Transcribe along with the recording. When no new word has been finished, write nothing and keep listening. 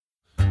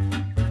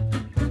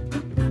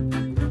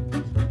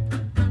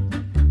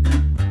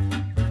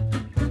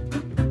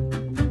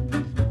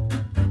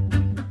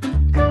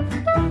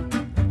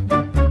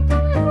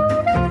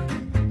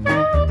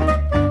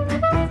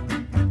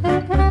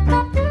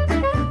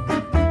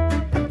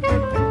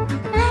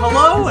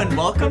Hello and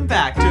welcome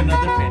back to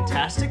another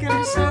fantastic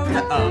episode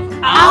of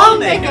I'll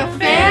Make a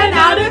Fan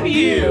Out of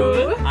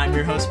You. I'm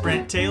your host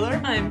Brent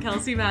Taylor. I'm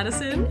Kelsey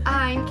Madison.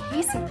 I'm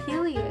Casey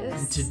Pelias.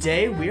 And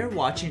today we are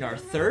watching our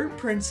third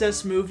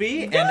princess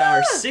movie and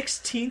our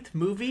 16th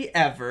movie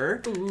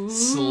ever,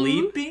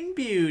 Sleeping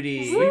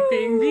Beauty.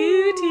 Sleeping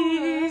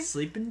Beauty.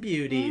 Sleeping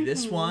Beauty.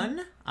 This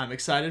one I'm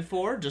excited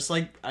for, just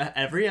like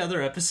every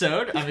other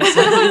episode. I'm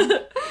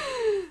excited.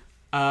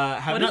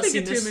 Have What not if we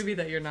seen get to this. a movie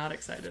that you're not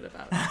excited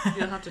about?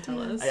 You'll have to tell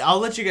us. I'll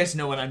let you guys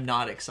know when I'm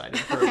not excited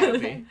for a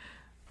movie.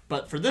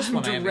 But for this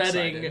one, I am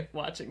Dreading excited.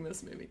 watching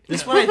this movie.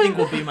 This one I think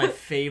will be my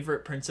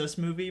favorite princess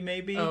movie,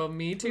 maybe. Oh,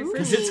 me too, for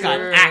Because sure. it's got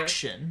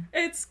action.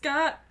 It's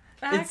got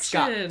action. It's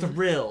got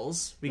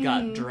thrills. We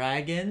got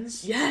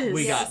dragons. Yes.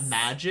 We got Yes.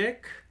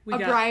 magic. We a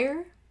got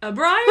briar. a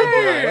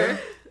briar.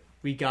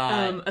 We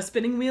got A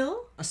spinning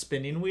wheel. a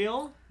spinning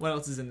wheel. What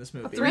else is in this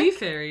movie? 3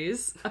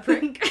 fairies. A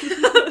prick.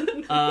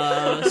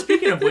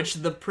 Speaking of which,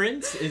 the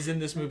prince is in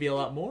this movie a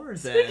lot more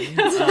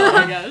Oh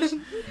my gosh.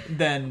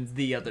 than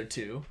the other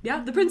two.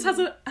 Yeah, the prince has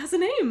a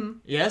name.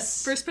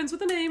 Yes. First prince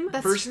with a name.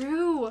 That's First-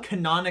 true.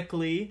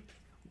 Canonically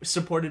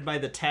supported by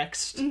the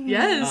text.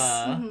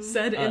 Yes.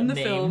 Said in the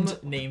film.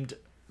 Named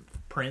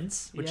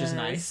Prince, which is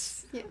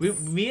nice. Yes.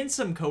 Me and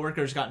some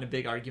coworkers got in a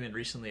big argument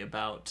recently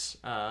about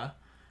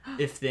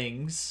if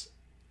things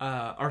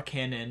are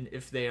canon,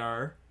 if they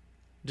are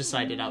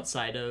decided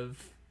outside of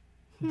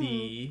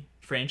the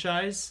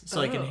franchise. So,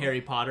 like in Oh.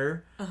 Harry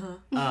Potter,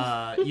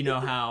 you know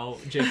how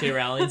J.K.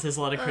 Rowling says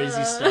a lot of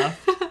crazy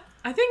stuff.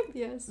 I think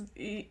Yes.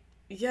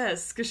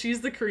 yes, because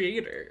she's the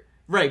creator.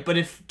 Right, but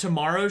if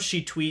tomorrow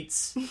she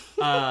tweets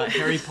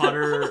Harry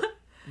Potter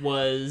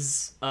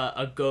was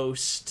a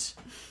ghost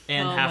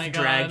and Oh my half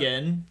God.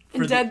 dragon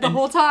And dead the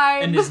whole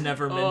time. and is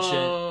never mentioned.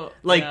 Oh,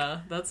 Like-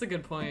 yeah, that's a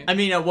good point. I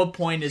mean, at what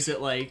point is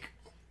it like?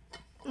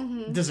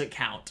 Does it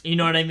count? You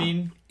know what I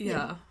mean?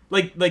 yeah.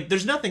 Like,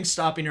 there's nothing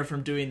stopping her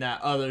from doing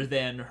that other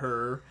than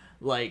her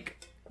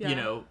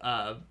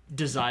Yeah.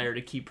 desire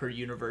to keep her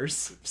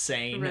universe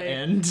sane Right.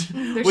 and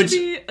There which should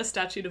be a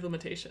statute of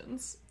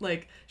limitations.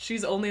 Like,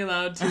 she's only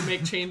allowed to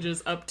make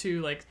changes up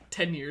to, like,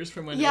 10 years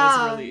from when it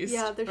Yeah, was released.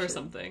 yeah, there or should.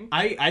 something.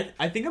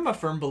 I think I'm a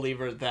firm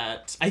believer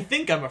that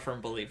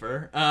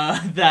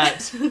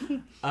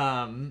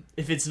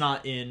if it's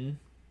not in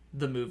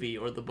the movie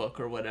or the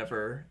book or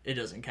whatever, it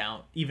doesn't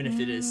count, even if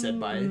it is said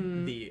by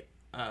the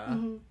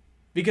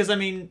because I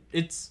mean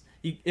if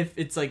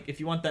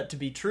you want that to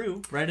be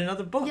true, write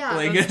another book. Yeah,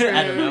 like That's true.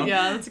 I don't know.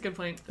 Yeah, that's a good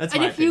point. That's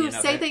and my if you opinion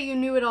of say it. that you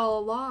knew it all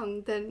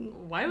along, then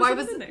Why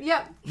was it in there?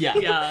 Yeah. Yeah.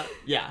 Yeah.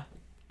 Yeah.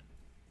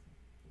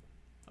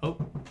 Oh.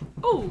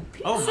 Oh,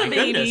 Oh pizza, my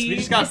baby. goodness, we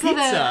just got Is that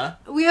pizza.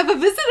 we have a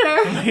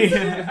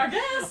visitor. Our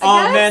guest.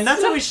 Oh guess. man,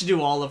 that's how we should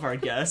do all of our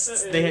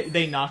guests.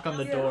 They knock on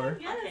the door.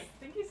 Yes,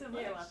 thank you so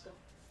much.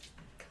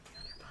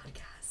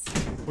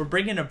 We're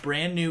bringing a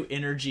brand new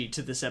energy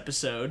to this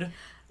episode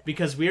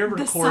because we are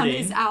The sun recording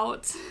is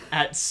out.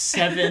 at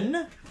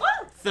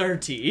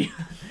 7:30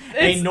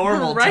 It's a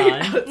normal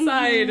right time.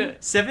 outside.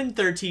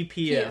 7:30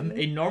 p.m.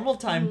 a normal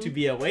time to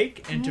be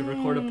awake and to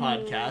record a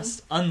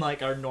podcast,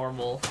 unlike our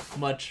normal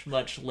much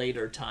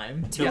later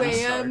time. 2 that we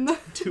a.m. start.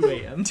 2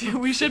 a.m.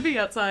 We should be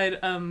outside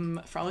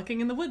frolicking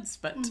in the woods,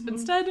 but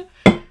instead,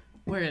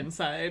 we're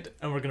inside.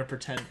 And we're gonna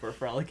pretend we're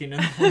frolicking in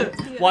the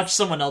woods. Watch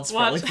someone else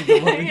Watch, frolic through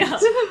the woods. yeah.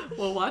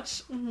 We'll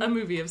watch a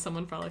movie of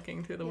someone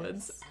frolicking through the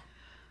woods.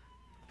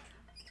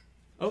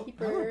 Oh,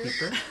 hello,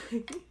 Keeper.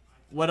 Keeper.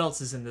 What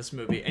else is in this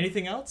movie?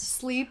 Anything else?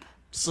 Sleep.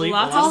 Sleep.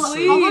 Lots a lot of of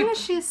sleep. How long is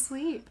she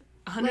asleep?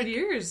 100 Like,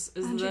 years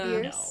is 100 the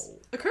years?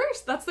 the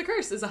curse. That's the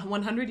curse. Is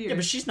 100 years. Yeah,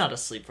 but she's not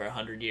asleep for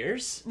 100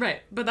 years.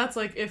 right. But that's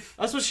like if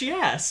That's what she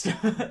asked.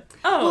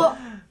 oh Well,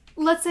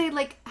 let's say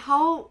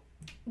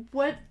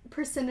what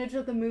percentage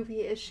of the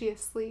movie is she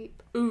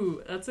asleep?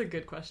 ooh, that's a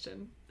good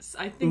question.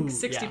 I think Ooh,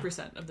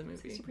 60% of the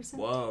movie. 60%.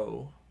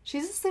 Whoa.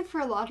 She's asleep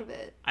for a lot of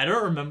it. I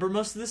don't remember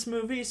most of this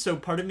movie, so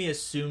part of me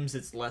assumes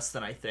it's less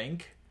than I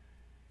think.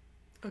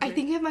 Okay. I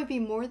think it might be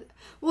more.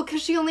 Well,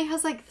 because she only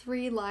has like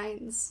 3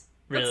 lines.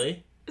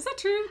 Really? Is that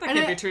true? That And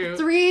can't be true.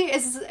 3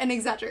 is an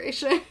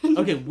exaggeration.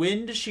 Okay,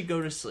 when does she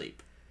go to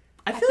sleep?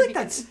 I feel the like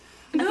that's...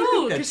 No,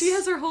 think because she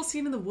that's- has her whole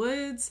scene in the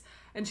woods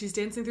and she's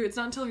dancing through. It's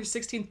not until her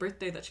 16th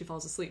birthday that she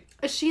falls asleep.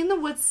 Is she in the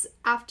woods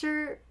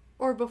after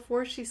or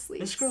before she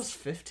sleeps? This girl's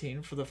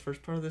 15 for the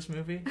first part of this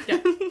movie? Yeah.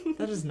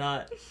 That is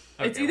not... It's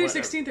Okay, either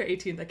whatever. 16th or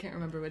 18th. I can't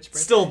remember which birthday.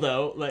 Still,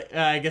 though, like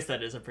I guess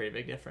that is a pretty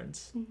big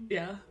difference.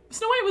 Yeah.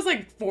 Snow White was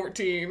like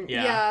 14.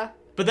 Yeah.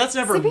 But that's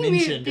never Sleeping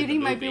mentioned Beauty in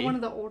the might be movie. one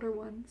of the older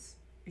ones.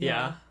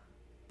 Yeah.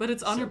 But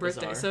it's on So her birthday,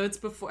 bizarre. so it's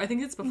before. I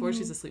think it's before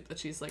she's asleep that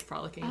she's like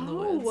frolicking in the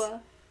woods. Oh,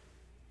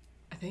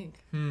 I think.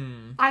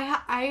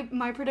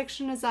 my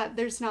prediction is that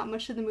there's not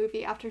much of the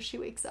movie after she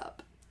wakes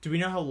up. Do we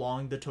know how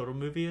long the total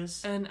movie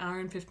is? An hour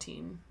and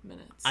 15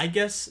 minutes. I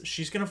guess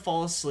she's gonna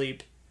fall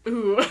asleep.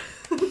 Ooh.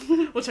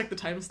 We'll check the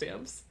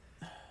timestamps.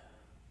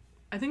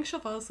 I think she'll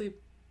fall asleep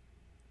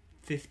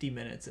 50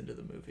 minutes into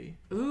the movie.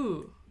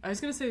 Ooh, I was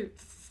gonna say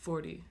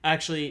 40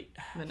 Actually,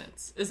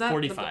 minutes. Is that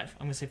 45.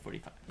 I'm gonna say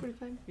 45.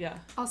 45. Yeah.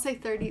 I'll say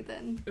 30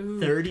 then. Ooh.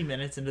 30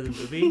 minutes into the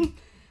movie.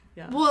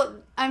 Yeah. Well,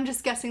 I'm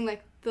just guessing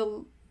like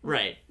the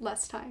Right.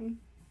 less time.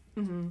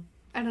 Mm-hmm.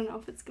 I don't know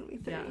if it's gonna be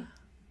 30. Yeah.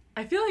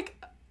 I feel like.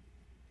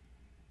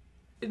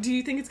 Do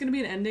you think it's gonna be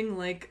an ending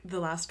like the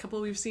last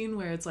couple we've seen,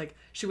 where it's like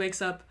she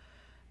wakes up,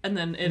 and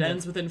then it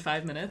ends within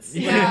 5 minutes?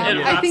 Yeah, Like, it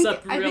wraps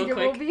up I real think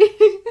quick. it will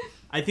be.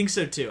 I think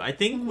so too. I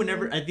think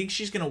I think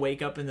she's gonna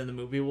wake up and then the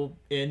movie will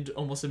end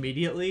almost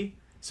immediately.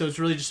 So it's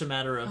really just a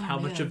matter of how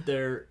much man. of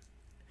their.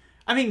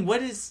 I mean,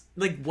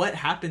 what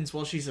happens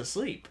while she's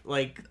asleep?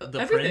 Like the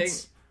Everything.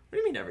 prince. What do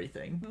you mean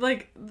everything?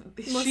 Like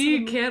Most she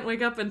of them- can't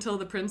wake up until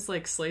the prince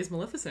like slays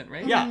Maleficent,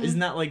 right? Yeah, isn't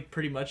that like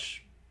pretty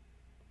much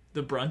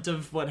the brunt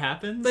of what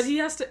happens? But he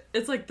has to.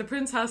 It's like the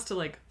prince has to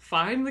like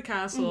find the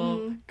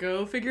castle,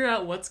 go figure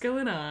out what's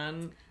going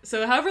on.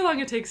 So however long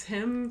it takes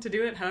him to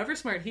do it, however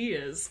smart he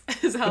is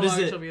how But is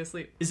long it- she'll be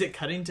asleep. Is it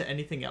cutting to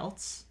anything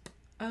else?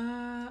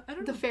 I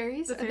don't The know.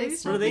 fairies? The Are they fairies?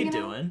 still What are they hanging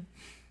out? doing?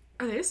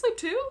 Are they asleep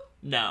too?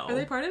 No, Are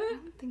they part of it? I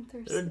don't think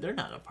there's. they're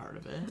not a part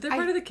of it. But they're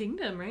part of the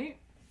kingdom, right?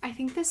 I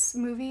think this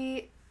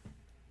movie.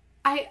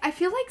 I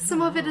feel like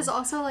some of it is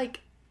also like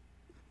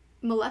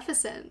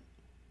Maleficent.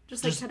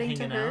 Just like Just cutting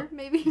to hanging her, out?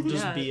 maybe.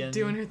 Just yeah, being-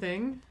 doing her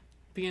thing,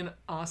 being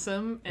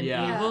awesome and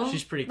Yeah. evil.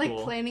 She's pretty like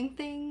cool. planning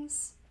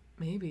things.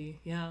 Maybe,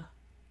 yeah.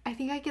 I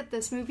think I get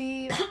this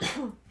movie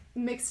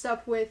mixed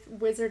up with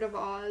Wizard of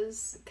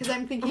Oz because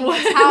I'm thinking of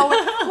a tower.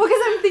 Well,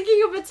 because I'm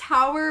thinking of a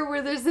tower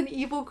where there's an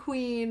evil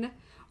queen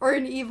or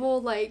an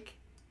evil like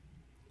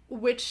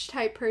witch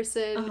type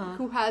person Uh-huh.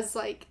 who has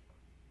like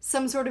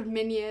some sort of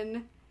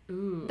minion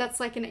Ooh. that's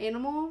like an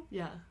animal.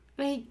 Yeah.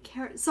 And I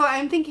can't, so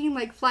I'm thinking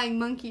like flying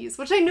monkeys,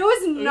 which I know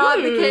is not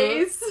the Ooh.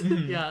 case.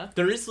 Yeah.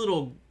 There is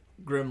little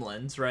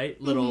gremlins, right?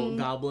 Little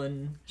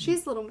goblin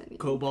She's little minion.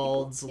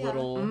 kobolds,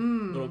 people. Yeah.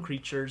 little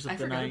creatures of I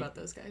the forgot night. about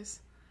those guys.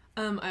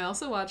 I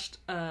also watched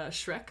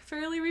Shrek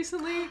fairly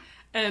recently,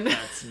 and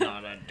That's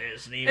not a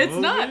Disney It's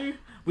movie. not.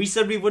 We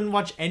said we wouldn't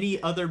watch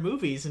any other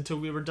movies until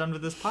we were done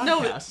with this podcast.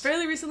 no,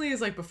 fairly recently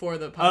is like before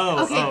the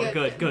podcast. Oh, Okay,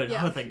 good. good.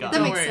 Yeah. Oh, thank God. That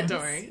don't makes worry, sense. don't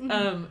worry.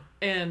 Mhm.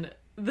 And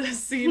the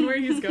scene where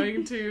he's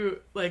going to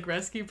like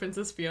rescue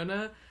Princess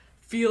Fiona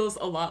feels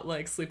a lot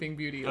like Sleeping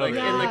Beauty, like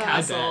yeah. in the I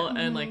castle bet.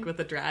 and like with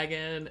the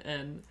dragon.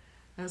 And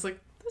I was like,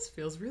 this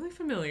feels really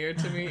familiar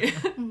to me.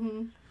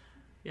 Mm-hmm.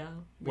 Yeah.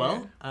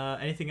 Well,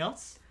 weird. anything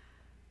else?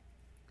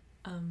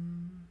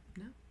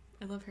 No,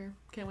 I love her.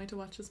 Can't wait to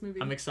watch this movie.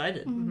 I'm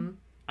excited. Mhm.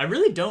 I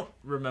really don't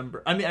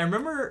remember. I mean, I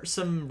remember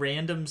some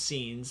random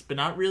scenes, but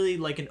not really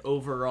like an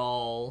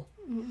overall.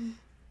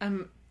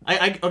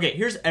 Okay,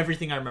 here's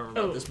everything I remember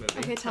about Oh, this movie.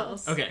 Okay, tell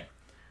us. Okay.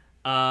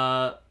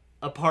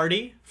 A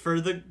party for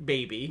the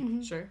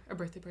baby. Sure, a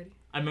birthday party.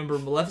 I remember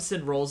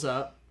Maleficent rolls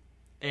up,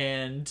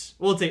 and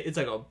well, it's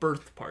like a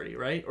birth party,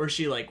 right? Or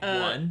she like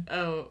won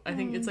Oh, I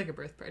think it's like a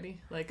birth party,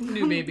 like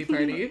new baby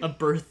party, a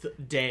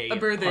birthday a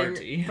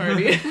birthing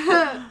party.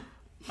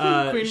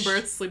 party. Queen sh-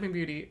 births Sleeping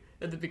Beauty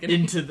at the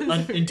beginning.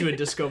 into a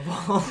disco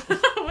ball.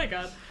 Oh my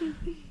god.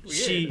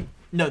 Weird.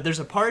 There's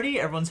a party,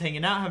 everyone's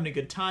hanging out, having a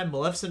good time.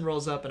 Maleficent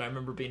rolls up, and I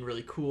remember being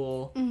really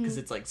cool because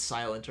it's like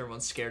silent,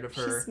 everyone's scared of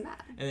her, She's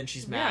mad. and then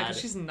she's Yeah, mad,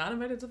 because she's not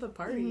invited to the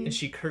party. and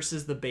she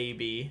curses the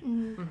baby,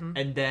 Mm-hmm.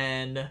 and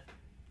then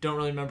don't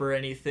really remember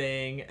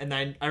anything. And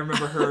then I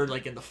remember her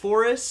like in the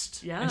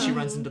forest, Yeah. and she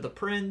runs into the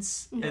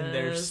prince, and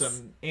there's Yes.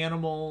 some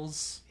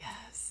animals.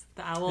 Yes,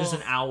 the owl. There's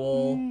an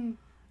owl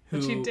who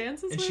That she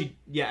dances and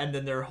with? and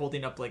then they're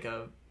holding up like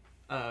a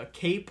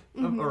cape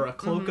or a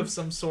cloak of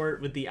some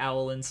sort with the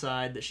owl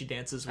inside that she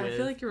dances with. I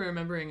feel like you're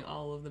remembering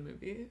all of the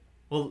movie.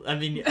 Well, I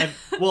mean,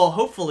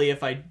 hopefully,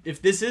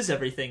 if this is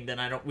everything, then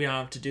we don't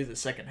have to do the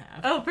second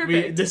half. Oh,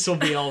 perfect. This will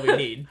be all we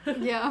need.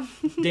 Yeah.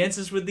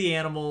 Dances with the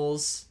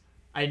animals.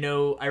 I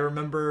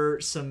remember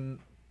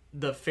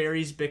the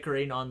fairies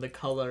bickering on the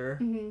color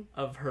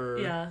of her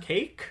Yeah.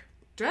 cake.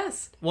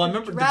 Dress. Well, I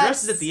remember the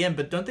dress is at the end,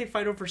 but don't they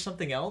fight over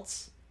something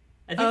else?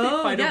 I think they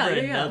fight over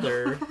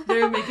another.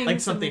 They're making Like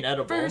something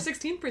edible. for her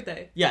 16th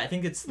birthday. Yeah, I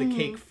think it's the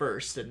cake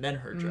first and then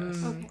her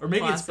dress, Okay. or maybe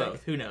Classic. it's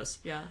both. Who knows?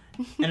 Yeah,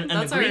 And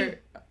that's the green.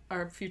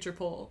 our future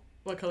poll.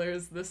 What color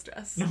is this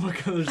dress? No, what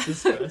color is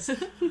this dress?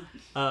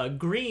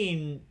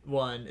 Green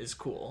one is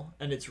cool,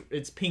 and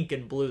it's pink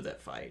and blue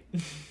that fight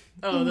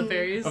Oh, the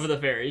fairies. over the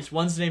fairies.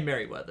 One's named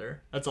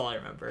Merryweather. That's all I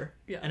remember.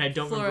 Yeah, and I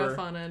don't Flora, remember.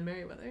 Fauna, and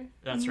Merryweather.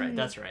 That's right.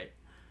 That's right.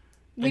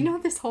 We know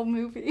this whole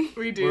movie.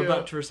 We do. We're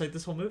about to recite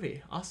this whole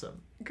movie.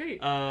 Awesome.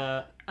 Great.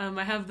 Uh,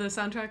 I have the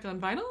soundtrack on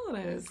vinyl, and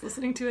I was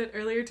listening to it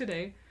earlier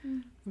today. Let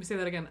me say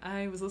that again.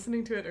 I was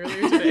listening to it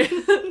earlier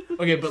today.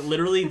 okay, but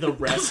literally the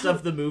rest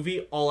of the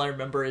movie, all I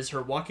remember is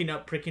her walking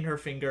up, pricking her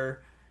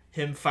finger,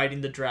 him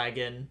fighting the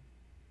dragon,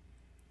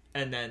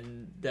 and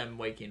then them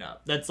waking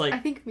up. That's like I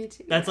think me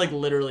too. that's like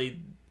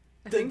literally.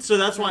 I think So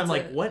that's why I'm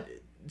that's like, it. what?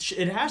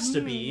 It has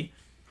to be.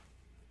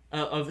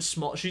 Of a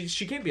small, she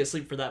can't be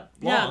asleep for that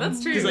long. Yeah,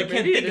 that's true. Because I can't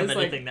Maybe think it of is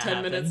anything like that 10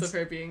 happens. minutes of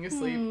her being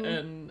asleep,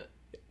 and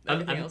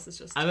everything else is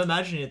just. I'm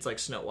imagining it's like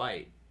Snow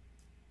White.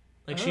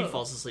 Like, she Oh.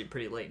 falls asleep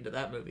pretty late into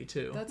that movie,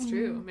 too. That's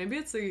true. Maybe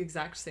it's the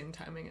exact same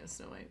timing as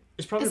Snow White.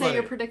 It's probably Is that about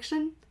your it.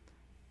 prediction?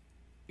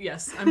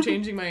 Yes, I'm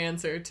changing my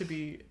answer to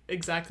be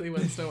exactly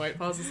when Snow White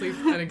falls asleep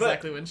and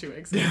exactly when she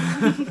wakes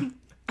up.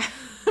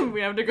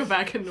 We have to go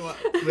back and watch.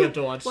 We have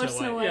to watch Watch Snow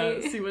Snow White.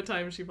 White. Yeah, see what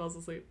time she falls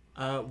asleep.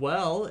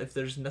 Well, if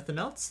there's nothing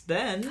else,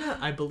 then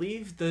I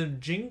believe the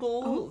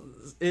jingle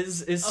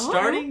is Oh.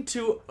 starting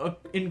to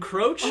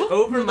encroach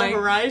over the my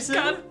horizon.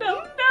 God,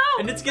 no!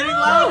 And it's getting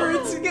louder.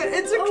 It's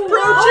encroaching.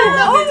 wow.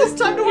 That means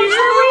it's time to watch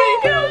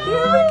the movie.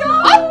 Here we go.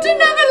 Up to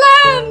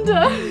Neverland!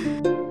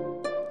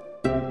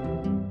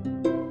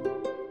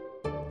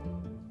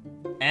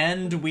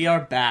 And we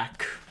are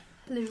back.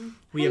 Hello.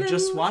 We have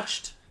just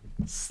watched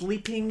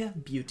Sleeping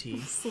Beauty.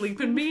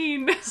 Sleeping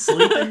Bean.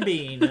 Sleeping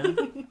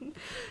Bean.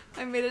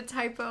 I made a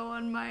typo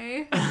on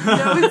my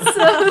notes.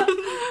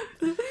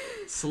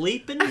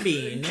 Sleeping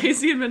Bean.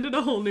 Casey invented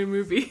a whole new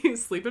movie,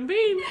 Sleeping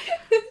Bean,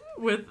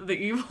 with the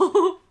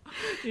evil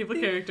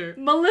character.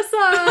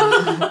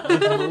 Melissa!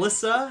 With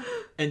Melissa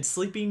and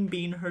Sleeping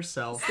Bean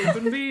herself.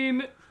 Sleeping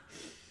Bean.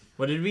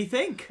 What did we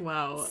think?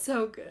 Wow.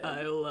 So good.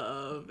 I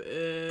love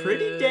it.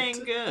 Pretty dang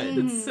good.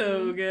 It's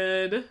so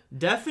good.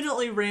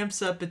 Definitely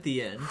ramps up at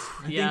the end.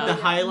 I Yeah. think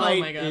the highlight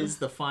Oh my God. is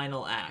the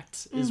final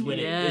act. Is when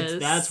Yes.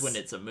 that's when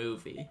it's a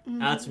movie.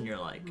 That's when you're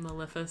like, oh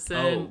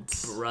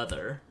Maleficent.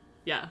 brother,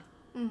 Yeah.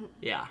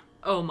 yeah,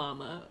 Oh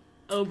mama.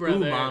 Oh ooh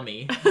brother.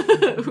 mommy.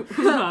 Ooh,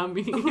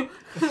 mommy.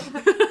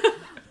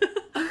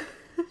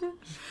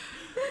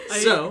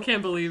 So- I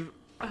can't believe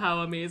how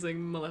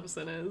amazing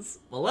Maleficent is.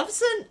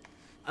 Maleficent.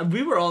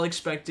 We were all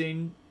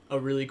expecting a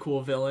really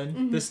cool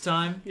villain this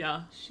time.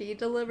 Yeah. She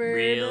delivered.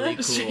 Really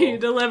cool. She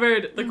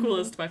delivered the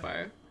coolest by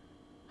far.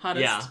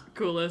 Hottest, Yeah.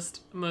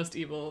 coolest, most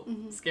evil,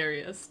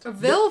 scariest. A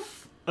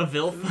Vilf. A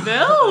Vilf.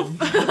 Vilf!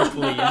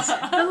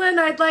 Please. Villain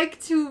I'd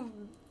like to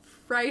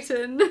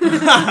frighten.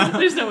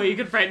 There's no way you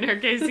could frighten her,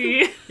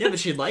 Casey. Yeah, but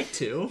she'd like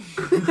to.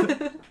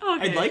 Okay.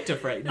 I'd like to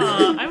frighten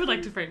her. I would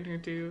like to frighten her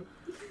too.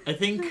 I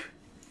think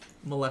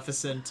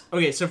Maleficent.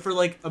 Okay, so for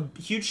like a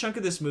huge chunk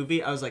of this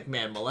movie, I was like,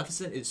 man,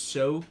 Maleficent is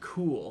so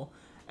cool.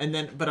 And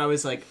then, but I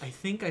was like, I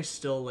think I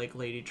still like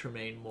Lady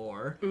Tremaine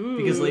more.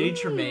 Because Lady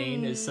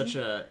Tremaine is such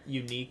a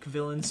unique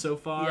villain so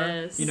far.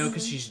 Yes. You know,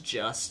 because she's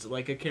just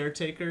like a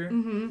caretaker.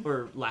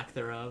 Or lack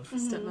thereof.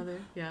 Stepmother.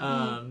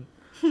 Yeah.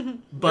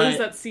 But There's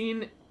that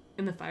scene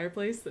in the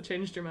fireplace that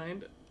changed your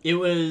mind. it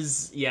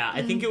was, yeah,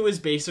 I think it was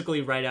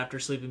basically right after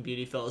Sleeping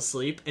Beauty fell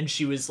asleep, and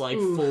she was like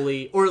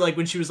fully, or like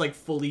when she was like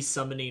fully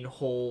summoning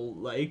whole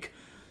like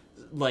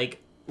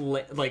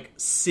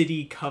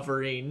city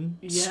covering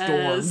Yes.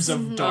 storms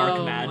of dark Oh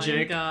my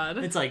magic. God.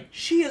 It's like,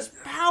 she is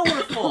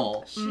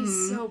powerful.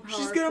 She's so powerful.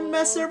 She's gonna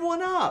mess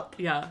everyone up.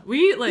 Yeah. We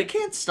You like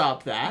can't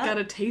stop that. got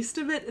a taste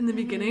of it in the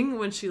beginning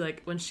when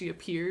she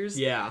appears.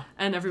 Yeah.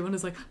 And everyone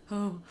is like,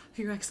 "Oh,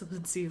 Your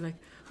Excellency, like,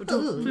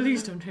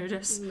 please don't hurt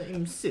us."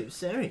 I'm so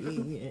sorry.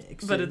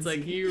 But it's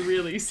like you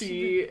really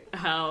see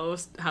how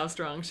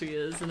strong she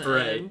is in the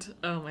Right. end.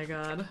 Oh my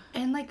God,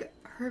 And like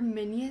her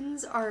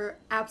minions are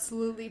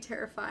absolutely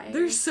terrifying.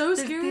 they're so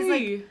There's scary. These,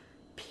 like,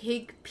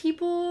 pig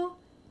people.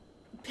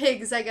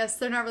 Pigs, I guess.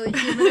 They're not really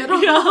human at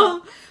all. Yeah.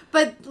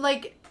 But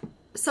like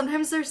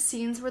sometimes there's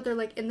scenes where they're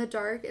like in the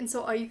dark and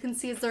so all you can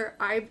see is their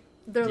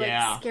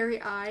Yeah. like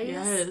scary eyes.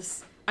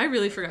 Yes, I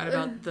really forgot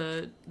about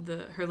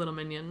her little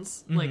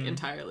minions like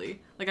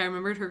entirely. Like I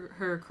remembered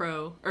her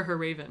crow or her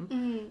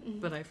raven,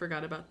 but I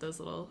forgot about those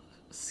little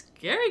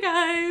scary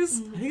guys.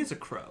 I think it's a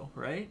crow,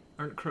 right?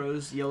 Aren't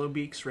crows yellow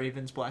beaks,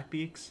 ravens black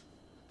beaks?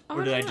 Oh,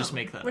 Or did I don't just know.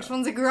 make that Which up?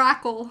 one's a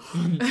grackle?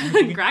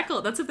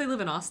 Grackle. That's if they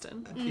live in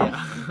Austin.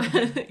 Yeah.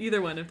 Either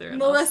one if they're in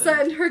Melissa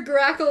Austin. and her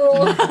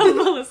grackle.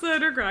 Melissa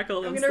and her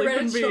Grackle I'm and gonna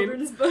write a Sleeping Bean.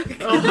 children's book.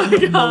 Oh my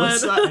God.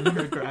 Melissa and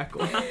her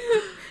grackle.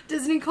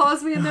 Disney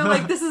calls me and they're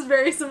like, this is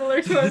very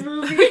similar to our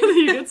movie.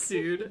 You get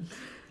sued.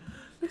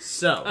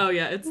 So, Oh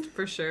yeah, it's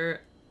for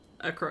sure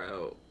a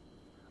crow.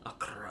 a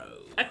crow.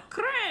 A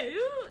crow.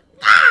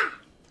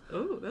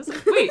 Oh, that's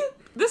wait.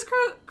 This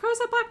crows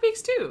have black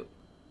beaks too.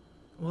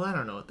 Well, I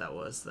don't know what that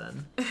was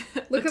then.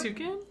 Look a up-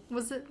 toucan.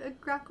 Was it a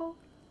grackle?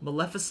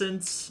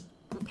 Maleficent's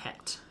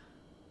pet.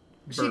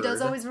 She does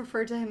Bird. always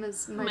refer to him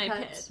as my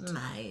pet.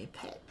 My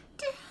pet.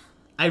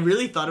 I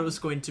really thought it was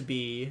going to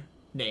be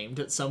named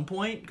at some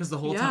point because the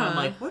whole time I'm Yeah.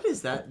 like, what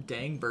is that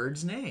dang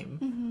bird's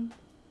name?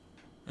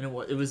 And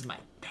it was my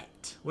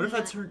pet. What if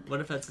that's her? What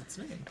if that's its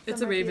name?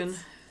 It's a raven.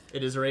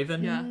 It is a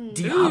raven. Yeah.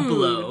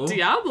 Diablo. Ooh,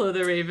 Diablo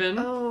the raven.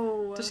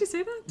 Oh. Does she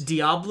say that?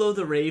 Diablo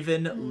the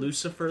raven.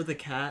 Lucifer the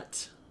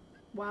cat.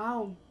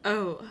 Wow.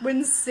 Oh.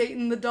 When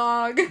Satan the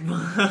dog.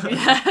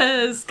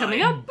 Yes.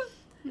 Coming I'm up.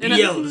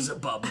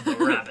 Beelzebub the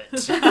rabbit.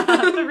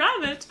 The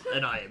rabbit.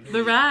 And I am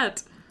The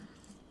rat.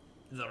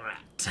 the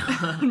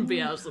rat.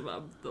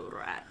 Beelzebub the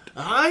rat.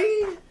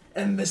 I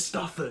am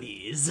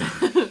Mephistopheles,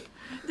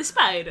 The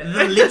spider.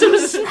 the little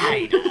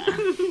spider.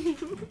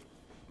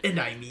 And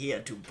I'm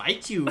here to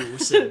bite you,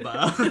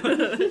 Simba.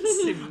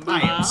 Simba. I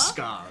am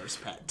Scar's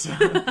pet.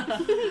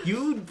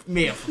 You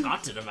may have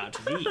forgotten about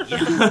me.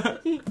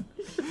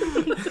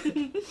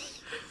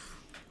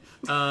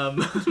 So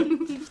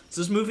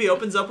this movie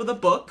opens up with a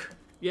book.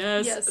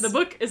 Yes. The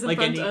book is in Like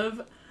front any-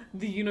 of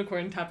the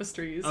unicorn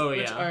tapestries, Oh,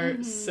 which yeah.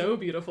 are so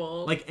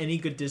beautiful. Like any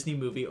good Disney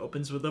movie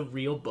opens with a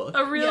real book.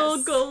 a real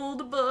Yes.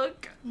 gold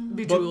book.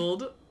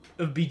 Bejeweled.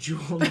 A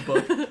bejeweled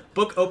book.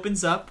 Book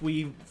opens up.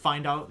 We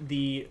find out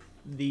the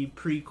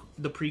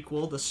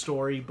prequel, the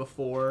story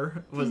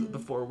before was the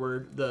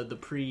foreword, the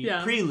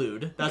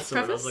prelude. That's the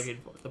word I was Preface? looking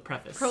for. The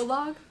preface.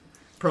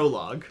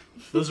 Prologue.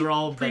 Those are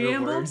all better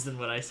Preamble? words than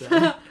what I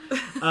said.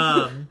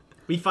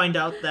 We find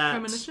out that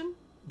Premonition?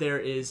 there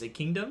is a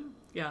kingdom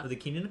Yeah. with a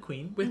king and a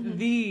queen. With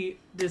the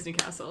Disney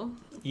castle.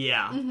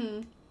 Yeah.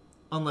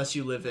 Unless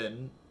you live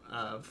in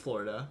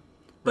Florida.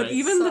 But right?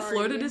 even the Sorry.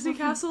 Florida Disney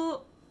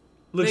castle,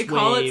 Looks they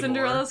call way it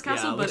Cinderella's more-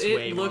 castle, yeah, but looks it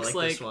way more looks this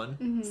like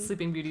one.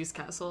 Sleeping Beauty's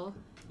castle.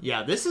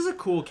 Yeah, this is a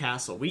cool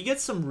castle. We get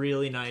some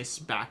really nice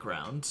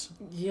background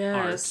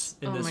Yes.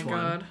 art in this my one.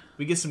 god.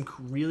 We get some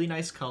really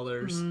nice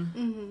colors. So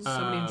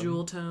many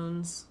jewel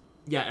tones.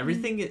 Yeah,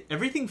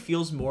 everything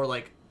feels more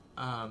like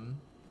a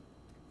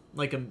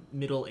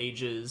Middle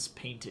Ages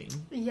painting.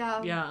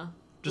 Yeah. Yeah.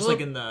 Just Well,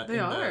 like in the They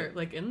are,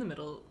 like, in the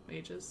Middle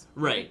Ages.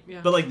 right. Yeah.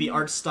 But like the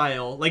art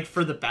style, like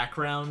for the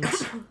background,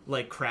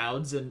 like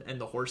crowds and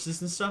the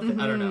horses and stuff.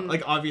 I don't know.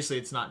 Like obviously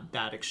it's not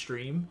that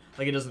extreme.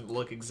 Like it doesn't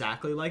look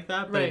exactly like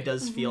that, but it Right.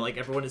 does feel like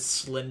everyone is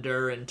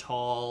slender and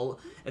tall,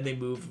 and they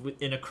move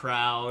in a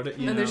crowd. You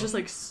and know? there's just,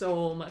 like,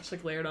 so much,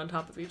 like, layered on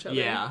top of each other.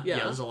 yeah.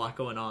 There's a lot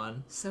going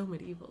on. So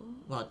medieval.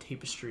 A lot of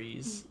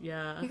tapestries.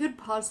 Yeah. You could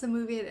pause the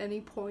movie at any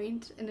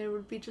point and it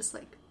would be just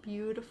like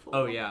beautiful.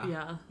 Oh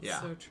yeah.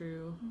 Yeah. So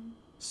true.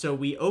 So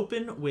we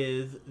open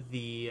with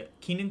the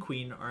king and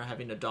queen are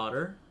having a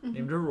daughter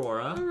named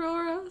Aurora.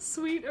 Aurora.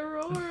 Sweet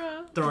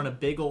Aurora. Throwing a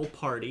big old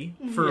party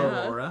for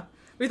Yeah. Aurora.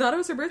 We thought it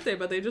was her birthday,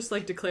 but they just,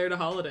 like, declared a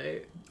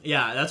holiday.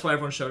 Yeah, that's why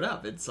everyone showed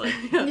up. It's like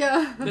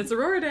Yeah. It's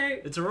Aurora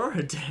Day. it's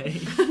Aurora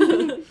Day.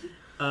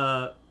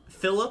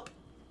 Philip,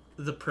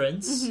 the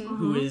prince,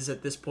 who is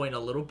at this point a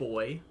little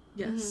boy,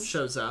 Yes.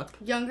 shows up.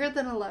 Younger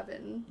than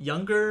 11.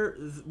 Younger,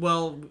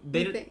 well,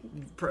 they You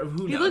didn't.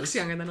 Who He knows? looks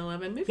younger than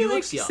 11. Maybe He like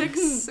looks young.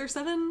 6 or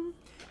 7.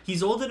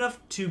 He's old enough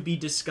to be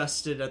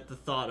disgusted at the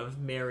thought of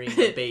marrying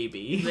a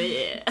baby,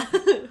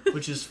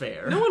 which is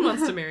fair. No one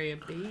wants to marry a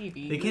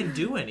baby. They can't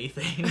do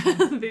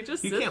anything. They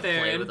just You sit can't there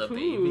play and with a poop.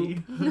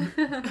 baby.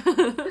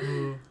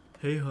 Oh,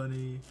 hey,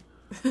 honey.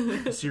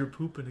 I see you're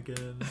pooping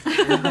again.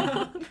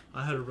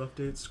 I had a rough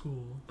day at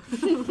school.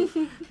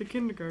 The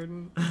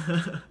kindergarten.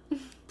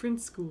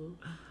 Prince school.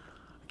 I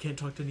can't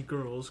talk to any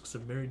girls because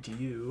I'm married to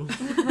you.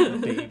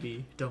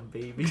 Baby. Dumb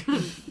baby.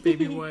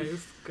 Baby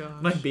wife.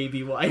 God. My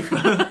baby wife.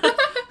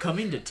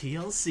 Coming to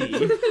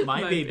TLC.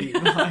 My My baby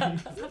ba-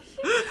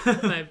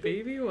 wife. My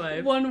baby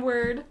wife. One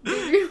word.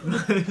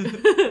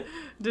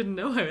 Didn't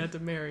know I had to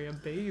marry a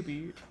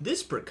baby.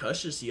 This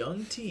precocious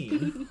young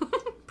teen.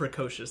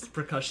 Precocious.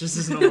 Precocious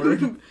isn't a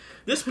word.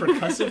 This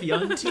percussive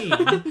young teen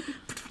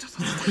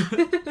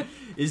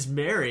is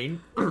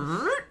marrying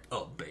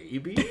a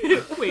baby.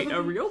 Wait,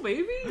 a real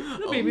baby?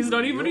 The baby's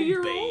not even a real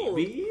year old.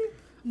 baby?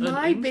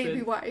 My infant.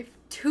 baby wife.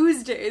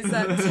 Tuesdays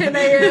at 10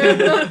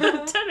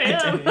 a.m. 10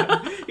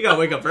 a.m. You gotta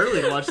wake up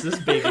early to watch this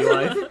baby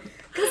wife.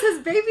 Because his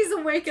baby's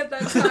awake at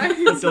that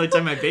time. That's the only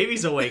time my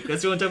baby's awake.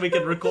 That's the only time we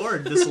can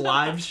record this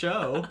live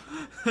show.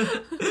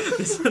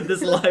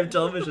 this live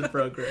television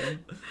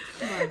program.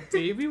 My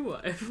baby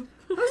wife.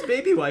 How's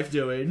baby wife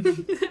doing?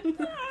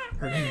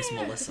 Her name's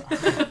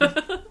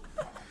Melissa.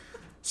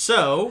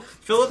 So,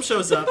 Philip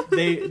shows up.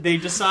 They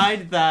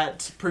decide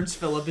that Prince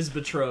Philip is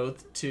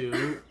betrothed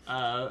to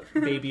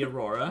baby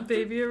Aurora.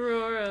 Baby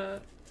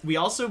Aurora. We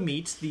also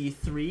meet the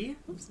 3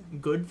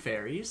 good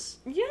fairies.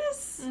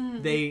 Yes.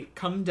 They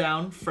come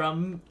down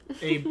from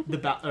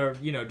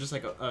just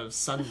like a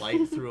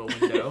sunlight through a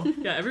window.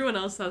 Yeah, everyone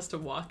else has to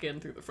walk in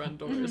through the front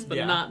doors, but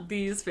Yeah. not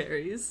these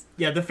fairies.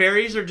 Yeah, the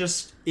fairies are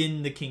just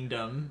in the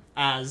kingdom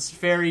as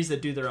fairies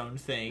that do their own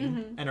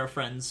thing and are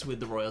friends with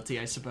the royalty,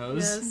 I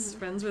suppose. Yes,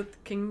 friends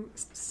with King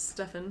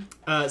Stefan.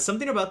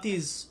 Something about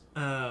these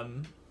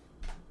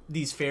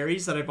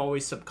fairies that I've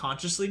always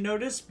subconsciously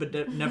noticed,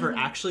 but never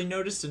actually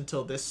noticed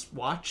until this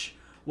watch,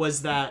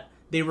 was that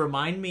they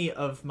remind me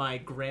of my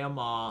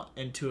grandma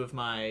and 2 of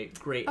my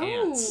great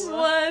aunts. Oh.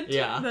 What?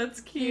 Yeah.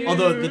 That's cute.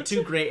 Although the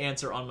 2 great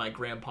aunts are on my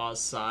grandpa's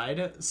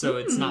side, so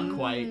it's not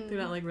quite. They're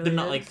not like really. They're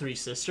not like 3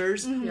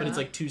 sisters, but Yeah. it's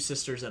like 2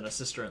 sisters and a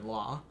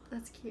sister-in-law.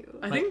 That's cute.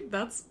 I think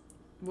that's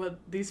what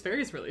these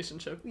fairies'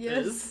 relationship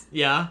Yes. is.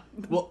 Yeah.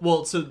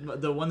 Well. So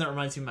the one that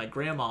reminds me of my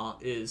grandma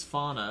is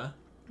Fauna,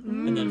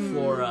 and then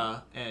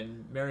Flora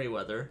and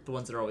Merryweather, the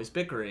ones that are always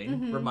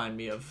bickering, remind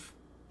me of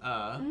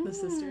The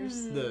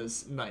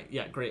sisters. my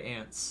great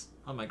aunts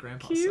on my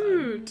grandpa's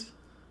Cute. side.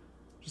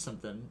 Just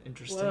something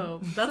interesting. Whoa.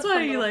 That's a why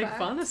fun you little like fact.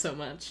 Fauna so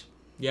much.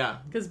 Yeah.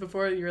 Because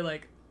before you were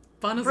like,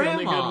 Fauna's Grandma.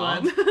 the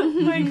only good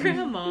one. My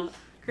grandma.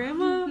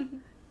 Grandma,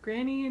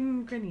 Granny,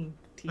 and Granny.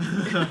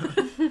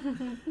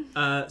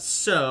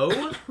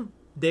 So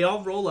they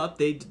all roll up.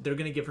 They're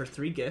gonna give her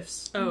 3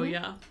 gifts. Oh,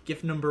 yeah.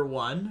 Gift number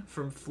 1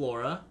 from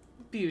Flora,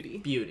 Beauty.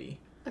 beauty.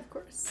 Of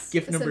course.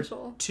 Gift number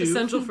Essential. 2.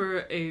 Essential for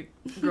a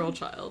girl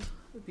child.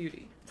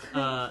 Beauty.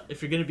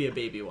 If you're gonna be a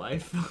baby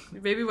wife.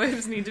 Baby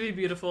wives need to be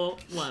beautiful.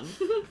 1.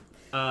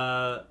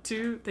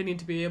 2, they need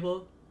to be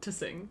able to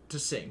sing. To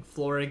sing.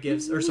 Fauna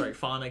gives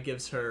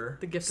her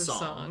The gift of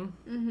song.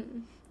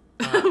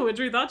 Mm-hmm. Which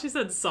we thought she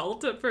said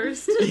salt at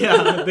first.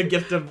 Yeah, the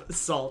gift of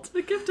salt.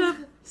 The gift of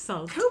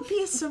salt.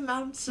 Copious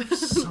amounts of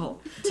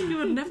salt. You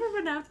would never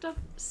run out of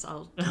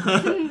salt.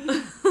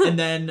 And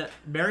then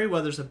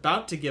Merryweather's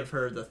about to give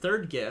her the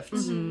 3rd gift,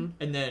 and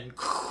then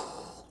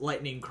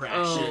lightning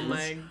crashes. Oh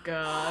my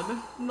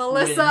god.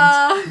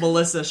 Melissa! Wind.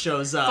 Melissa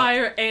shows up.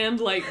 Fire and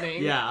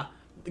lightning. Yeah.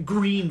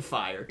 Green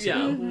fire, too.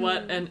 Yeah,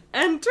 what an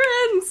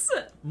entrance!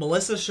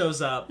 Melissa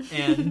shows up,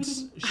 and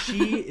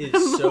she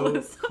is so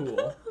Melissa.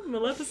 cool.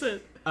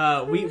 Maleficent.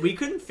 We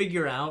couldn't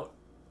figure out,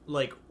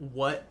 like,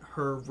 what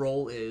her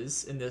role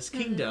is in this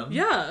kingdom.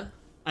 Yeah.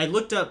 I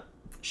looked up,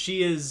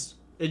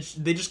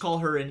 they just call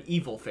her an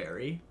evil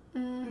fairy.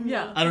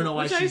 Yeah. I don't know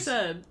why Which I she's-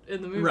 said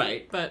in the movie.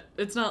 Right. But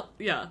it's not,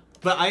 yeah.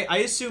 But I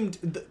assumed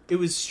it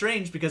was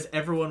strange because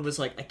everyone was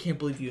like, I can't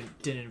believe you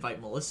didn't invite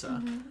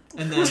Melissa.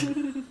 And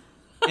then,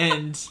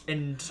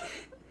 and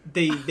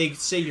they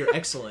say your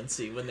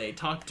excellency when they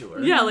talk to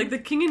her. Yeah, like the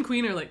king and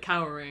queen are like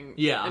cowering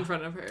Yeah. in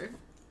front of her.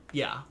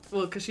 Yeah.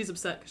 Well, because she's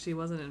upset because she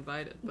wasn't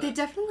invited. But... They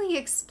definitely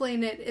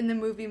explain it in the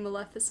movie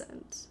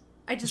Maleficent.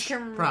 I just can't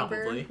remember.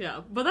 Probably.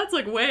 Yeah, but that's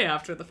like way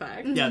after the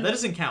fact. Yeah, that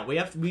doesn't count. We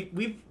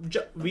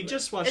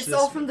just watched It's this.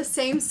 all from the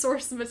same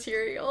source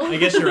material. I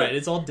guess you're right.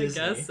 It's all I Disney.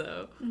 guess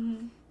so.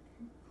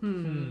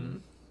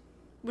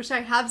 Which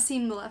I have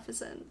seen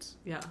Maleficent.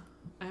 Yeah,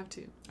 I have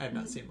to. I have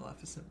not seen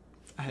Maleficent.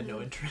 I had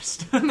no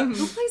interest. Who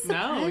plays the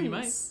No, prince? you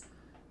might.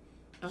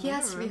 Oh, I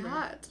Yes, don't we remember.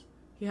 had.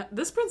 Yeah,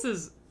 this prince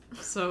is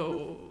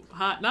so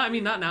hot. Not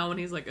now when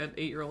he's like an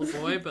 8-year-old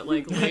boy, but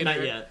like later.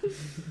 Not yet.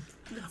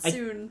 But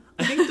soon.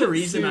 I think the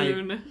reason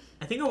Soon.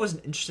 I think I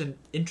wasn't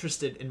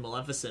interested in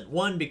Maleficent.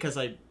 One, because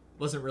I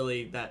wasn't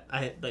really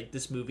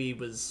this movie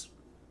was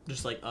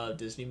just like a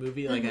Disney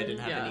movie. Like I didn't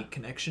have Yeah. any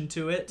connection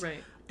to it.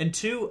 Right. And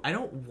 2, I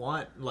don't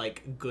want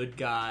like good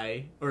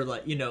guy or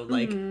like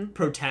like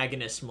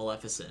protagonist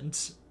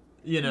Maleficent.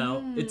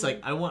 It's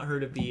like I want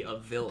her to be a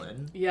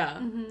villain. Yeah,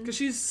 because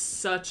she's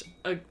such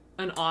an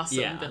awesome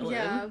Yeah. villain.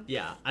 Yeah.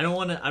 Yeah, I don't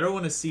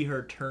want to see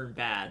her turn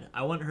bad.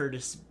 I want her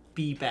to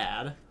be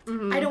bad.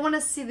 I don't want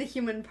to see the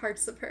human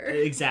parts of her.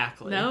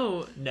 Exactly.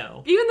 No.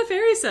 Even the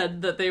fairy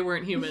said that they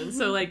weren't human,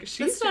 so like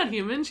she's That's not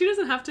human. She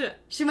doesn't have to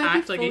She might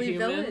act be like a fully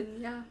human. villain.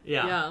 Yeah.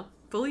 Yeah.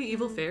 Fully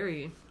evil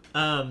fairy.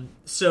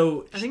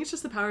 So I think it's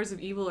just the powers of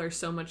evil are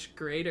so much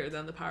greater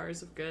than the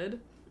powers of good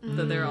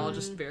that they're all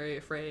just very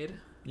afraid.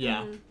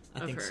 yeah, I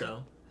Of think her.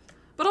 so.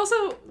 But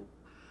also,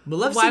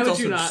 Maleficent's Why would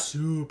also you not-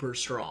 super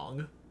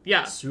strong,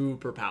 yeah,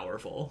 super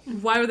powerful.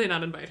 why would they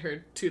not invite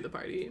her to the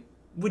party?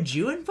 Would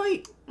you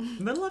invite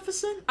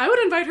Maleficent? I would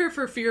invite her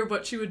for fear of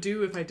what she would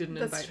do if I didn't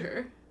That's invite true.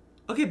 her.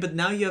 Okay, but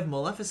now you have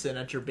Maleficent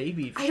at your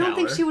baby shower. I don't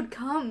think she would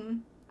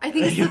come. I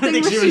think it's You the don't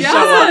thing think where she she would show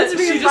up? wants to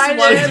be She just invited.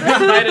 wants to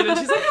be invited, and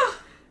she's like,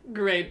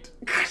 great,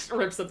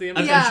 rips up the I'm,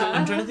 invitation.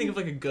 I'm trying to think of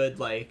like a good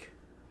like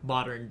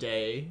modern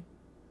day,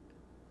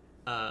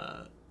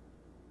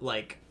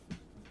 like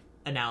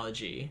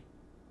analogy.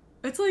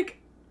 It's like,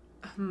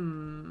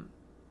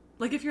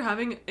 like if you're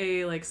having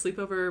a like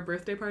sleepover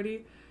birthday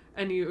party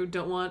and you're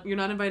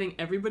not inviting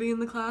everybody in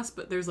the class,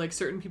 but there's like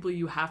certain people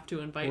you have to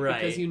invite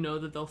Right. because you know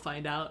that they'll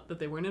find out that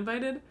they weren't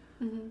invited.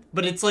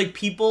 But it's like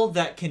people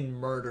that can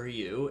murder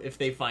you if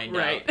they find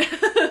Right.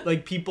 out.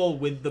 Like people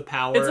with the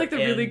power. It's like the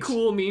really and-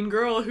 cool mean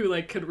girl who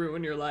like could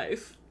ruin your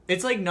life.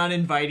 It's like not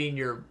inviting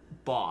your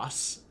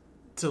boss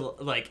to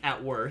like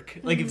at work.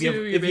 Like if you To have,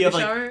 your if baby you have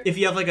shower? like if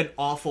you have like an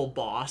awful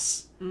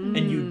boss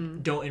and you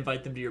don't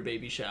invite them to your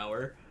baby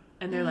shower,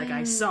 And they're like,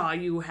 I saw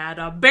you had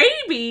a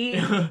baby.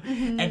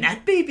 and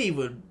that baby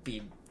would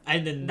be,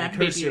 and then That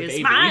they curse baby your is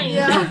baby. mine.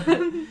 Yeah.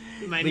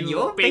 My When new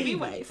your baby baby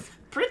wife.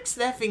 puts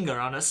their finger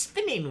on a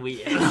spinning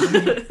wheel.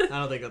 I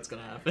don't think that's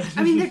gonna happen.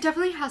 I mean, there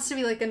definitely has to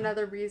be like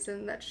another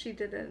reason that she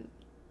didn't,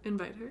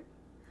 Invite her.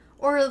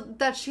 or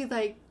that she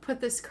like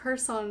put this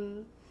curse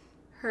on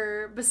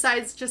her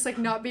besides just like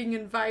not being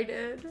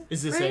invited.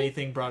 Is this right?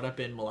 anything brought up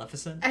in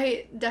Maleficent?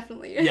 I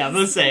definitely. Yeah, I'm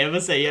gonna say.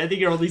 Yeah, I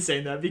think you're only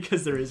saying that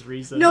because there is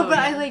reason. No, Oh, but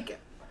yeah. I like,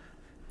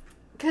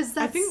 because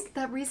that's think-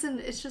 that reason.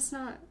 It's just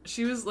not.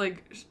 She was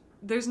like,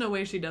 there's no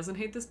way she doesn't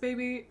hate this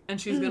baby, and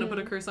she's gonna put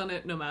a curse on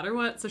it no matter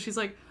what. So she's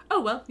like,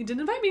 oh well, you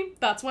didn't invite me.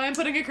 That's why I'm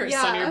putting a curse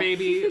on Yeah. your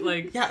baby.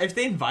 Like, Yeah, if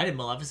they invited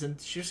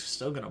Maleficent, she's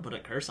still gonna put a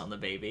curse on the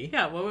baby.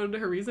 yeah, what would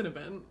her reason have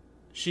been?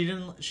 She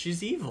didn't.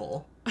 She's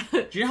evil.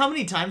 Do you know how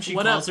many times she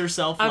What calls up?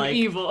 herself I'm like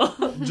evil.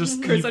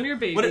 just curse ev- on your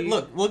baby.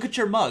 Look at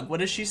your mug. What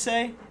does she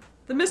say?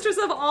 The mistress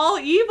of all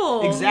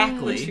evil.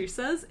 Exactly. Which she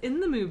says in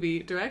the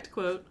movie. Direct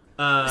quote.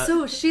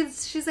 So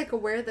she's like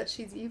aware that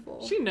she's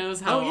evil. She knows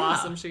how Oh, yeah.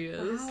 awesome she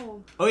is.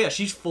 Wow. oh yeah,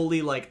 she's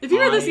fully like. If you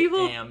were this I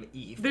evil, am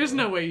evil. There's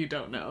no way you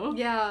don't know.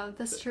 Yeah,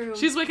 that's true.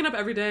 She's waking up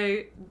every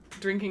day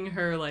drinking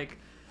her like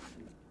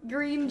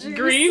green juice.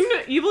 green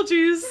evil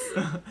juice.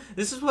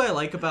 This is what I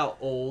like about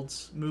old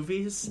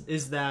movies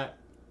is that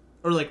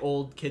or like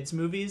old kids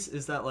movies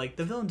is that like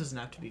the villain doesn't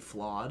have to be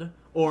flawed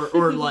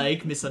or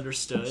like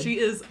misunderstood. She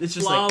is It's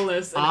just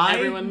flawless, like, and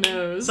everyone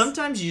knows.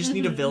 Sometimes you just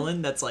need a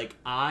villain that's like,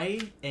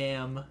 I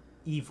am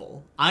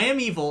evil. I am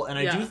evil, and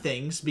I do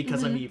things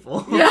because I'm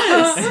evil.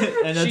 Yes!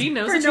 And that's, She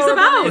knows For what no she's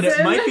about! and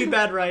it might be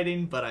bad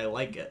writing, but I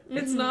like it.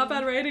 It's not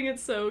bad writing,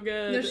 it's so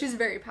good. No, she's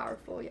very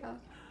powerful, yeah.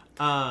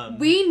 We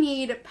We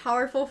need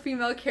powerful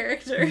female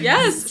characters.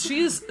 Yes, she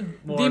is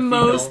more the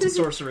female most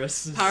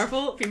sorceress.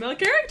 powerful female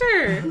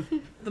character.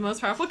 The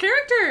most powerful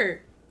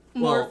character.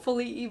 More Well-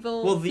 fully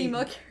evil Well,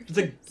 female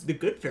characters. the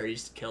good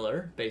fairies kill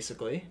her,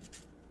 basically.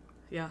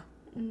 Yeah.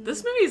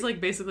 This movie is like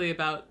basically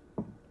about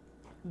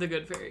the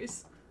good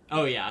fairies.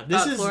 Oh yeah,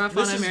 this is Flora, this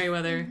Fauna, is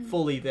Merryweather.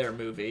 fully their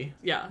movie.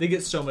 Yeah. They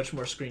get so much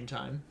more screen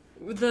time.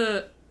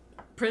 The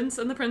prince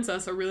and the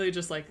princess are really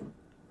just like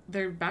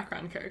they're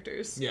background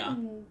characters. Yeah.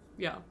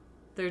 Yeah.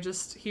 They're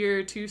just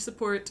here to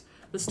support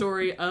the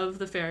story of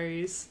the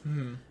fairies,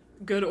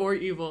 good or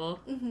evil,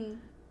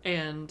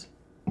 and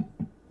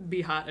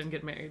be hot and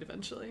get married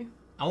eventually.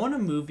 I want a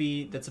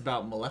movie that's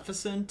about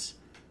Maleficent.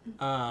 There is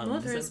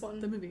Maleficent,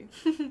 one. the movie.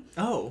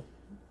 Oh,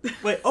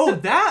 wait. Oh,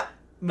 that.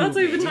 That's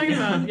what movie. we've been talking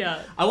about.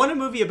 Yeah. I want a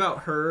movie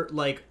about her,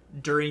 like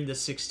during the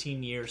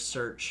 16-year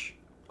search.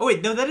 Oh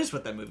wait, no, that is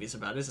what that movie's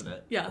about, isn't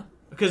it? Yeah.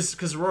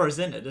 Because Aurora's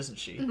in it, isn't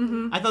she?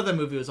 I thought that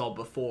movie was all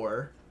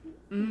before.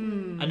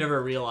 I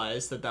never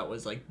realized that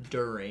was like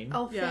during.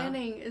 Oh, Yeah.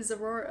 Fanning is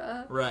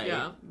Aurora. Right.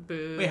 Yeah.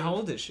 Boo. Wait, how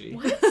old is she?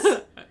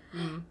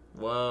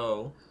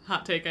 Whoa.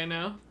 Hot take, I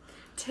know.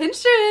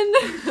 Tension!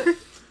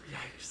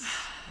 Yikes.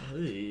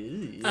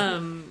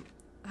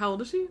 How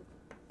old is she?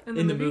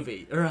 In the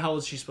movie, or how old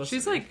is she supposed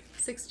She's to be? like,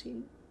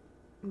 16.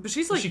 but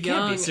she's like she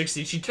young. can't be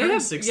 16. She They turned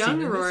have 16. young in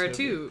this Aurora movie.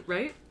 too,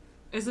 right?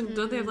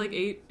 Don't they have like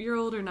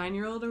 8-year-old or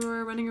 9-year-old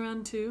Aurora running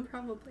around too?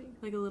 Probably.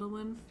 Like a little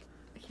one?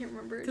 I can't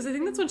remember. Because I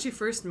think that's when she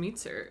first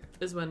meets her,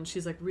 is when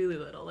she's like really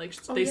little. Like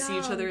they see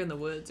each yeah. other in the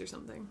woods or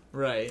something.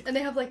 Right. And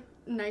they have, like,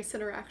 nice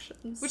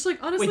interactions. Which, like,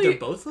 honestly. Wait, they're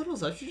both little? Is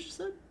that what you just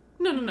said?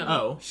 No, no, no.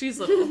 Oh. She's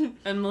little.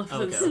 And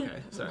Maleficent's Okay,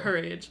 sorry. her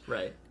age.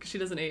 Right. Because she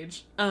doesn't age.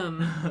 She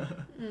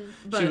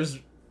But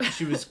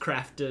was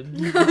crafted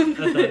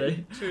at that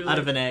age, Truly. out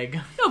of an egg.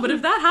 no, but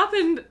if that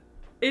happened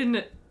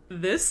in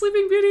this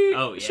Sleeping Beauty,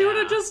 Oh, she would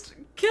yeah. have just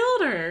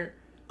killed her.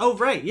 Oh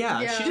right, yeah.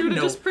 Yeah. She She didn't would've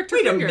know. just pricked her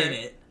Wait finger. a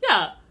minute.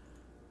 Yeah.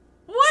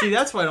 What? See,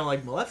 that's why I don't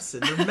like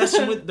Maleficent.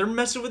 They're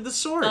messing with the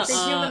source. They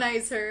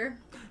humanize her.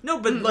 No,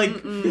 but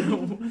like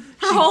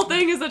Her whole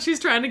thing is that she's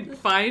trying to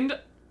find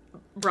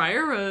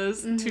Briar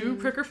Rose to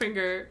prick her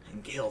finger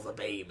and kill the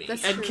baby.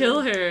 That's and true.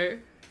 kill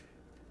her.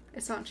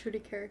 It's not true to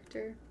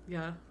character.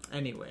 Yeah.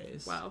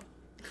 Anyways. Wow.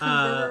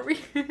 Where were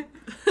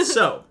we?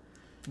 So,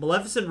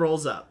 Maleficent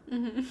rolls up.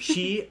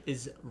 She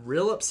is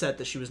real upset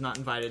that she was not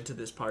invited to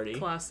this party.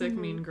 Classic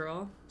mean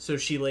girl. So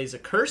she lays a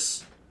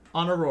curse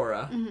on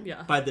Aurora.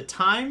 Yeah. By the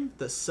time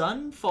the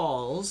sun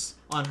falls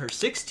on her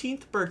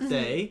 16th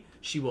birthday,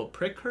 she will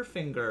prick her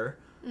finger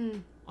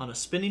on a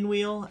spinning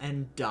wheel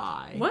and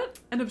die. What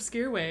an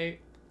obscure way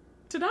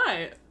to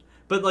die.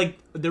 But like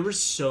there were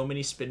so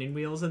many spinning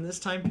wheels in this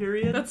time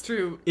period. That's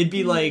true. It'd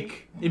be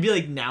like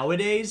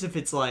nowadays if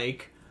it's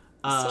like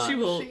She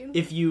will Machine.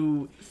 if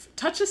you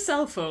touch a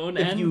cell phone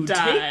if and you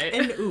die. take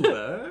an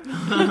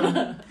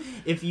Uber,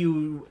 if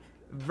you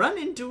run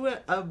into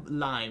a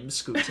Lime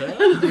scooter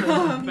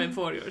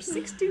Before your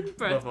 16th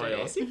birthday. before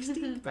your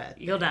 16th birthday,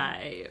 You'll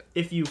die.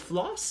 if you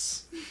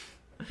floss,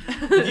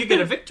 if you get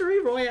a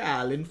victory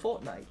royale in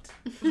Fortnite,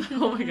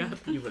 Oh my god.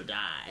 you will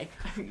die.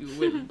 You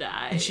will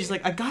die. And she's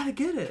like, I gotta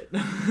get it.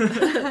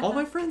 All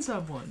my friends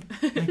have one.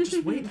 Like,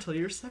 just wait until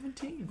you're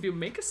 17. if you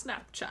make a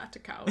Snapchat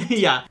account.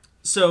 Yeah.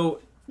 So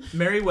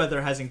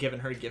Merryweather hasn't given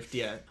her a gift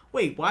yet.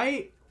 Wait,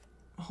 why?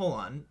 Hold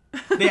on.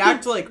 They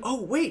act like,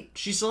 oh wait,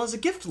 she still has a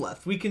gift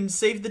left. We can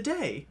save the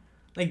day.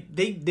 Like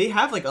they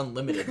have like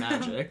unlimited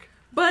magic.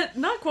 But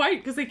not quite,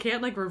 because they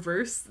can't like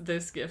reverse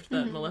this gift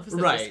that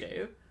Maleficent Right. just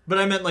gave. But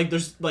I meant like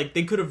there's like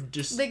they could have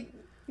just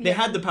they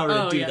had the power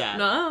to do that.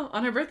 No,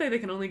 on her birthday they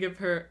can only give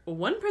her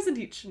one present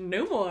each,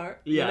 no more,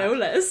 Yeah. no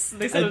less.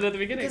 They said And- it at the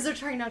beginning. Because they're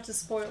trying not to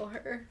spoil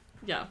her.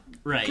 Yeah,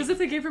 Right. because if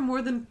they gave her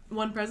more than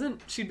one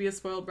present, she'd be a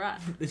spoiled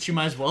brat. She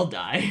might as well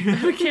die.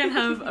 We can't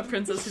have a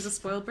princess who's a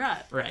spoiled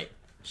brat. Right.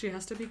 She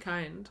has to be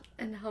kind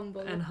And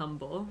humble. and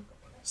humble.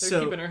 They're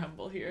So keeping her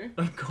humble here.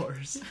 of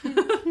course.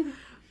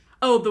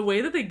 Oh, the way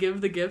that they give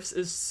the gifts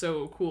is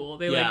so cool.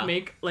 They Yeah. like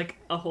make like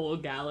a whole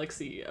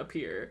galaxy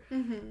appear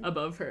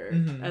above her,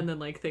 and then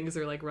like things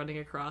are like running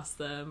across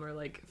them, or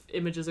like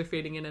images are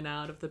fading in and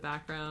out of the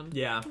background.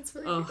 Yeah. It's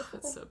really Oh, beautiful.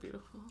 it's so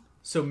beautiful.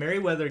 So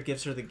Merryweather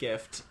gives her the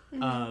gift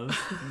of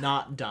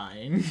not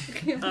dying.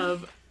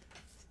 Of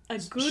a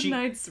good She-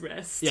 night's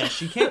rest. Yeah,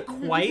 she can't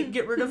quite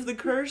get rid of the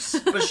curse,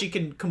 but she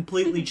can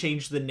completely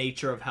change the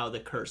nature of how the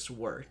curse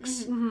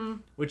works.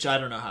 Which I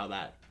don't know how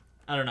that.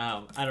 I don't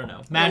know.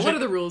 Well, Magic. what are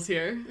the rules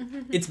here?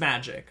 It's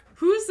magic.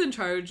 Who's in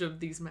charge of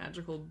these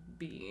magical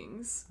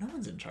beings? No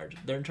one's in charge.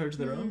 They're in charge of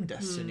their own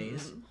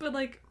destinies. But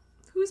like,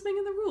 who's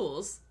making the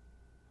rules?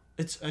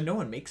 It's no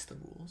one makes the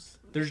rules.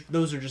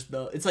 Those are just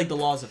the. It's like the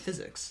laws of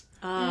physics.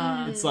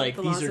 It's like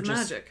the these laws are of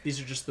just magic.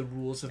 these are just the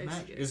rules of I see.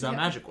 magic. Is how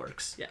magic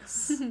works.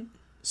 Yes.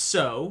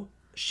 So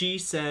she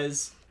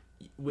says,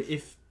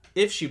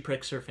 if she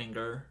pricks her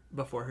finger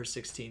before her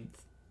 16th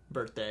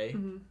birthday,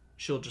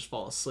 she'll just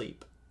fall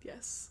asleep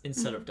Yes.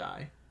 instead of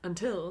die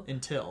Until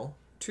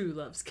true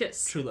love's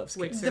kiss. true love's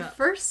wakes kiss. her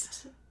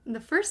The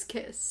up. first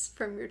kiss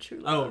from your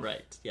true Oh love.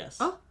 right, yes.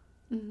 Oh.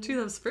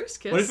 True love's first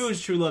kiss. What if it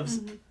was true love's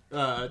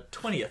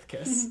 20th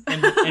kiss?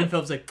 And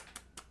Philip's like,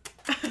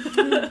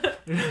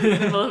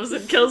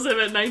 Maleficent kills him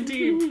at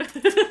 19?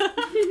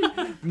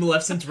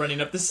 Maleficent's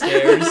running up the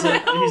stairs. And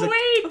he's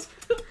like,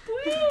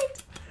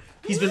 Wait!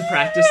 he's been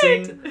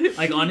practicing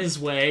like on his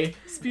way.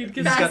 Speed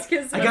He's kiss. Fast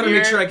kiss I gotta over.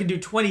 make sure I can do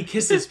 20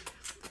 kisses.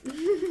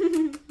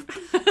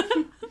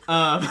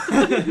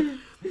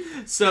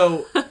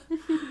 So,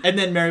 and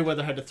then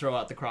Merryweather had to throw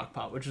out the crock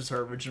pot, which was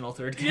her original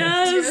third gift.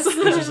 Yes.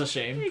 Which is a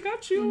shame. I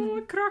got you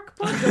a crock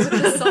pot.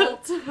 The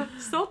salt.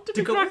 Salt in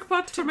To the go crock with-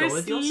 pot for to my go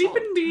with your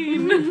sleeping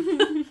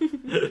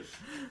bean.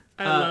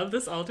 I love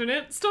this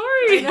alternate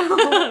story.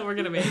 We're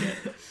gonna make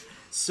it.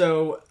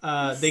 So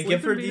they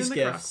give her Sleeping bean these in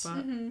the crock gifts.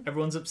 pot.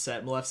 Everyone's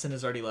upset. Maleficent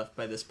has already left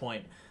by this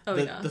point. Oh,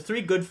 the, yeah. the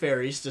three good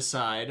fairies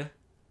decide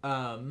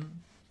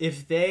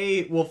if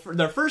they... Well,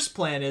 their first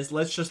plan is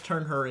let's just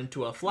turn her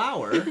into a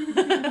flower.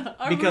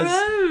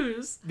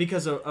 Rose.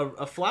 Because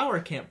a flower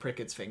can't prick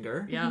its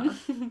finger. Yeah.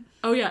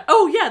 Oh yeah.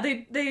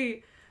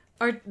 They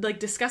are like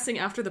discussing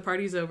after the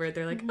party's over.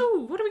 They're like,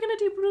 oh, what are we gonna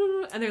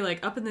do? And they're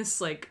like up in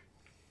this like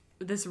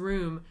this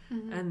room,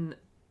 and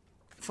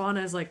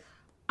Fauna is like,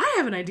 I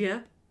have an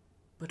idea,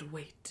 but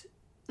wait.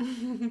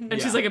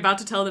 And she's like about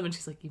to tell them, and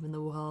she's like, even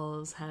the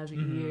walls have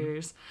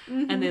ears.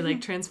 And they like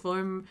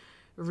transform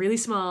really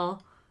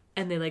small,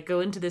 and they like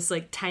go into this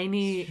like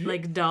tiny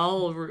like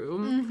doll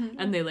room,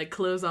 and they like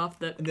close off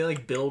the And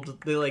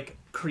they like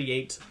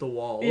create the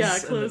walls.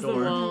 and close the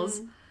door.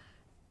 walls.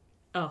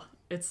 Oh,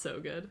 it's so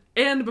good.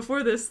 And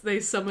before this, they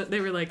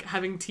were like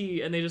having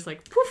tea, and they just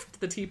like poofed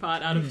the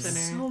teapot out of thin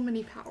air. So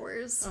many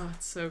powers. Oh,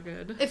 it's so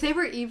good. If they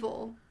were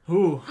evil,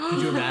 Ooh, could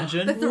you the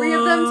imagine? three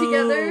of them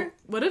together.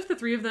 What if the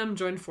three of them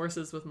joined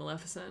forces with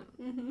Maleficent?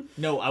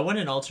 No, I want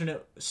an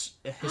alternate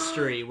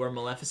history where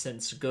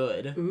Maleficent's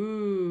good.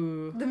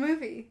 Ooh. The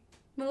movie.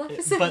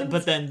 Maleficent.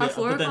 But then the Are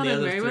Flora other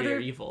three Merryweather are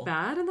evil.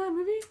 bad in that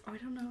movie? I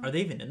don't know. Are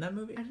they even in that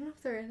movie? I don't know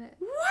if they're in it.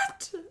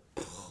 What?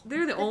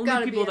 They're the only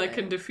gotta be people in that it.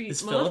 can defeat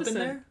Is Philip Maleficent.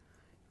 in there?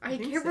 I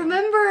think can't so.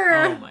 remember.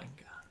 Oh my god.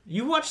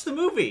 You watched the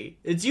movie.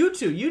 It's you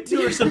two. You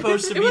two are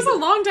supposed to be... It was a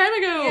long time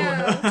ago.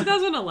 Yeah.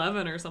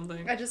 2011 or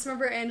something. I just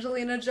remember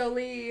Angelina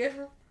Jolie.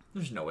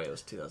 There's no way it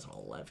was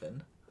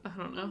 2011. I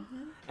don't know.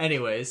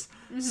 Anyways,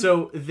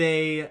 so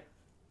they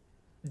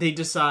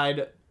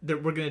decide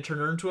that we're going to turn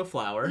her into a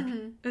flower.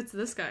 It's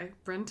this guy,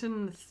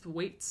 Brenton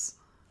Thwaites.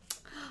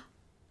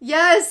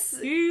 Yes.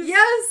 He's-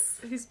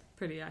 Yes. He's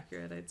pretty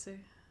accurate, I'd say.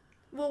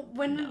 Well,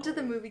 when No. did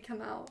the movie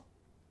come out?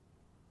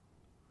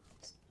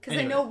 Because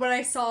Anyway. I know when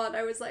I saw it,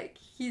 I was like,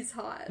 he's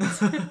hot.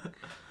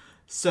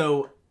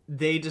 So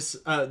they just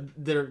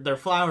their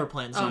flower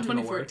plan's Oh, not going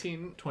to work.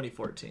 2014.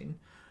 2014.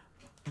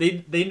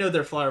 They know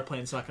their flower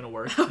plan's not going to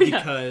work yeah.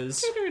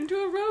 because Turn her into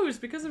a rose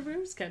because a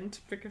rose can't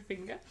prick her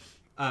finger.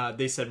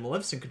 they said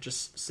Maleficent could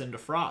just send a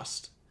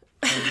frost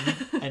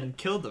and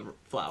kill the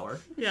flower,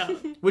 Yeah.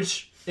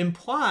 which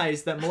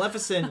implies that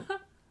Maleficent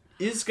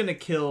is going to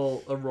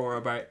kill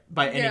Aurora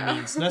by any Yeah.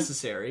 means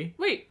necessary.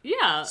 Wait,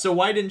 yeah. So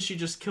why didn't she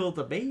just kill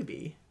the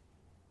baby?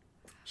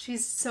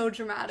 She's so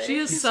dramatic. She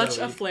has She's such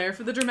so a flair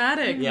for the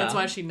dramatic. Yeah. That's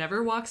why she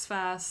never walks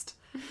fast.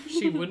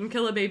 She wouldn't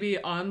kill a baby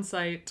on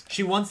sight.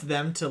 She wants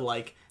them to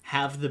like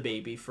have the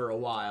baby for a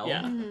while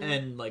Yeah.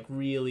 and like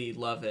really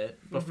love it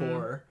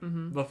before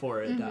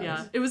it dies.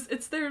 Yeah.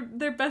 It's their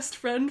best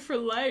friend for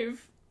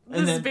life.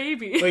 And This then-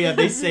 baby. Oh yeah,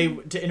 they say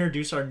to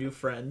introduce our new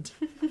friend.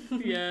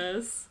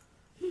 Yes.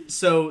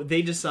 So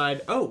they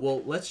decide, oh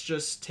well, let's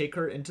just take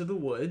her into the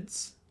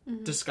woods,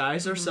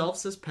 disguise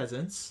ourselves as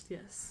peasants,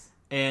 Yes.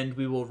 and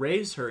we will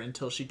raise her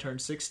until she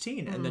turns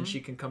 16, and then she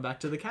can come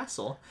back to the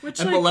castle. Which,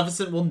 and like-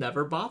 Maleficent will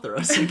never bother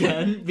us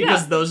again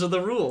because Yeah. those are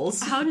the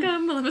rules. How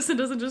come Maleficent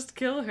doesn't just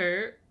kill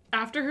her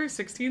after her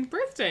 16th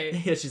birthday?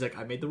 Yeah, she's like,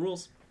 I made the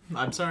rules.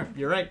 I'm sorry.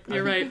 You're right.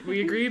 You're right.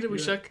 We agreed. We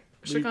shook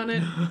on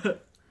it.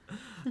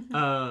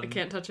 I Um,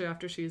 can't touch her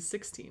after she's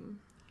 16.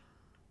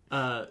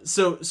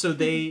 so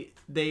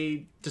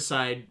they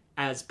decide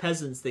as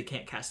peasants they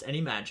can't cast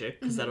any magic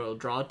because that'll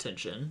draw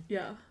attention.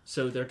 Yeah.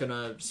 So they're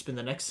gonna spend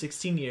the next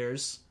 16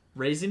 years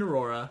raising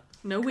Aurora.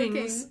 No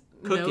wings.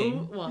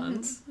 Cooking. No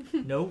wands.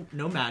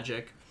 No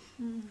magic.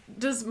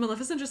 Does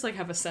Maleficent just like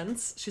have a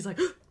sense? She's like,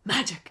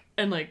 magic!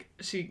 And like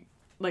she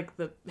like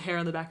the hair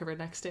on the back of her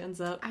neck stands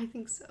up. I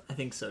think so. I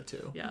think so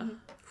too. Yeah.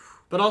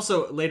 But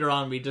also later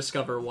on we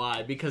discover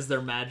why, because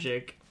their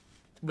magic,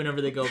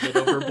 whenever they go a bit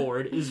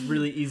overboard, is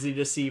really easy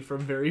to see from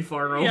very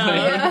far away.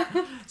 Yeah.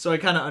 Yeah. So I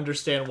kind of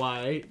understand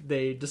why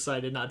they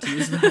decided not to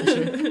use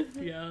magic.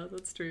 Yeah,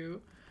 that's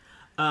true.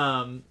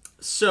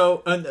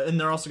 So and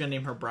they're also gonna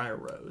name her Briar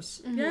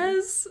Rose.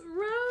 Yes,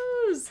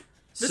 Rose.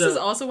 This So- is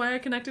also why I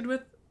connected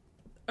with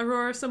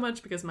Aurora so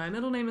much, because my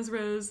middle name is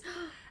Rose,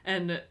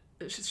 and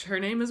her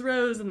name is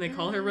Rose, and they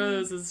call her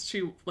Rose as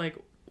she like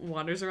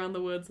wanders around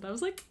the woods. And I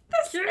was like,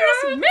 "This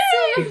is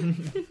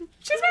me!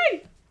 She's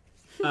me!"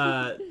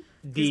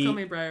 Just call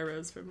me Briar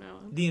Rose from now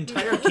on. The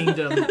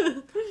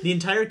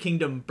entire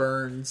kingdom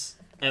burns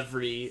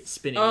every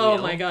spinning wheel. Oh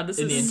my god, this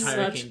is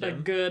such a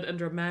good and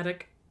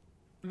dramatic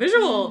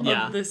visual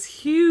of this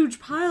huge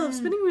pile of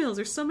spinning wheels.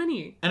 There's so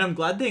many. And I'm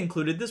glad they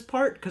included this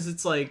part, because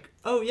it's like,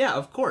 oh yeah,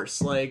 of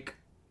course, like,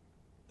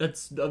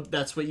 that's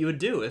what you would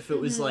do if it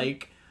was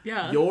like,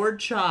 your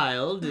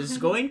child is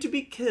going to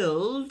be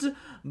killed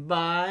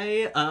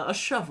by a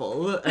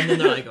shovel, and then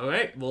they're like, all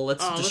right, well,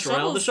 let's destroy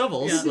all the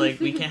shovels. Yeah. Like,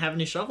 we can't have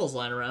any shovels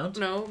lying around.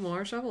 No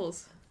more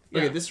shovels.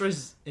 Okay, this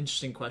raises an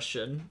interesting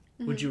question.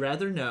 Would you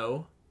rather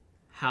know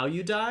how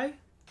you die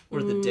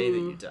or the day that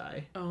you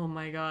die? Oh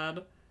my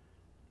god.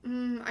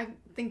 I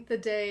think the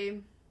day.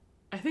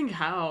 I think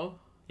how.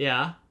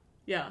 Yeah?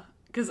 Yeah.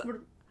 Because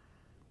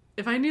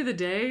if I knew the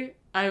day,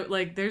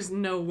 there's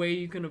no way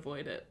you can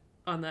avoid it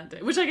on that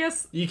day. Which I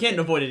guess... You can't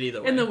avoid it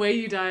either way. In the way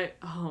you die...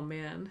 Oh,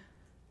 man.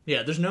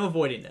 Yeah, there's no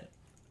avoiding it.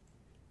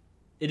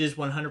 It is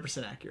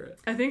 100% accurate.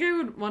 I think I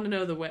would want to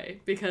know the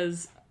way,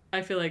 because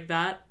I feel like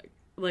that...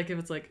 Like, if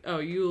it's like, oh,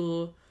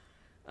 you'll...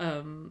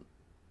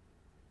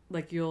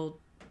 you'll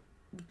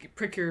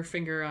prick your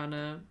finger on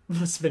a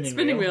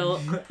spinning wheel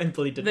and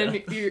bleed to then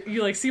death.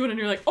 you like see one and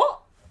you're like,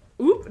 oh,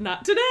 oop,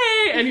 not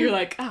today, and you're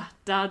like,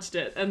 dodged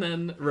it, and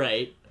then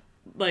right,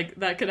 like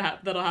that could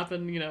that'll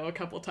happen, a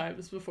couple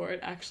times before it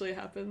actually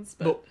happens.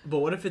 But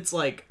what if it's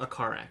like a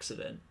car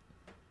accident?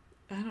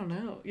 I don't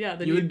know. Yeah,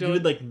 then you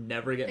would like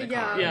never get in a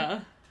car.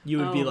 Yeah, you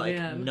would be like,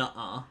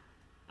 nuh-uh,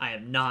 I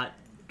am not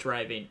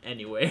driving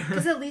anywhere.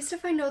 Because at least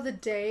if I know the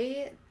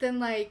day, then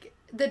like.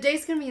 The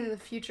day's gonna be in the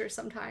future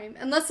sometime,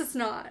 unless it's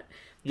not.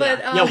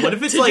 But what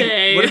if it's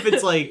today? What if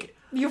it's like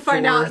you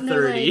find out and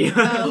they're like,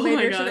 oh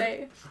later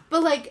today?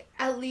 But like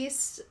at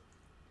least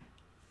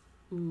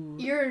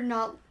you're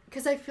not,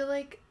 because I feel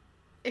like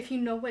if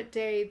you know what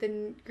day,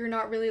 then you're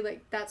not really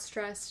like that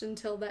stressed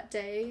until that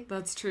day.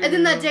 That's true. And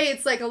then that day,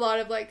 it's like a lot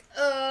of like,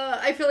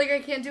 I feel like I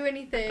can't do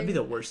anything. That'd be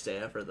the worst day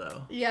ever,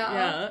 though.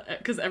 Yeah,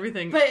 because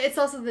everything. But it's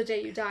also the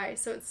day you die,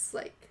 so it's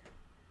like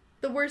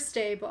the worst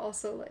day, but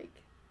also like.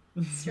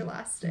 It's your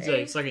last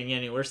day. It's not gonna get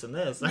any worse than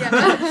this.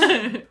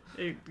 Yeah.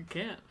 You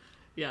can't.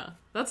 Yeah,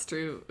 that's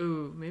true.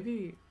 Ooh,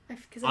 maybe.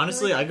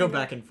 Honestly, I go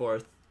back and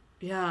forth.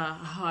 Yeah,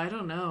 I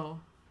don't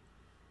know.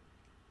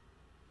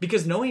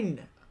 Because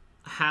knowing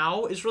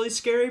how is really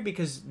scary,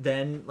 because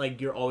then like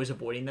you're always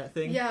avoiding that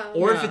thing. Yeah.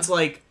 Or if it's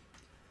like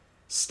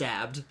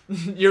stabbed,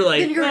 you're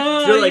like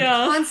you're like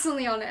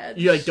constantly on edge.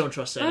 You like don't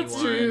trust anyone.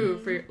 That's true.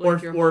 For,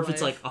 like, or if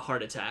it's like a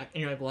heart attack,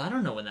 and you're like, well, I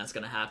don't know when that's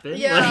gonna happen.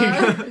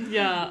 Yeah. Like,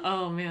 yeah.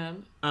 Oh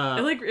man.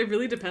 It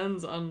really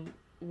depends on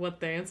what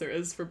the answer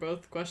is for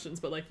both questions,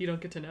 but like you don't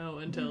get to know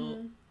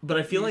until. But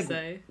I feel like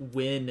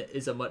when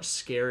is a much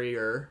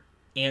scarier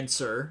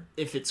answer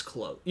if it's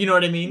close. You know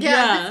what I mean?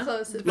 Yeah. If it's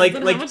close. It like how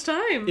much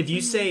time? If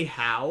you say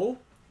how,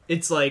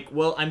 it's like,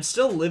 well, I'm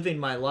still living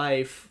my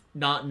life.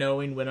 Not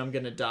knowing when I'm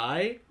gonna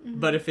die,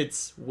 but if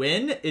it's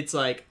when, it's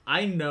like,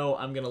 I know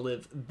I'm gonna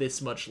live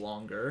this much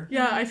longer.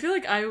 Yeah, I feel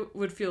like I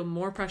would feel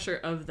more pressure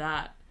of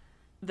that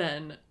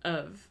than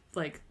of,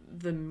 like,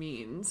 the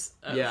means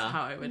of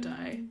how I would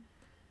die.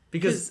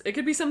 Because it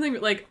could be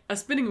something, like, a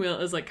spinning wheel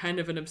is, like, kind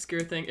of an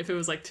obscure thing if it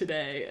was, like,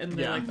 today, and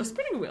they're like, a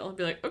spinning wheel. I'd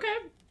be like, okay,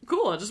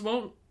 cool, I just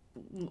won't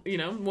be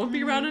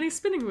around any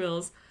spinning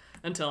wheels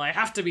until I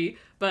have to be,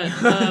 but...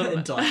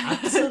 until I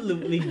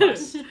absolutely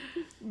must.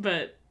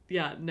 But...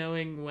 Yeah,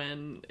 knowing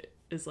when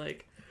is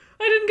like,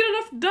 I didn't get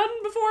enough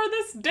done before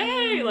this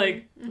day.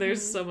 Like,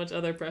 there's so much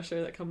other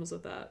pressure that comes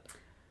with that.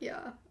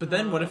 Yeah. But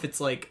then what if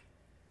it's like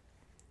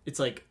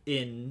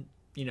in,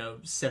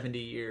 70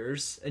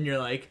 years, and you're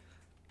like,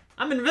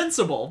 I'm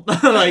invincible.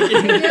 Like,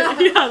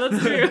 yeah,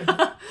 that's true.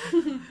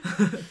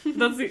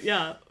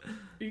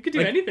 You could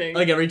do anything.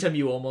 Like, every time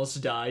you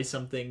almost die,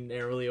 something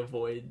narrowly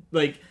avoid.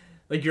 Like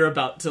you're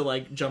about to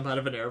like jump out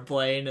of an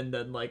airplane, and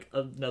then like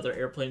another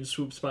airplane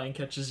swoops by and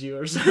catches you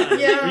or something.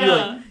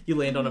 Yeah. You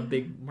land on a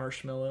big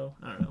marshmallow.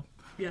 I don't know.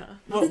 Yeah.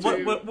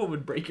 What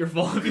would break your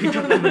fall if you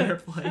jump on an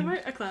airplane?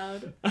 A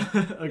cloud. A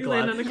cloud.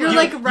 Land on a cloud. You're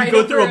like right. You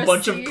go through a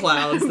bunch of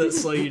clouds that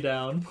slow you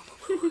down.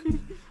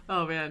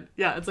 Oh man,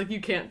 yeah. It's like you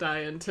can't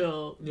die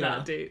until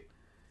that date.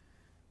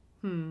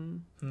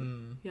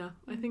 Yeah,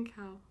 I think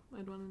how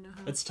I'd want to know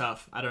how. It's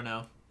tough. I don't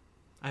know.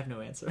 I have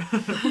no answer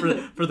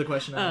for the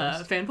question I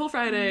asked. Fanpool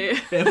Friday.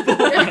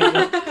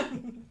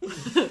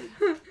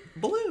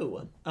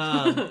 Blue.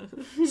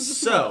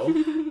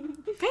 So.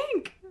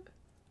 Pink.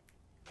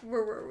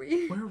 Where were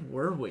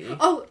we?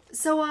 Oh,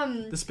 so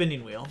the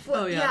spinning wheel.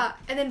 Yeah,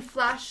 and then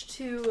flash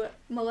to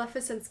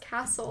Maleficent's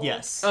castle.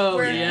 Yes. Oh,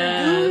 where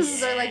yes. the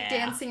goons are like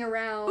dancing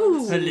around.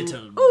 Her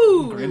little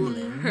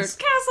gremlins. Her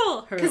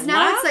castle. Because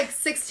now it's like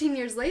 16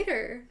 years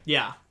later.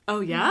 Yeah. Oh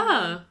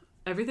yeah.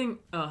 Everything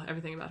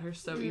about her is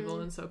so evil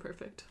and so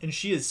perfect. And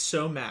she is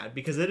so mad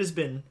because it has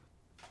been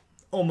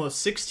almost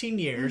 16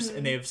 years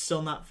and they have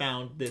still not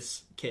found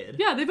this kid.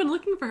 Yeah, they've been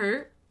looking for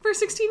her for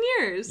 16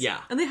 years.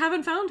 Yeah. And they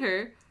haven't found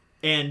her.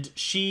 and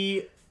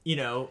she,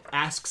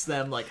 asks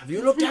them like, "Have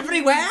you looked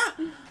everywhere?"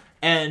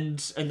 And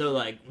they're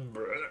like,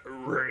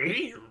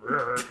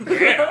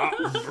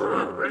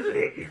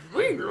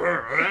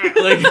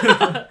 like,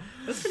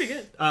 That's pretty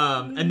good.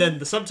 and then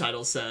the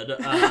subtitle said,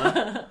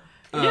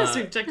 Yes,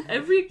 we've checked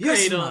every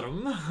 "Yes, cradle.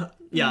 madam."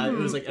 Yeah, it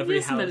was like every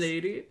Yes, house. my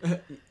lady.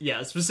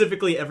 Yeah,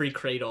 specifically every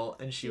cradle,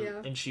 and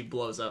Yeah. she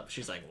blows up.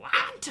 She's like,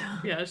 "What?"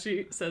 Yeah,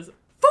 she says,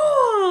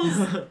 "Fools!"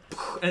 And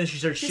then she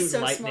starts She's shooting so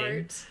lightning.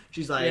 smart.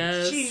 She's like,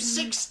 Yes. "She's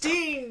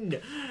 16.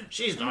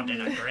 She's not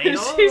in a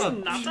cradle. She's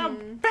not a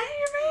baby.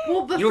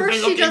 Well, but You've first been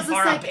she looking does this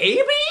for a like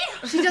baby."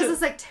 she does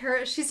this like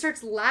terror. She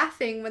starts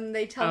laughing when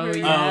they tell her Oh, that.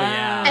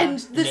 yeah. And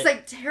this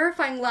like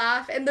terrifying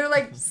laugh, and they're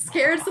like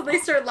scared, so they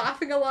start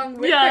laughing along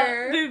with Yeah,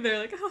 her. they're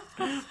like,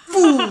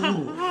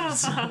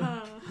 Fools.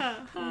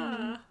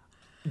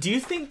 Do you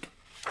think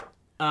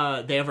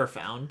they ever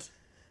found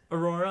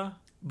Aurora,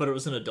 but it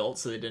was an adult,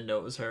 so they didn't know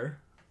it was her,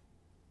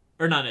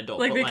 or not an adult?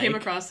 like but they came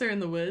across her in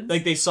the woods.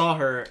 like they saw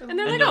her, And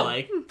they're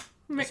like, "Oh,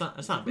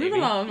 it's not move baby."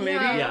 along, lady.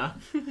 Yeah.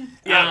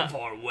 Yeah. Out of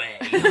our way.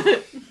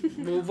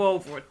 Move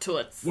over,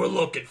 toots. We're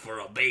looking for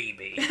a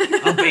baby.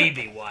 A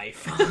baby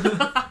wife.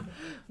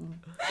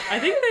 I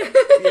think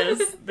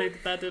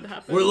that did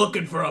happen. We're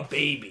looking for a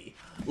baby.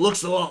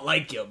 Looks a lot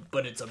like you,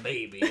 but it's a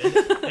baby.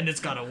 And it's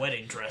got a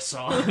wedding dress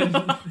on.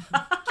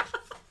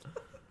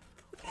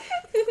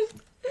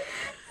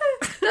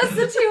 That's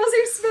the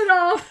TLC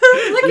spinoff.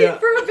 Looking Yeah.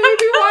 for a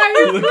baby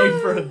wife. Looking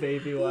for a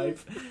baby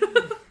wife.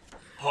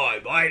 Hi,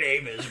 my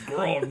name is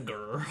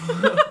Gronger.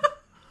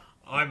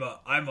 I'm a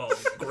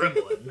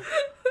gremlin.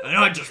 And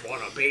I just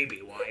want a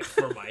baby wife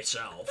for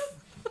myself.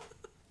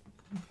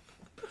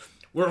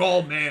 We're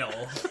all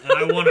male, and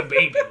I want a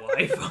baby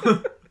wife.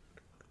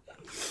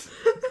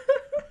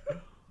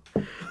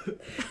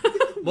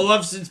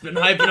 Maleficent's been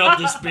hyping up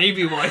this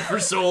baby wife for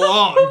so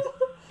long.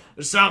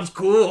 It sounds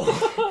cool.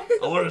 I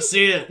want to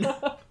see it.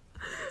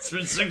 It's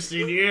been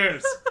 16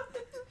 years.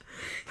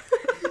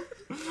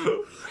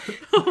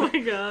 Oh my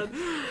god.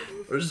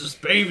 Where's this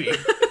baby? I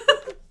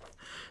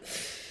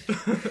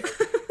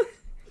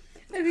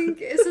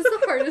think is this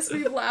the hardest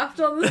we've laughed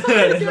on this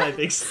podcast? I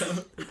think so.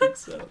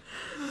 It's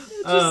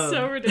just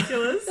so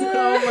ridiculous.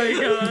 Oh my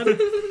god.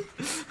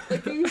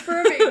 Looking for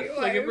a baby wife.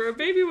 Looking for a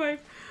baby wife.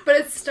 But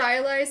it's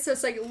stylized, so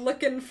it's like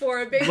looking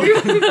for a baby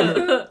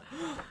wife.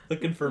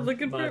 Looking for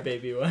my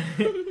baby wife.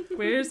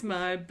 Where's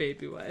my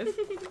baby wife?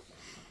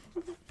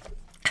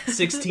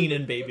 16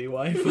 and baby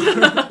wife.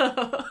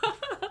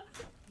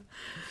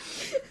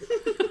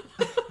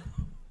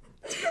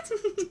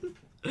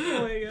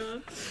 Oh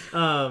my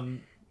god.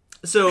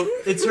 So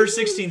it's her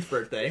 16th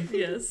birthday,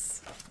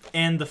 Yes.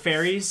 and the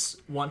fairies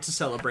want to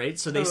celebrate,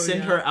 so they Oh,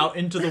 send yeah. her out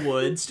into the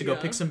woods to go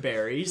Yeah. pick some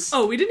berries.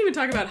 Oh, we didn't even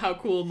talk about how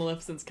cool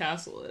Maleficent's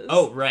castle is.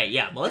 Oh, right,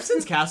 yeah.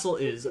 Maleficent's castle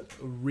is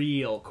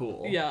real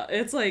cool. Yeah,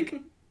 it's like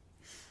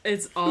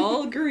it's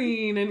all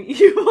green and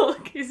evil.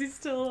 Casey's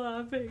still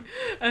laughing.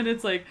 And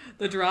it's like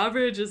the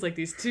drawbridge is like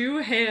these two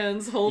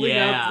hands holding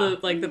Yeah.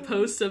 up the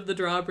post of the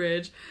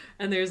drawbridge,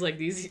 and there's like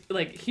these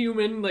like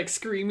human like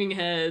screaming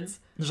heads.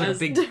 There's like a as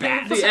big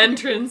bat. The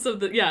entrance of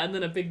the and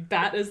then a big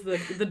bat is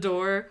the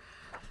door.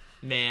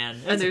 Man,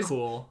 And that's there's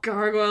cool.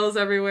 Gargoyles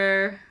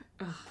everywhere.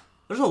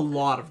 There's a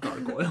lot of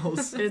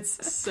gargoyles.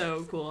 It's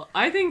so cool.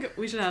 I think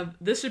we should have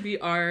this should be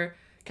our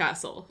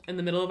castle in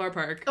the middle of our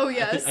park. Oh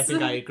yes. I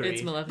think I agree.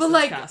 It's Maleficent's but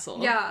like castle.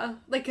 yeah,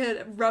 like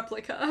a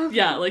replica.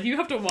 Yeah, like you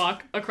have to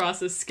walk across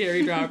this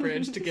scary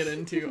drawbridge to get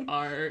into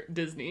our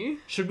Disney.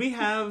 Should we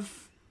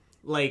have,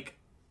 like,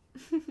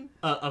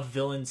 a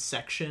villain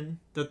section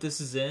that this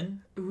is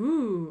in?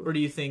 Ooh. Or do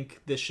you think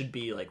this should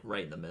be, like,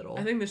 right in the middle?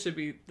 I think this should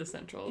be the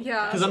central.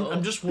 Yeah. Because castle.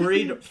 I'm just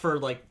worried for,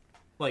 like,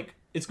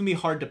 it's going to be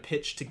hard to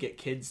pitch to get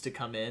kids to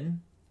come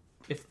in.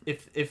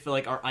 If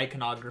like our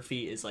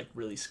iconography is like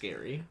really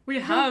scary. We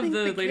have think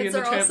the the Lady and kids the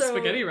are Tramp also-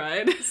 spaghetti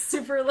ride.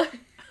 Super like.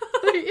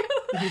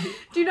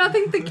 Do you not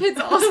think the kids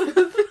also?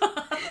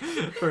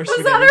 For a Was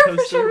spaghetti that our coaster.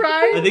 official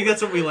ride? I think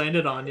that's what we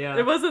landed on. Yeah.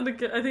 It wasn't a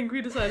kid. I think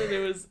we decided it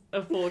was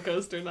a full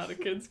coaster, not a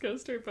kid's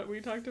coaster, but we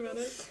talked about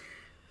it.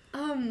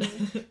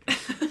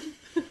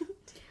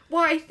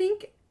 Well, I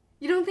think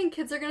you don't think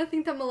kids are gonna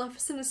think that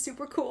Maleficent is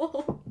super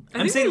cool.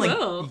 I'm saying we like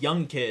will.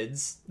 young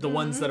kids, the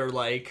ones that are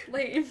like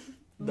Lame.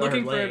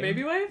 Looking for a lame.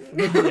 baby wife?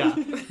 Yeah.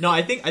 No,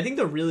 I think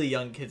the really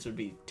young kids would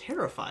be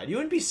terrified. You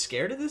wouldn't be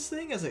scared of this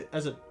thing as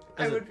a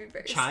I would be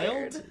very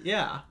child? scared.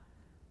 Yeah.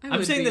 I I'm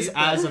would saying be, this but-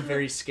 as a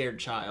very scared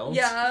child.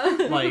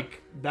 Yeah.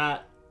 Like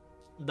that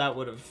I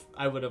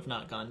would have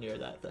not gone near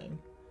that thing.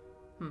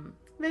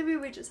 Maybe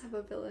we just have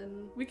a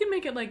villain. We can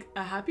make it like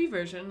a happy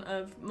version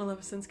of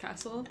Maleficent's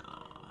castle.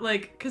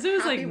 Like, because it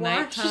was Happy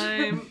like watch.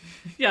 nighttime.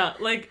 Yeah,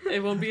 like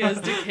it won't be as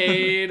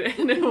decayed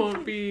and it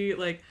won't be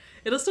like,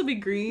 it'll still be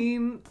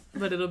green,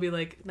 but it'll be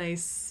like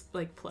nice,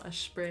 like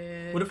plush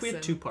bricks. What if we had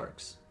and 2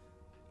 parks?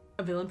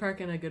 A villain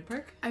park and a good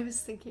park? I was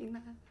thinking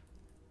that.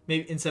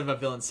 Maybe instead of a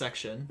villain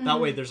section.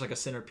 That way there's like a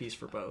centerpiece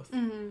for both.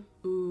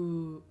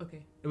 Ooh,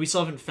 okay. And we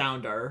still haven't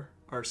found our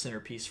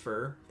centerpiece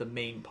for the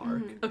main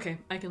park. Okay,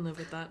 I can live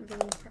with that.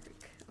 Villain park.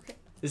 Okay.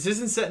 This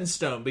isn't set in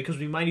stone because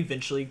we might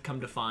eventually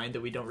come to find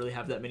that we don't really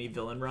have that many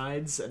villain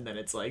rides, and then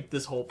it's like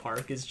this whole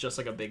park is just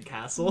like a big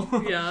castle.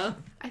 Yeah.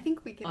 I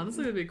think we can.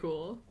 Honestly, it'd be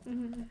cool.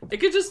 It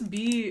could just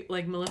be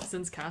like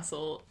Maleficent's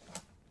castle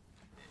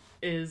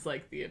is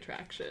like the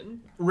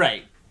attraction.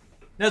 Right.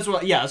 That's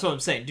what I'm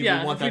saying. Do we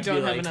want if that we to don't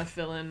be have like enough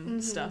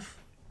villain stuff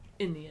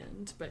in the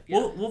end. But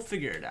yeah. we'll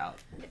figure it out.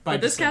 By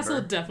But this December.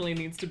 castle definitely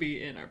needs to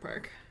be in our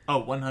park.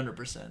 Oh,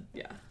 100%.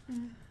 Yeah.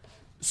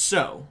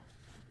 So,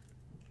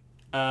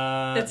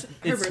 It's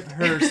her birthday.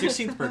 her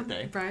 16th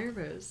birthday. Briar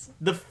Rose.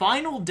 The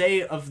final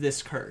day of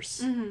this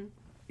curse.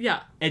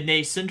 Yeah. And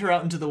they send her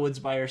out into the woods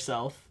by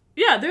herself.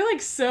 Yeah, they're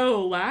like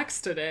so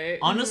lax today.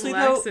 Honestly,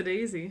 though,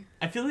 Laxadaisy.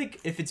 I feel like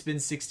if it's been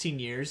 16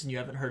 years and you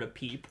haven't heard a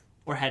peep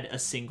or had a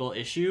single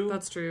issue,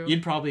 That's true.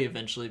 you'd probably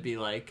eventually be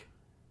like,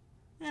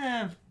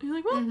 You're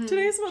like, well,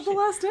 today's about the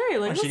last day.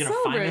 Like, is she let's going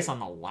to celebrate. find us on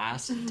the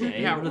last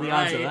day? Yeah, what are the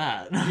odds of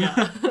right. that?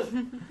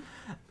 Yeah.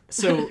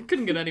 So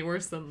Couldn't get any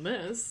worse than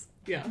this.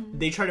 Yeah.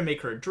 they try to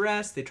make her a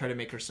dress. They try to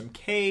make her some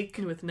cake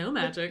With no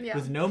magic. Yeah.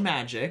 with no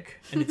magic,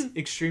 and it's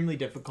extremely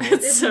difficult.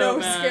 It's so no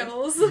bad.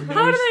 skills.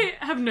 How do they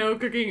have no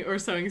cooking or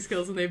sewing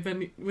skills and they've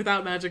been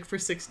without magic for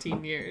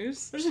 16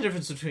 years? There's a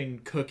difference between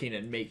cooking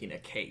and making a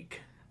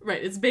cake.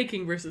 Right, it's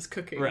baking versus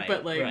cooking. Right,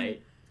 But like,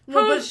 right.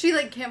 Well, How- but she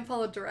like can't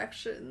follow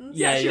directions.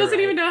 Yeah, she you're doesn't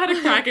right. even know how to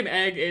crack an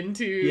egg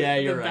into Yeah,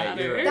 you're the right,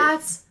 batter. you're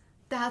right.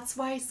 That's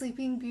why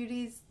Sleeping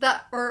Beauty's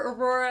or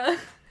Aurora.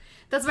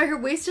 That's why her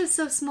waist is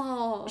so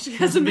small. She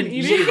hasn't been She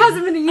eating.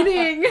 hasn't been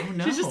eating. Oh,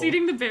 no. She's just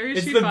eating the berries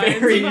It's she the finds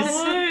berries. in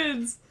the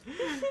woods.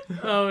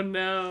 Oh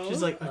no.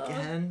 She's like,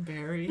 again,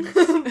 berries?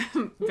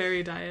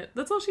 berry diet.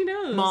 That's all she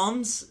knows.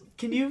 Moms,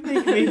 can you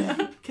make me...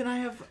 Can I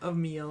have a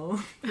meal,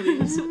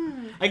 please?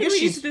 I guess Can we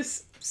she's... eat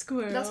this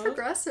squirrel. That's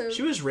progressive.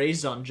 She was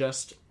raised on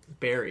just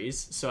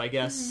berries, so I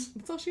guess...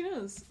 That's all she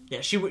knows.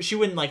 Yeah, she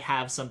wouldn't, like,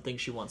 have something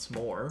she wants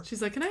more.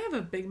 She's like, can I have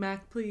a Big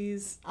Mac,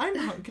 please?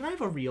 Can I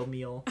have a real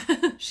meal?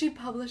 She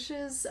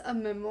publishes a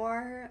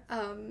memoir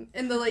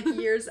in the like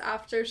years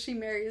after she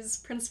marries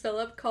Prince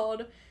Philip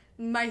called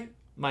My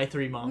My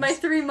Three Moms. My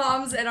Three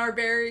Moms and Our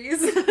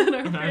Berries. And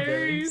our our berries.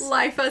 berries.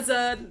 Life as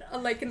an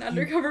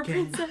undercover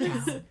You can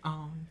princess. count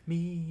on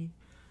me.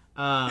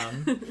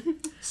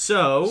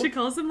 So... She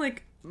calls them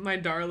like my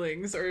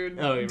darlings or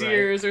Oh, right.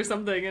 dears or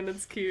something, and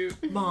it's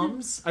cute.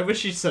 Moms? I wish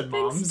she said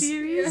moms. Thanks,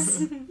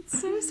 dearies.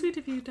 It's so sweet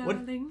of you, What-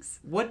 darlings.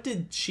 What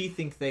did she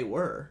think they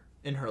were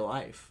in her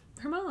life?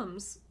 Her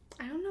mom's.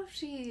 I don't know if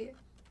she.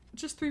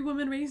 Just 3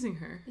 women raising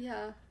her.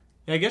 Yeah.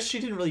 I guess she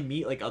didn't really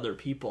meet, like, other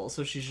people,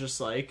 so she's just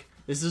like,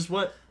 this is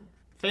what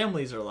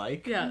families are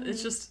like. Yeah,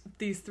 it's just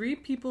these 3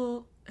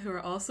 people who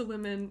are also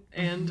women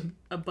and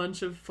a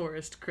bunch of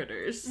forest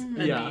critters. And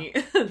Yeah. me.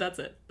 That's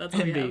it. That's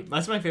all we And me. have.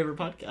 That's my favorite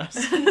podcast.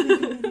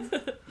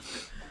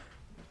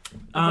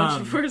 A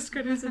bunch of forest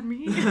critters and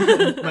me.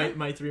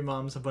 my 3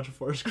 moms, a bunch of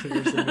forest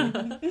critters,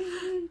 and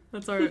me.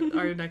 That's our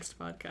next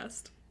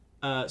podcast.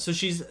 So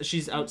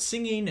she's out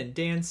singing and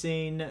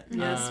dancing.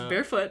 Yes,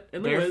 barefoot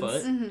in the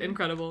barefoot. woods.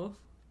 Incredible.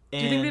 Do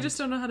you think they just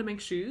don't know how to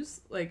make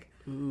shoes? Like,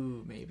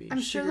 Ooh, maybe. I'm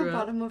She sure grew the up-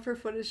 bottom of her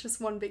foot is just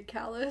one big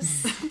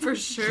callus. for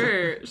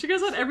sure. She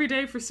goes out every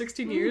day for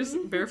 16 years,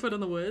 barefoot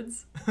in the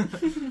woods.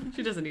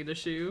 She doesn't need a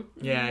shoe.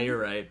 Yeah, you're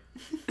right.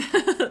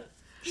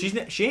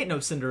 She ain't no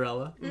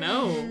Cinderella.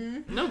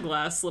 No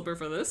glass slipper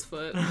for this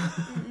foot.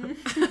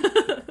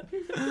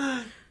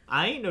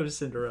 I ain't no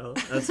Cinderella.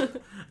 That's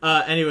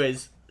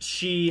anyways,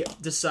 she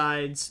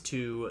decides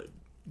to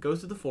go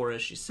through the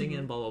forest. She's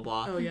singing, blah blah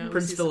blah. Oh yeah, we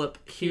Prince see some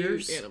Philip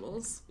hears. cute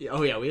animals.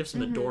 Oh yeah, we have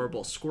some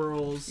adorable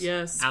squirrels.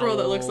 Yes, squirrel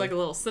that looks owl. like a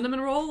little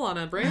cinnamon roll on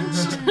a branch.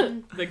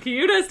 The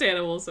cutest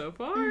animal so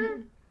far.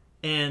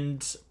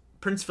 And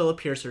Prince Philip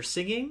hears her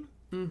singing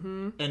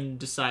and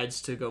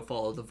decides to go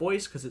follow the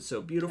voice because it's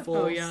so beautiful.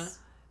 Oh yeah.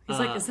 He's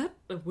like, is that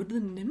a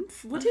woodland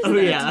nymph? What is Oh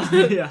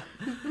that? yeah,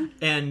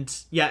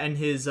 yeah, and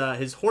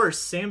his horse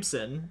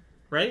Samson,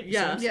 right?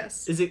 Yeah.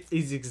 Yes. is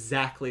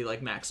exactly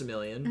like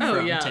Maximilian Oh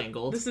from yeah.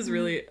 Tangled. This is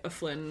really a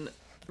Flynn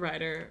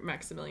Rider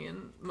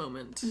Maximilian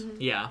moment.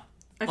 Yeah,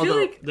 I feel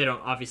although like they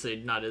don't obviously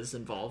not as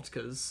involved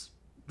because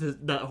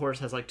that horse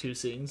has like 2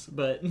 scenes,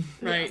 but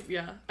right,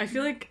 yeah. I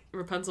feel like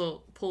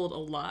Rapunzel pulled a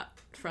lot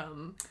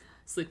from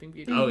Sleeping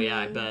Beauty. oh yeah,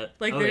 I bet.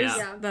 Like oh, there's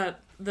yeah.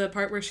 the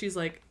part where she's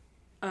like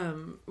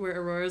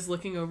where Aurora's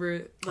looking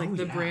over like Oh,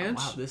 the yeah. branch.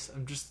 Wow,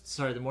 I'm just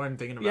sorry. The more I'm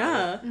thinking about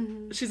Yeah.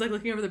 it, She's like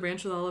looking over the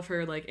branch with all of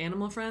her like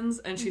animal friends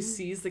and she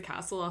sees the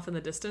castle off in the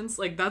distance.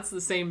 Like that's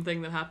the same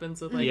thing that happens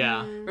with like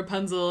yeah,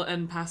 Rapunzel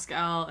and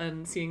Pascal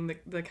and seeing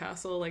the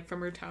castle like from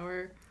her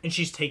tower. and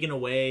she's taken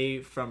away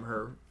from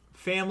her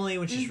family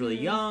when she's really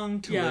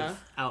young to Yeah.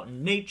 live out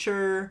in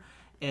nature,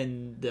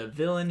 and the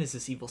villain is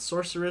this evil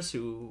sorceress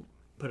who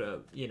put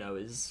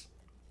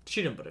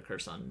she didn't put a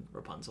curse on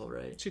Rapunzel,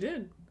 right? She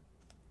did.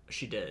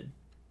 She did.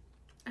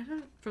 I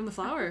don't. From the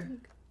flower.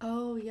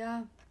 Oh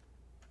yeah.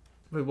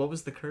 Wait, what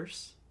was the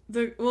curse?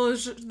 She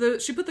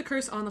put the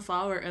curse on the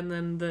flower and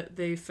then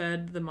they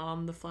fed the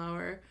mom the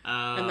flower.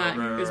 And And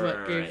that is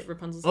what gave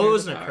Rapunzel's Oh, hair it the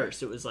wasn't a power,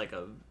 curse. It was like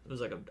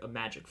a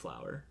magic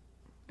flower.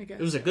 I guess.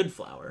 It was a good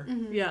flower.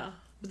 Yeah.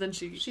 But then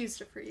she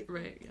used it for evil.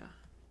 right, yeah.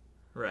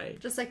 Right.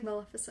 Just like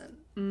Maleficent.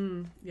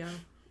 Yeah.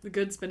 The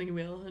good spinning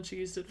wheel, and she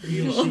used it for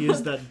evil. She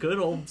used that good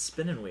old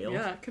spinning wheel.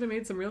 Yeah, could have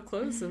made some real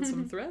clothes and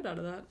some thread out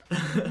of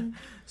that.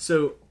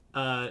 So,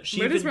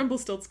 Where does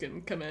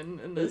Rumpelstiltskin come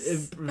in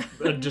this?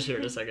 Just here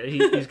in a second.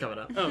 He's coming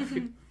up.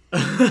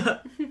 Oh.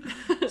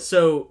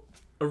 So,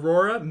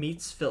 Aurora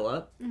meets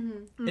Philip,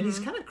 and he's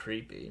kind of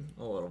creepy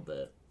a little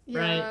bit. Yeah.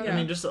 Right? Yeah. I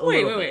mean, just a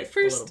little bit. Wait.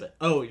 First, a little bit.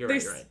 Oh, you're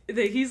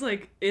right. He's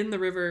like in the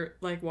river,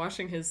 like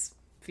washing his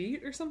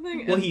feet or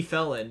something. Well, and- he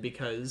fell in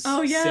because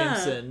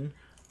Samson,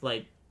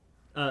 like,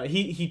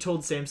 he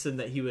told Samson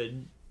that he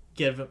would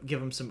give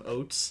him some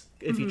oats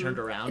if he turned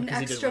around because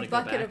he didn't want to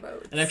go back. Of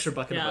oats. An extra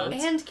bucket of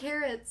oats. And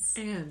carrots.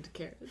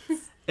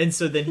 And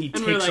so then he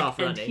takes off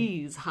and running.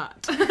 he's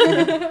hot.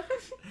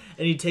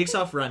 And he takes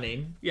off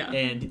running. Yeah.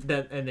 And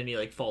then he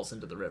like falls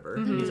into the river.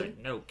 And he's like,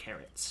 no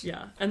carrots.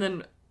 Yeah. And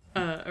then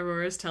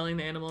Aurora's telling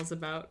the animals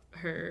about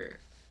her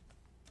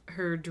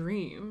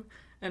dream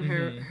and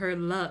her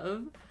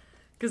love.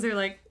 Because they're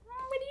like, when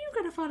are you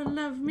gonna fall in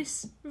love,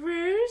 Miss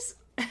Rose?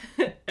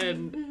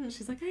 And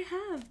she's like,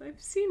 I've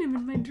seen him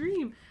in my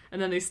dream.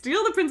 And then they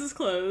steal the prince's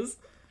clothes,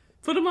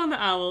 put him on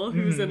the owl,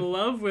 who's in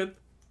love with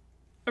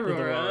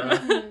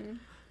Aurora.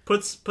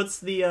 Puts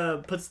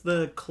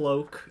the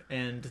cloak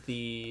and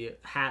the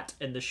hat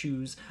and the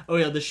shoes. Oh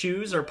yeah, the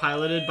shoes are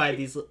piloted by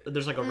these.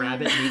 There's like a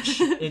rabbit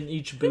in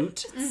each boot,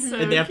 So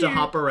and they have to cute.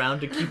 hop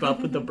around to keep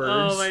up with the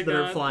birds my that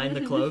are God. flying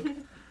the cloak.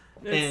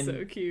 It's And-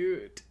 so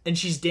cute. And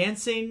she's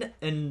dancing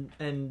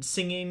and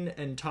singing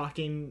and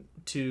talking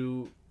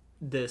to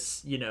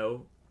this,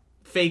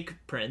 fake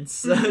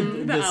prince,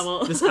 this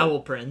owl. this owl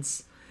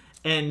prince,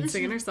 and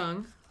Singing her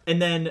song.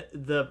 and then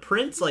the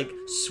prince like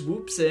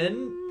swoops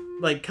in,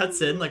 like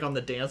cuts in like on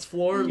the dance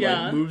floor,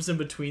 Yeah. like moves in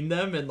between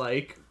them and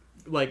like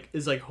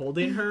is like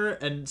holding her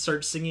and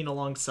starts singing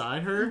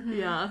alongside her.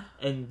 Yeah.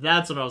 And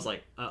that's when I was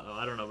like, uh-oh,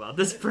 I don't know about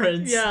this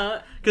prince.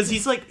 Yeah. Because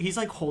he's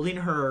like holding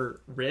her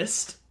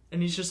wrist.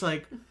 And he's just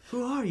like,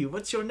 who are you?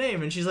 What's your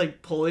name? And she's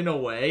like pulling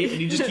away, and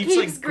he just keeps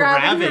like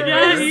grabbing grabbing her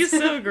her. Yeah, he's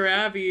so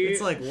grabby. It's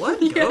like,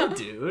 what? Go,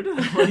 dude.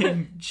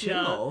 Like,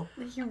 chill.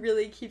 He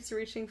really keeps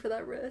reaching for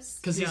that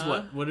wrist. Because he's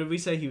Yeah. what did we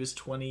say? He was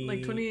 20...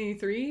 like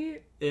 23?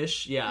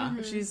 ish, yeah.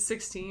 She's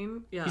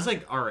 16. Yeah. He's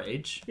like our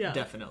age, Yeah.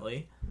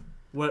 definitely.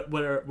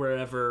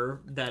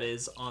 Wherever that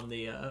is on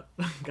the...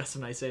 got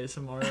some nice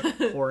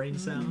ASMR pouring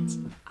sounds.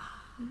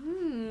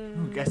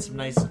 Ooh, got some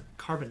nice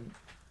carbonization.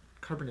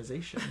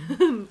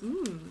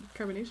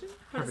 Carbonation?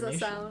 How does that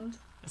sound?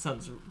 That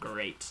sounds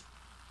great.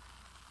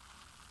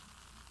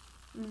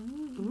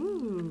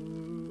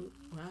 Ooh.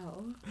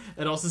 Wow.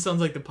 It also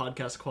sounds like the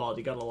podcast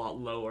quality got a lot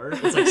lower.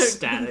 It's like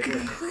static.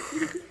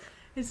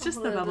 It's just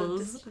Oh, the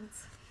bubbles.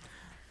 distance.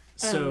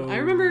 So I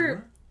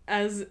remember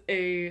as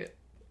a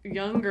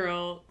young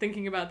girl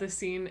thinking about this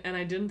scene, and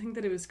I didn't think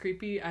that it was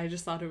creepy. I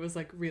just thought it was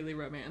like really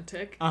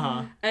romantic.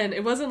 Uh-huh. And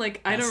it wasn't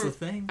like That's the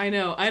thing. I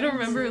know. I don't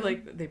remember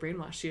like they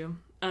brainwash you.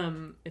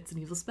 It's an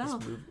evil spell.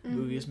 This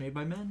movie is made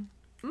by men.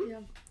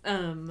 Yeah.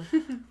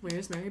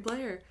 Where's Mary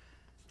Blair?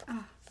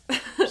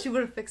 She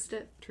would have fixed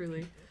it.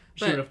 Truly.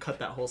 She would have cut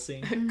that whole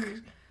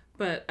scene.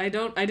 But I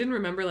didn't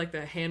remember like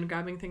the hand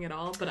grabbing thing at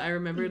all, but I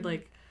remembered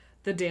like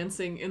the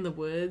dancing in the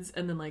woods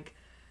and then like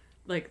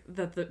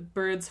that the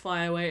birds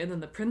fly away and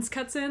then the prince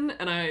cuts in,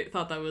 and I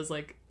thought that was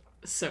like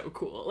so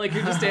cool. Like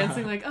you're just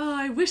dancing like, oh,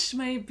 I wish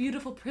my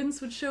beautiful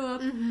prince would show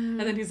up. And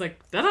then he's like,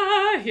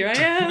 ta-da, here I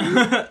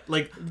am.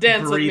 Like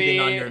Dance with breathing me.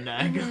 on your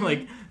neck,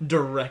 like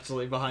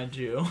directly behind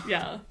you.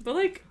 Yeah. But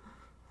like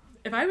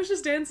if I was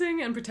just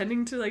dancing and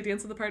pretending to like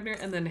dance with a partner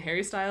and then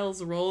Harry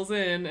Styles rolls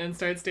in and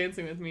starts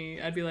dancing with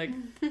me, I'd be like,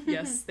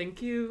 yes,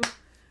 thank you.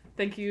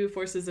 Thank you,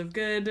 forces of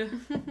good.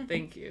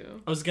 Thank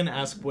you. I was gonna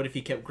ask what if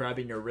he kept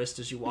grabbing your wrist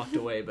as you walked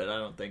away, but I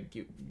don't think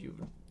you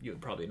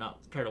would probably not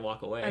try to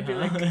walk away. I'd be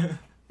huh? like,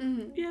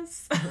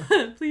 yes,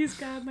 please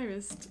grab my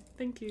wrist.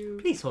 Thank you.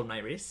 Please hold my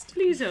wrist.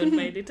 Please hold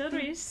my little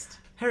wrist.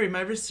 Harry,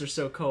 my wrists are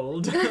so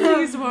cold.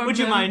 Please warm Would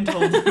you them.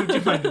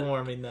 mind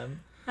warming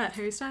them?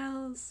 Harry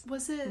Styles.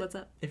 Was it? What's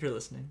up? If you're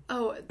listening.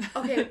 Oh,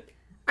 okay.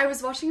 I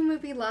was watching a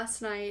movie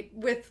last night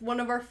with one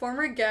of our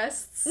former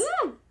guests.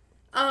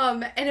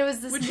 And it was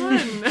this Which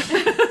movie-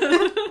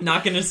 one?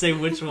 Not gonna say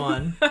which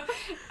one.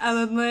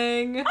 Alan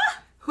Lang,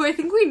 who I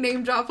think we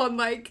name drop on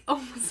like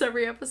almost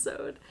every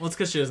episode. Well, it's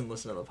because she doesn't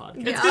listen to the podcast.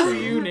 It's Yeah. because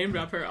you name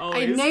drop her I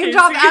always. name Casey.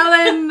 drop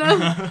Alan.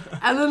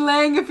 Alan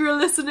Lang, if you're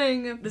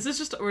listening. This is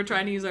just, we're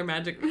trying to use our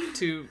magic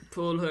to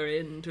pull her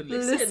in to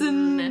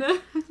listen.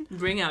 Listen.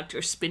 Bring out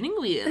your spinning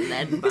wheel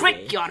and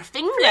break your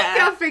finger.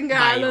 Your finger,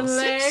 By your Alan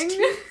Lang.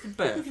 16th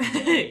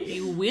birthday.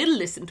 You will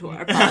listen to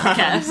our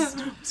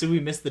podcast. So we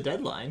missed the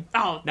deadline.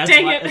 Oh, That's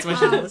dang why. it. That's why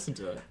she didn't listen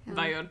to it.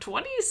 By your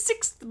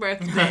 26th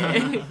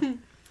birthday.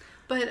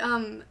 But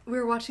we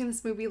were watching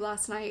this movie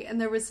last night,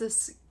 and there was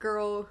this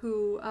girl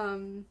who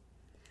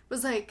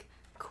was like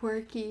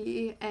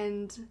quirky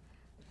and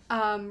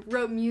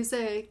wrote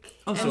music.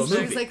 Oh, and so a she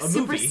movie. was like A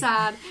super movie.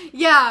 sad.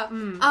 Yeah.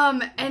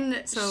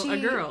 And So she, a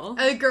girl.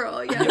 A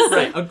girl, yes.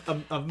 Right, a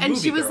movie And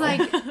she was girl.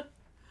 like,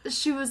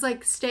 she was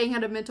like staying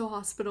at a mental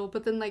hospital,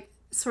 but then like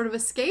sort of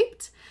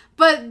escaped.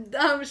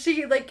 But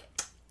she like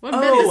What Oh,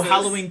 myth is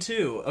Halloween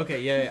 2.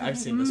 Okay, yeah, I've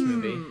seen this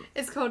movie.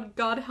 it's called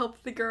God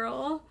Help the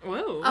Girl.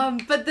 Whoa.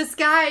 But this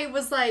guy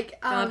was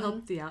like God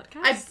help the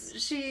outcast.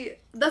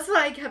 that's what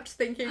I kept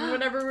thinking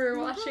whenever we were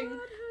watching.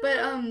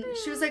 But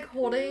she was like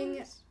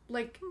holding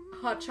like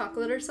hot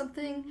chocolate or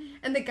something,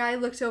 and the guy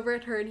looked over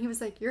at her and he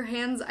was like,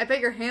 I bet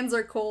your hands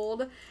are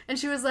cold. And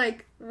she was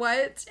like,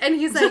 what? And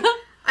he's like,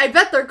 I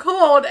bet they're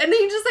cold. And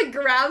he just like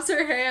grabs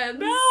her hands.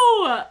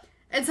 No!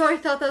 And so I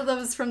thought that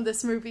was from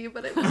this movie,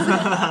 but it was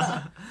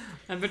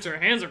I bet your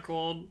hands are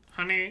cold,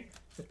 honey.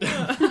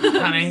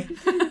 Honey.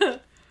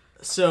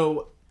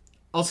 So,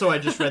 also I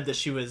just read that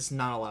she was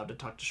not allowed to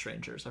talk to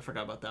strangers. I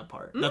forgot about that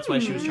part. That's why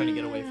she was trying to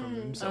get away from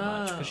him so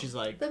much. Because she's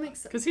like, that makes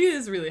sense. Because he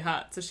is really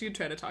hot, so she would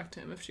try to talk to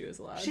him if she was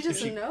allowed. She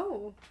doesn't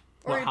know.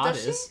 what Or hot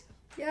does is?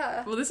 she?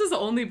 Yeah. Well, this is the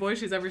only boy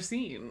she's ever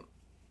seen.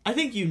 I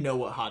think you know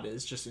what hot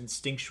is just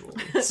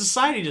instinctually.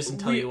 Society doesn't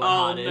tell you what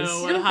all hot is. know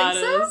You what don't hot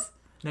think so? is.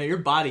 No, your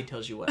body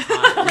tells you what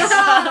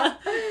hot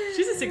is.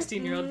 She's a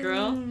 16-year-old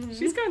girl.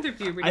 She's going through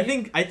puberty.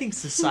 I think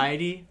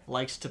society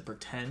likes to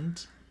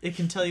pretend it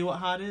can tell you what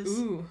hot is.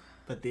 Ooh.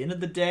 But at the end of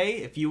the day,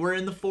 if you were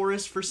in the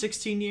forest for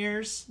 16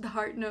 years, The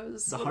heart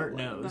knows. the heart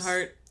knows. The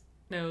heart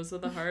knows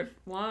what the heart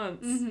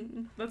wants.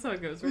 That's how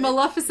it goes, right?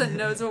 Maleficent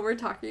knows what we're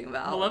talking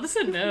about.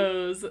 Maleficent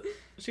knows.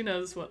 She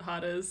knows what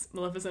hot is.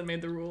 Maleficent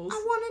made the rules. I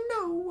want to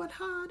know what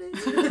hot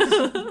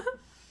is.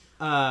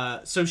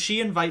 So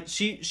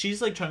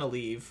she's like trying to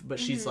leave, but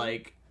she's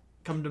like,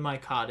 come to my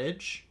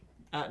cottage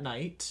at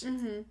night.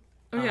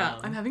 Oh yeah,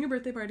 Um, I'm having a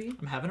birthday party.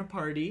 I'm having a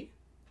party.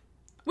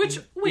 Which,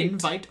 wait,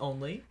 Invite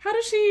only. how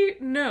does she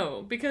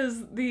know? Because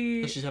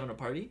That she's having a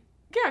party?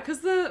 because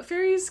the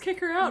fairies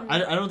kick her out. I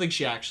don't think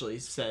she actually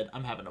said,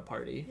 I'm having a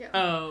party. Yeah.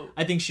 Oh.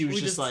 I think she was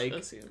We just just like,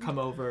 assumed. come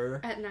over.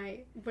 At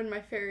night, when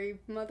my fairy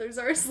mothers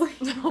are asleep.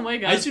 Oh my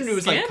god. I assumed it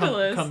was like,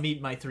 scandalous. come meet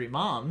my 3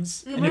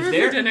 moms. Come over for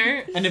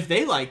dinner. And if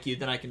they like you,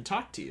 then I can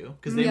talk to you.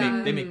 Because they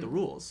Yeah. make the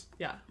rules.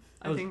 Yeah.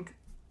 I I think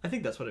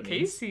think that's what it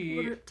means. Casey.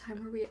 What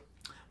time are we at?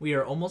 We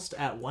are almost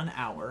at 1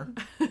 hour.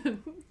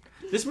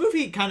 This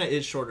movie kind of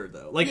is shorter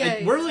though. Like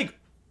Yeah, we're yeah. like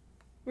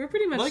We're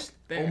pretty much like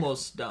there.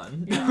 almost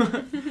done.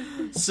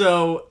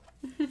 So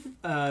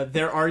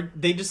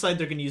they decide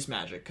they're gonna use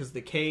magic because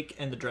the cake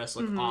and the dress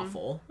look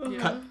awful.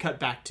 Yeah. Cut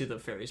back to the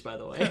fairies, by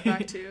the way. Cut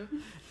back to.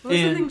 What was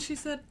the And- thing she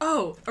said?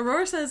 Oh,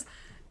 Aurora says,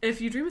 if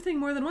you dream a thing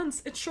more than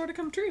once, it's sure to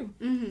come true.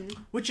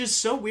 Which is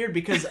so weird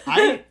because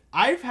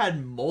I've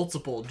had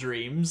multiple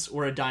dreams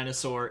where a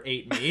dinosaur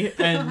ate me,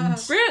 and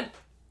Grant,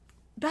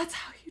 that's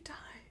how you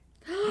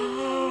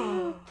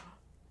die.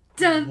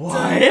 Dun, what?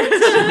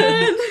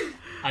 dun.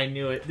 I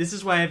knew it. This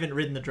is why I haven't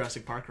ridden the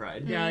Jurassic Park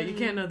ride. Yeah, you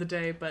can't know the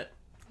day, but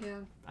Yeah.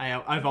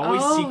 I've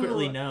always Oh.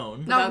 secretly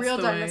known. Not That's real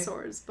the way.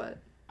 dinosaurs, but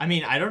I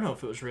mean, I don't know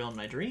if it was real in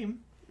my dream.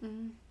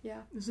 yeah.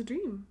 it was a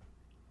dream.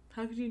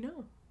 How could you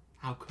know?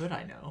 How could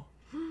I know?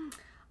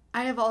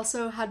 I have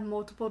also had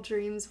multiple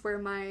dreams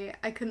where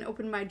I couldn't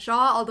open my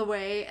jaw all the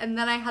way, and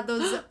then I had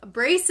those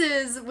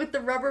braces with the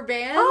rubber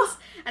bands,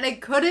 and I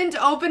couldn't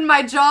open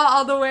my jaw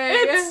all the way.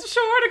 It's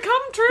sure to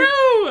come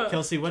true!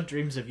 Kelsey, what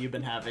dreams have you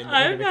been having? that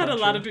are I've gonna had a come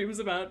lot true? of dreams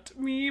about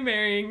me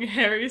marrying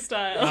Harry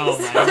Styles. Oh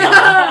my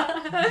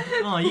god.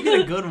 Oh, you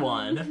get a good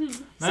one.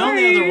 My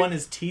only Sorry. other one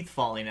is teeth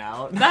falling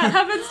out. That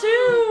happens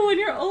too when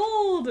you're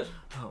old.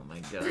 Oh my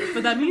god.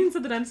 But that means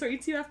that the dinosaur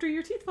eats you after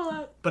your teeth fall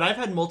out. But I've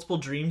had multiple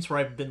dreams where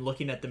I've been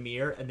looking at the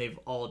mirror and they've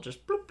all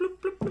just bloop, bloop,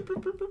 bloop, bloop,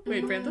 bloop, bloop, bloop.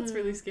 Wait, Brent, that's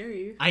really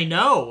scary. I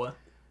know.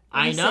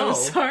 I I'm know.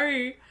 so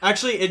sorry.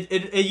 Actually,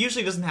 it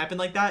usually doesn't happen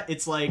like that.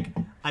 It's like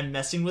I'm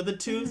messing with a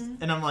tooth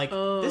and I'm like,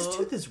 this Oh.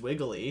 tooth is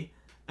wiggly.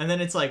 And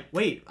then it's like,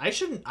 wait, I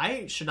should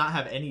not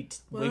have any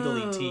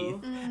wiggly Whoa. teeth.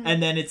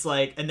 And then it's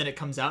like, and then it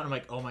comes out and I'm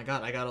like, oh my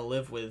god, I gotta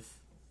live with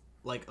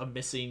like a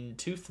missing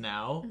tooth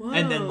now.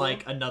 And then Whoa.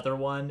 like another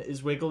one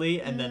is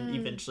wiggly and then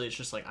eventually it's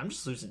just like, I'm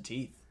just losing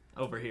teeth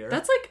over here.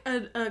 That's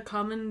like a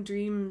common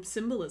dream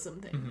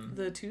symbolism thing.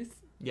 The tooth.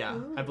 Yeah,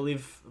 I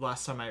believe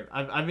last time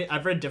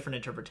I've read different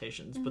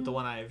interpretations, but the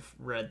one I've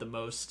read the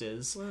most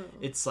is Whoa.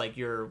 it's like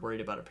you're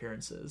worried about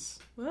appearances.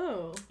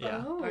 Whoa.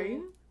 Yeah, Oh. Are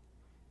you?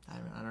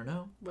 I don't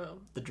know. Well,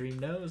 The dream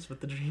knows what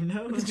the dream the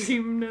knows.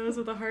 dream knows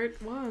what the heart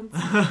wants.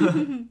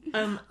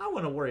 I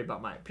want to worry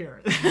about my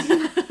appearance.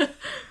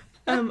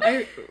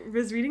 I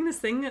was reading this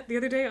thing the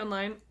other day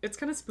online. It's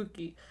kind of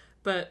spooky,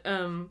 but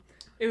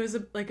it was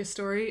like a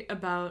story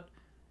about.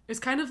 It's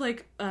kind of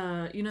like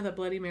you know that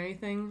Bloody Mary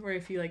thing where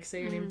if you like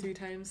say your name 3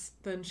 times,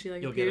 then she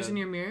like You'll get appears a- in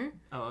your mirror.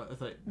 Oh, I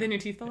thought. Then your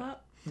teeth fall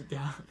out.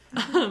 Yeah.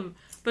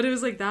 But it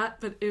was like that.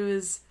 But it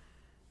was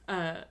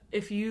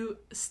if you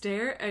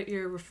stare at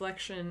your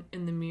reflection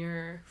in the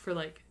mirror for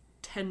like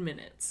 10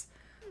 minutes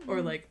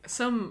or like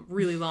some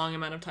really long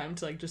amount of time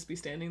to like just be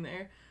standing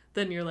there,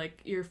 then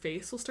your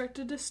face will start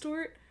to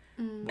distort.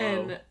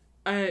 And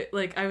I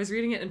was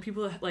reading it and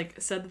people like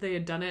said that they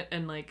had done it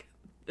and like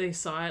they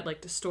saw it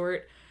like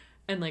distort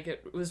and like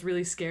it was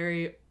really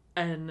scary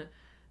and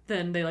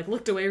then they like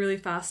looked away really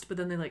fast, but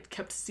then they like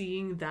kept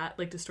seeing that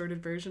like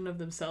distorted version of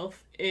themselves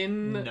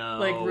in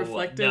like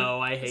reflective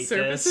I hate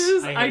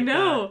surfaces. this. I I hate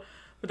know,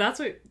 but that's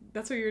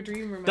what your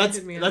dream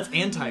reminded me of. That's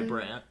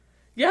anti-Brant.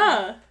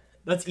 Yeah,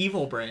 That's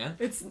evil Brant.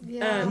 it's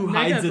Who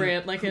hides Nega in-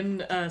 Brant, like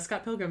in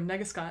Scott Pilgrim,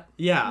 Nega Scott.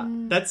 Yeah,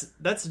 that's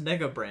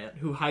Nega Brant,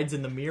 who hides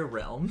in the mirror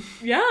realm.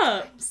 Yeah,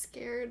 I'm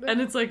scared.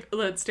 and it's like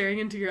staring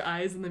into your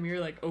eyes in the mirror,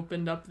 like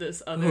opened up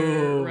this other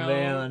Oh realm.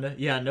 man,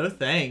 yeah, no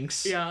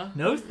thanks. Yeah.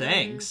 No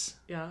thanks.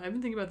 Yeah, I've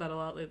been thinking about that a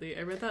lot lately.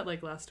 I read that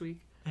like last week.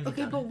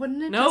 Okay, but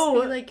wouldn't it No.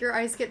 just be like your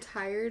eyes get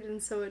tired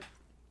and so it...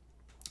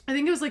 I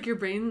think it was like your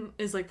brain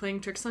is like playing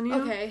tricks on you.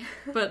 Okay.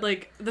 But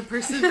like the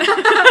person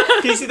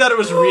Casey thought it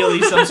was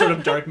really some sort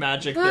of dark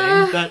magic thing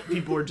that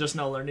people were just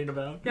now learning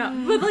about. Yeah,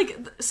 but like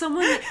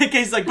someone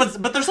Casey's like,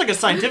 but there's like a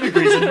scientific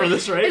reason for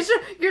this, right? It's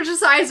just, your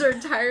just eyes are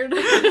tired.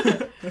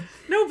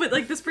 No, but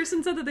like this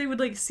person said that they would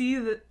like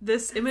see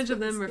this image of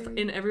them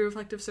scary. in every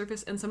reflective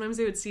surface, and sometimes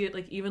they would see it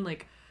like even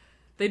like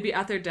they'd be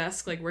at their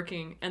desk like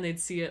working, and they'd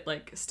see it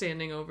like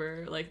standing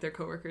over like their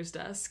coworker's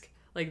desk,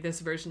 like this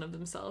version of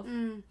themselves.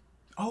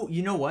 Oh,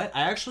 you know what?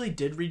 I actually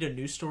did read a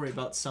news story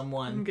about I'm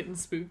someone getting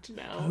spooked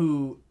now.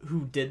 who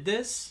did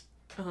this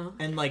Uh-huh.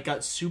 and like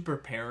got super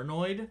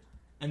paranoid,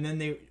 and then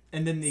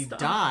they Stop.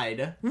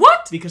 died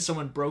What? because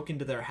someone broke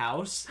into their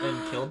house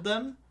and killed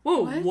them.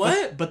 Whoa! What?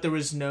 What? But there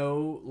was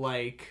no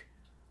like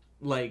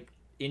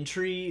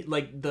entry,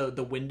 like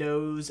the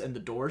windows and the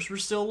doors were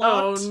still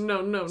Oh locked.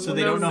 no! So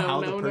they don't know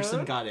how the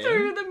person got in.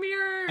 through the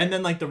mirror. And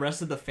then like the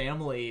rest of the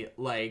family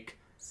like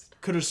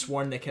could have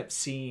sworn they kept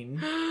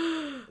seeing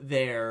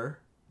their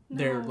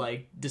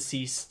like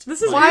deceased.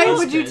 This is like, Why real.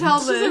 would you tell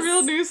This is a this?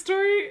 real news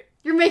story.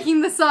 You're making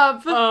this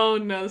up. Oh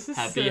no! This is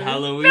Happy sick.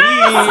 Halloween!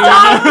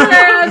 Stop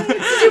it!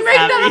 Did you make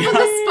that up on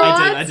the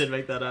spot? I did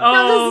make that up.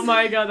 Oh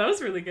my god, that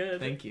was really good.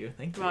 Thank you.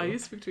 Wow, you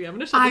spooked me. I'm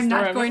gonna shut this I'm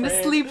door. not going to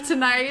afraid. sleep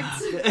tonight.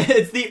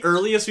 It's the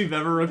earliest we've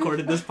ever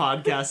recorded this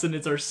podcast, and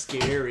it's our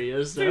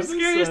scariest. They're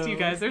scariest, episode. you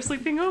guys. They're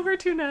sleeping over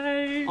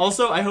tonight.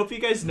 Also, I hope you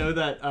guys know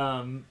that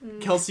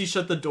Kelsey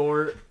shut the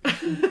door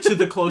to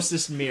the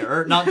closest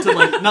mirror, not to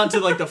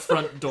like the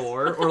front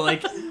door or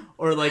like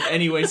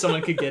any way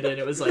someone could get in.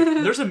 It was like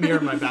there's a mirror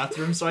in my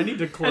bathroom, so I need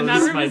to close And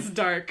that room my. is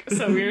dark,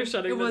 so we were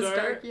shutting It the was door.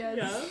 dark, yes.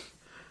 Yeah. That's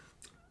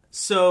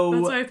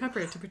So why I pepper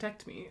it to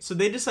protect me. so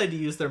they decide to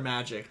use their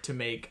magic to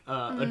make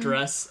a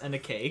dress and a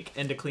cake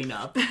and to clean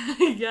up,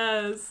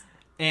 Yes.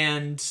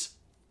 and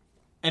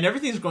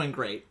everything's going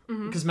great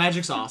because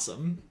magic's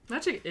awesome.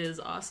 Magic is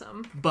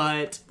awesome.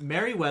 But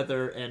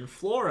Merryweather and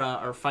Flora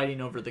are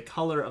fighting over the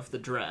color of the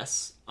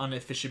dress on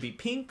if it should be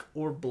pink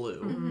or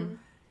blue.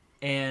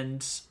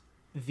 And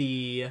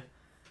the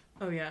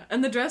Oh yeah.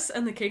 And the dress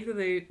and the cake that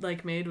they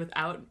like made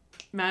without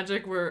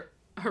magic were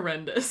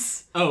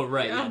horrendous.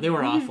 yeah, they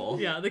were awful.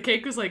 Yeah, the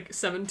cake was like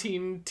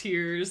 17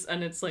 tiers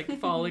and it's like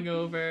falling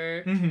over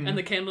and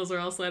the candles are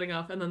all sliding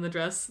off, and then the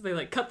dress, they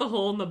like cut the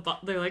hole in the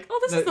they're like, oh,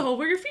 this is the hole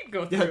where your feet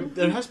go Yeah, through.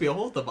 there has to be a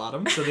hole at the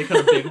bottom, so they cut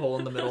a big hole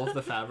in the middle of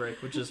the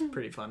fabric, which is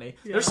pretty funny.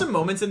 Yeah. There's some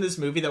moments in this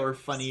movie that were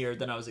funnier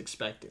than I was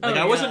expecting. Like Oh,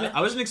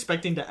 I wasn't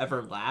expecting to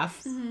ever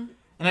laugh.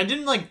 And I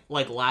didn't like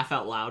laugh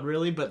out loud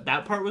really, but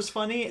that part was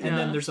funny. And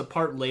then Yeah. there's a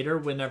part later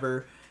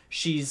whenever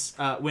she's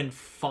when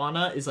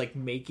Fauna is like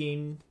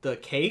making the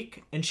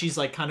cake, and she's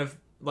like kind of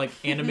like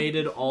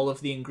animated all of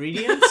the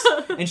ingredients,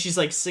 and she's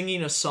like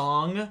singing a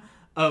song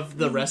of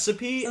the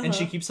recipe, and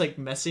she keeps like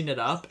messing it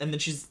up, and then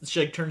she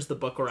like turns the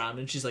book around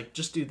and she's like,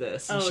 just do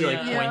this, and Oh, she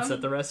like yeah. points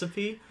at the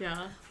recipe.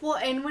 Yeah. Well,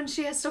 and when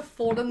she has to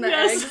fold in the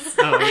Yes. eggs.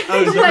 Oh,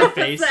 is She it her like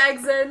face? puts the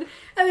eggs in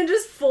and then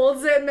just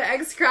folds it and the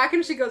eggs crack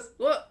and she goes,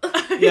 what?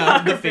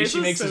 Yeah, the her face she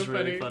was makes so is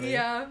really funny.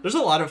 Yeah. There's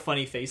a lot of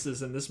funny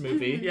faces in this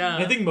movie. Yeah.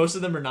 And I think most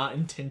of them are not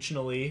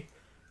intentionally.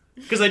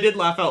 Because I did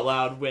laugh out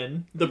loud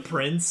when the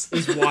prince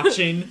is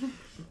watching.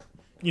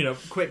 You know,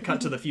 quick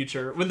cut to the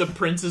future. When the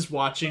prince is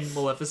watching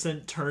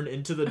Maleficent turn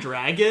into the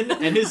dragon,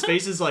 and his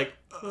face is like,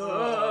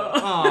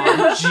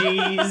 oh,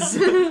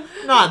 jeez,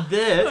 not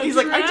this. A He's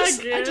like, I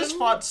just dragon.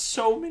 fought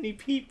so many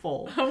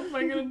people. How am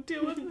I gonna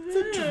deal with It's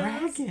this? a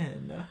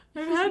dragon.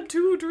 I've had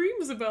 2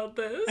 dreams about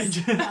this.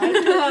 I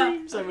had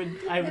dreams I would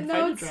And now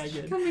fight a it's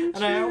dragon, coming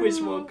and I always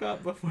true. woke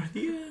up before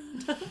the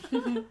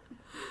end.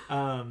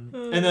 And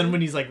then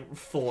when he's like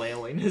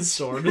flailing his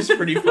sword is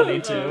pretty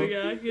funny too. Oh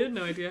yeah, he had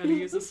no idea how to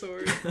use a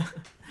sword.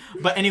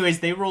 But anyways,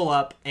 they roll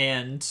up,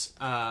 and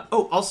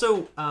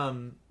also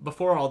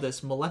before all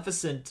this,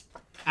 Maleficent,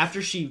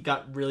 after she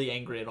got really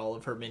angry at all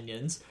of her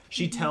minions,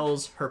 she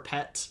tells her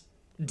pet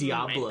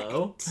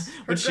Diablo,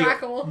 which she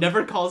Grackle.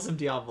 never calls him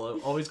Diablo,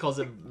 always calls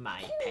him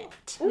my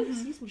pet.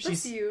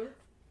 Bless you.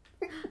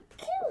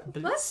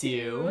 Bless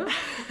you.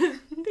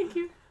 Thank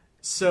you.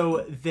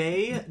 So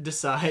they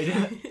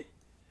decide.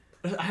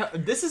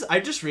 I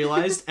just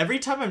realized every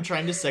time I'm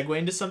trying to segue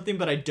into something,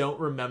 but I don't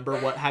remember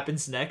what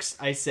happens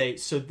next, I say,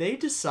 so they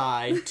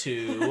decide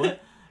to,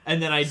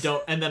 and then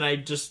I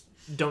just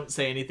don't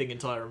say anything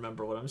until I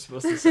remember what I'm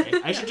supposed to say.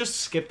 I should just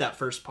skip that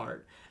first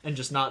part and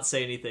just not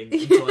say anything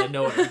until I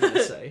know what I'm going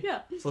to say.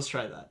 Yeah. So let's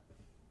try that.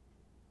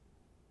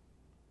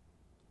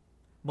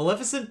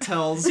 Maleficent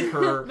tells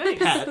her Nice.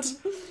 pet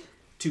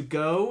to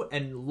go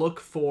and look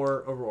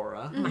for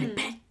Aurora My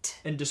pet.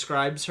 and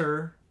describes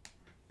her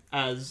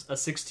as a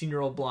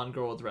 16-year-old blonde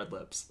girl with red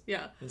lips.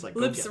 Yeah. It's like,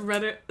 go Lips get it.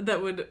 redder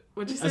that would,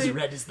 what'd you say? As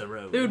red as the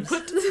rose. They would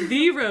put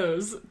the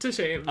rose to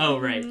shame. Oh,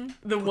 right.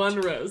 The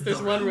one rose. There's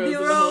the one rose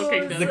The in the whole rose.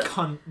 kingdom.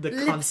 The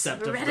Lips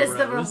concept of red the as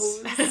the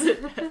rose. rose. As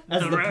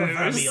The the rose.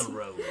 proverbial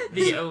rose.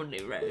 The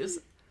only rose.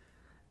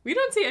 We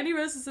don't see any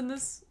roses in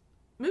this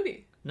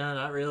movie. No,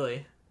 not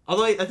really.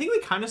 Although I think we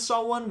kind of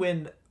saw one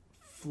when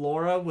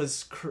Flora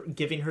was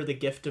giving her the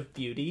gift of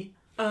beauty.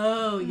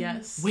 Oh,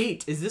 yes.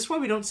 Wait, is this why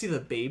we don't see the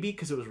baby?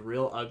 Because it was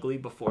real ugly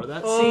before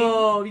that scene?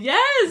 Oh,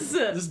 yes!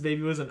 This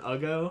baby was an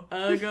uggo?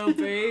 Uggo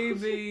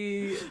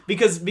baby.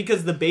 Because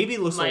the baby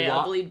looks My a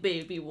lot... ugly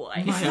baby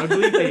wife. My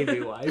ugly baby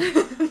wife.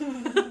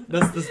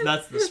 That's the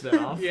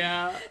spinoff.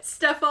 Yeah.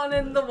 Stefan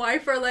and the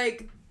wife are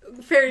like,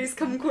 fairies,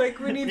 come quick,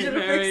 we need you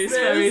to fix this.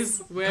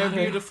 Fairies, we're God,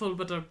 beautiful,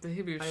 but our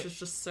baby is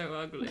just so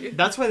ugly.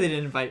 That's why they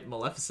didn't invite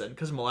Maleficent,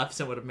 because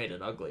Maleficent would have made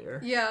it uglier.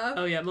 Yeah.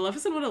 Oh yeah,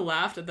 Maleficent would have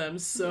laughed at them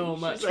so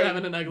much She's for like,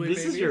 having an ugly this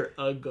baby. is your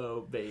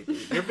uggo baby.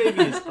 Your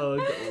baby is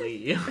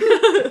ugly.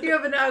 You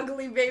have an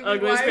ugly baby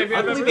Ugliest wife. baby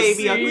I've Ugly ever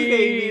baby, ugly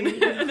seen.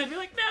 baby. And they'd be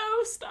like,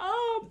 no,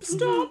 stop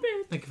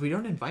it. Like, if we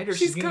don't invite her,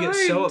 She's she's gonna get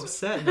so kind.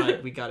 upset. And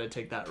like, we gotta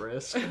take that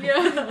risk.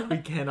 Yeah. We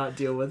cannot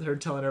deal with her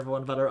telling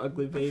everyone about our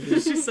ugly baby.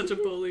 She's such a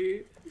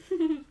bully.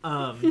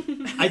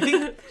 I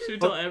think She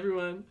would tell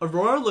everyone.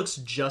 Aurora looks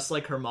just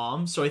like her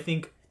mom, so I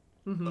think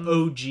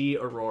OG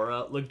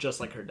Aurora looked just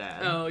like her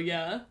dad. Oh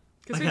yeah.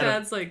 Because I her kinda-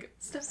 dad's like,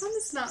 Stefan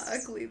is not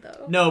ugly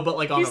though. No, but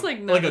like on He's, a,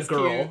 like, not like a as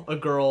girl, cute. a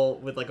girl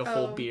with like a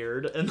full Oh.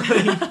 beard, and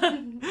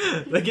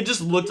like, like it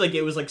just looked like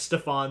it was like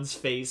Stefan's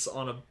face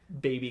on a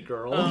baby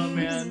girl, oh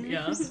man,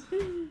 yeah.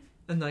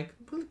 and like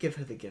we'll give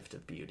her the gift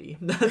of beauty.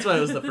 That's why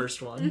it was the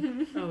first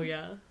one. Oh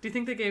yeah. Do you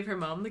think they gave her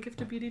mom the gift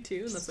of beauty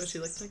too, and that's why she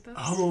looked like that?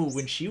 Oh,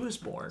 when she was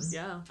born.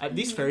 Yeah,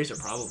 These fairies are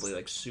probably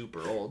like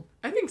super old.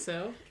 I think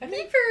so.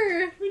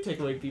 Beeper! We take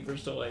away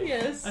Beeper's toy.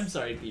 Yes. I'm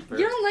sorry, Beeper.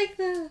 You don't like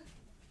the...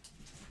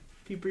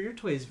 Beeper, your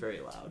toy is very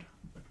loud.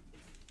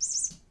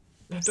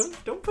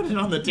 Don't put it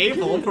on the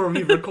table before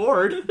we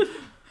record.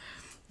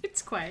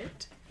 It's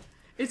quiet.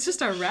 It's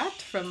just our rat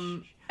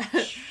from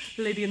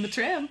Lady and the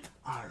Tramp.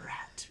 Our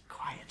rat,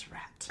 quiet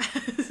rat,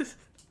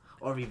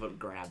 or we will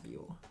grab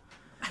you.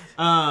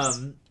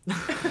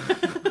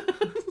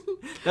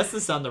 That's the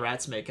sound the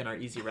rats make in our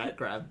easy rat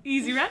grab.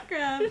 Easy rat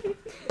grab.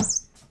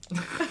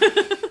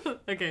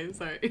 Okay,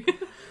 sorry.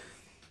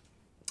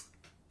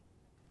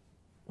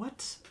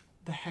 What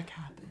the heck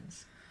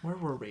happens? Where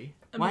were we?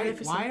 A Why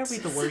Maleficent. are we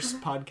the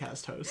worst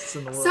podcast hosts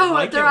in the world? So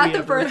Why they're can't at we the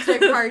ever- birthday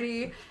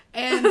party,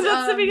 and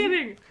That's the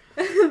beginning.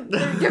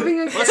 they're giving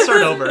a gift. Let's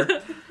start over.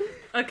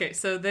 Okay,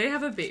 so they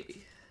have a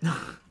baby.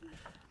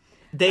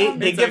 They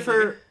give Exactly.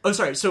 her. Oh,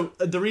 sorry. So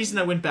the reason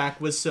I went back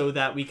was so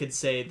that we could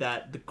say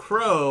that the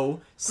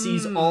crow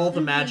sees all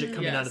the magic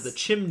coming out of the Yes.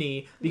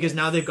 chimney, because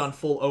now they've gone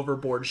full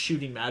overboard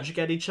shooting magic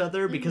at each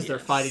other because they're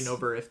Yes. fighting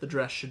over if the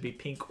dress should be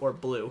pink or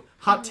blue.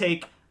 Hot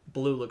take: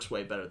 blue looks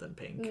way better than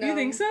pink. No. You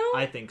think so?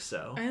 I think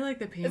so. I like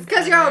the pink. It's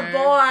because you're a better.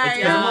 boy.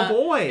 It's 'cause I'm a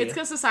boy. It's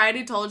because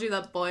society told you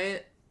that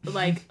boy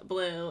like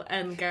blue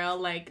and girl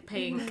like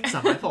pink. It's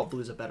not my fault.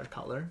 Blue's a better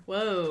color.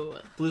 Whoa,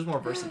 Blue's more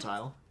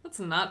versatile. that's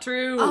not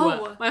true.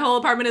 Oh. My whole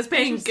apartment is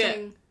pink.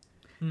 Interesting.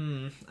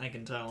 I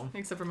can tell.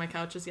 Except for my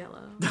couch is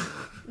yellow.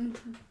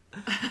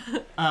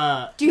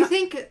 Do you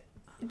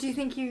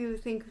think you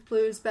think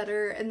blue is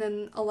better, and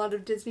then a lot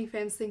of Disney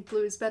fans think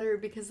blue is better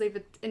because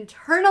they've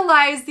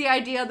internalized the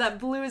idea that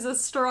blue is a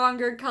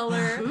stronger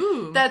color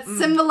Ooh. that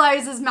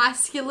symbolizes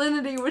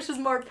masculinity, which is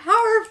more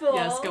powerful.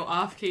 Yes, go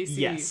off,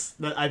 Casey. Yes,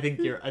 I think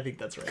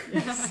that's right.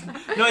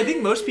 No, I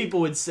think most people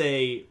would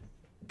say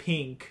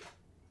pink.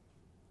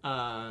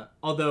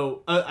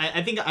 Although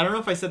I think I don't know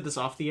if I said this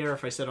off the air or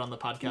if I said it on the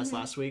podcast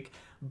last week,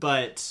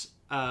 but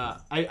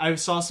I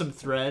saw some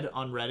thread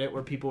on Reddit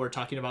where people were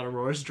talking about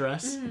Aurora's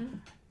dress,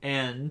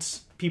 and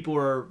people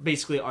were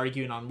basically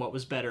arguing on what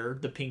was better,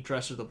 the pink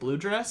dress or the blue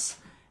dress,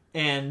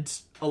 and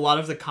a lot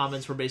of the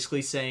comments were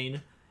basically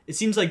saying, it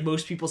seems like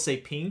most people say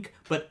pink,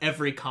 but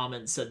every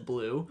comment said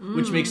blue,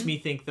 which makes me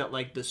think that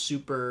like the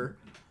super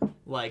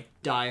like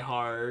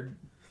diehard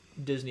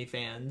Disney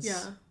fans,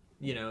 Yeah.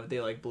 you know, they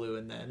like blue,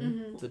 and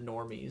then the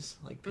normies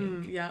like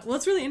pink. Yeah. Well,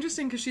 it's really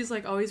interesting because she's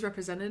like always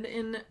represented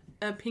in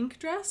a pink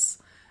dress,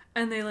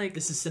 and they like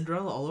This is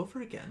Cinderella all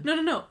over again.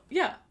 no.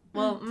 Yeah.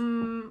 Well,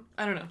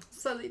 I don't know.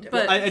 Slightly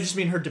different. But- I just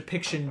mean her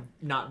depiction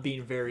not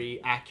being very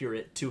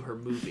accurate to her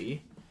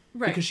movie.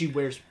 Right. Because she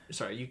wears...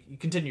 Sorry, you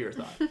continue your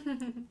thought.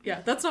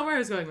 Yeah, that's not where I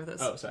was going with this.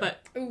 Oh, sorry.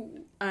 But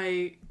Ooh.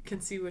 I can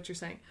see what you're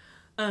saying.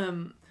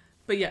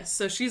 But yes,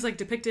 so she's like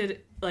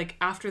depicted like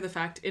after the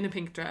fact in a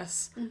pink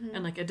dress,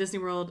 and like at Disney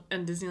World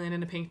and Disneyland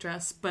in a pink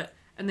dress,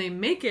 and they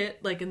make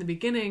it like in the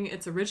beginning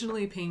it's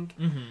originally pink,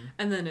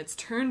 and then it's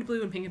turned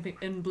blue and pink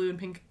and blue and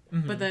pink,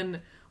 but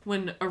then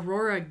when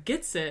Aurora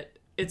gets it,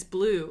 it's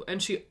blue,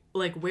 and she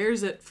like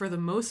wears it for the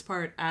most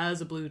part as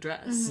a blue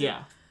dress.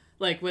 Yeah.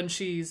 Like when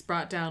she's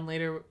brought down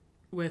later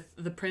with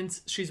the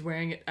prince, she's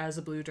wearing it as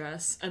a blue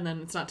dress, and then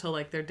it's not till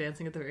like they're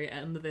dancing at the very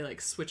end that they like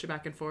switch it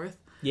back and forth.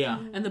 Yeah.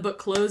 And the book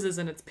closes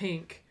and it's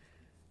pink,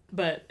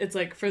 but it's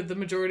like for the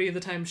majority of the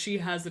time she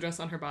has the dress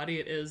on her body,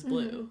 it is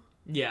blue,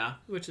 Yeah.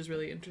 which is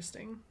really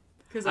interesting.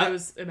 Because I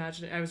was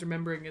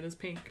remembering it as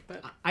pink,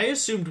 but I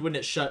assumed when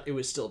it shut, it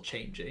was still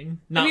changing.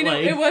 I mean,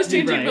 it was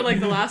changing, right. but like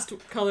the last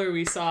color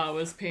we saw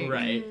was pink.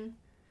 Right.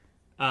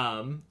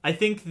 I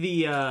think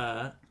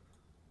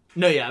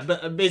no, yeah,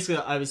 but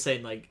basically I was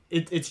saying, like,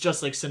 it's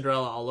just like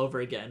Cinderella all over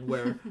again,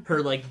 where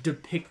her, like,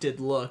 depicted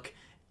look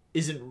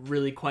isn't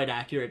really quite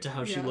accurate to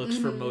how she looks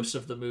for most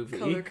of the movie.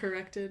 Color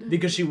corrected.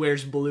 Because she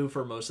wears blue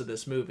for most of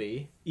this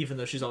movie, even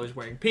though she's always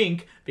wearing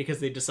pink, because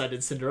they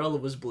decided Cinderella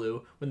was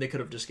blue when they could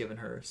have just given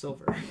her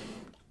silver.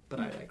 But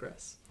I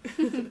digress.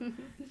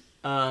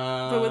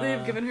 But would they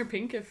have given her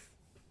pink if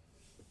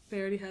they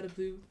already had a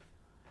blue?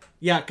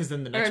 Yeah, because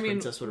then the next I mean,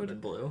 princess would have been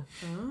blue.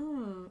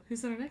 Oh,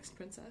 who's our next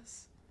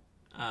princess?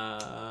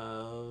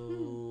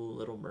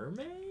 Little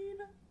Mermaid?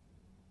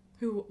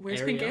 Who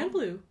wears pink Ariel? and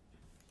blue?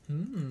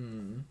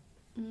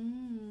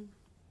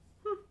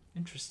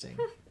 Interesting.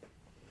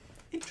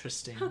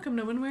 Interesting. How come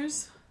no one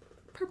wears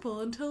purple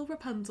until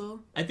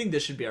Rapunzel? I think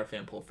this should be our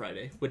fan poll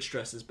Friday. Which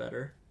dress is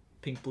better?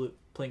 Pink, blue,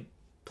 plink,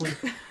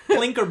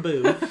 plink or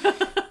boo?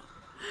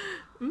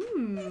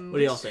 What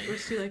do y'all think?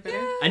 Which do you like better?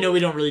 I know we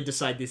don't really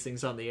decide these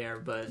things on the air,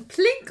 but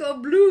Plink or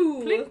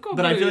blue? Pink or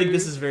I feel like blue?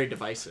 this is very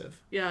divisive.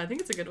 Yeah, I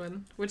think it's a good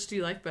one. Which do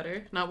you like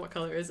better? Not what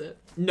color is it?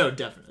 No,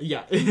 definitely.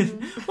 Yeah.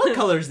 What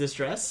color is this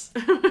dress?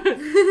 That's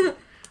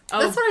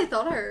what I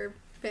thought our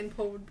fan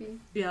poll would be.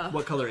 Yeah.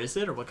 What color is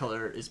it, or what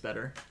color is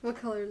better? What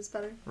color is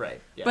better?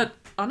 Right. Yeah. But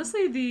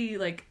honestly, the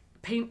like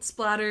paint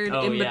splattered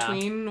Oh, in yeah.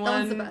 between That one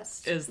one's the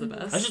best. is the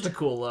best. that's just a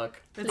cool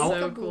look. It's I'll-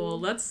 so cool.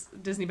 Let's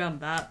Disney bound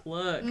that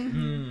look.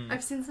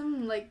 I've seen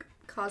some like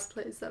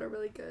cosplays that are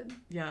really good.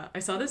 Yeah, I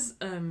saw this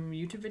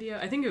YouTube video.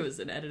 I think it was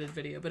an edited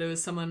video, but it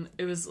was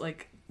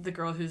like the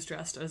girl who's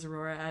dressed as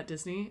Aurora at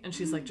Disney, and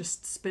she's like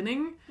just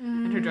spinning,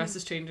 and her dress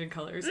is changing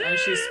colors as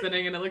she's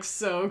spinning, and it looks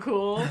so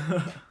cool.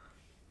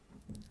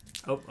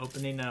 Oh,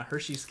 opening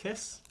Hershey's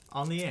Kiss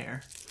on the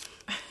air.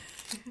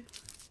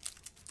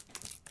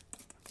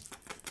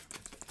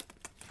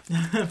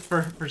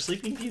 for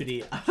Sleeping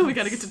Beauty, We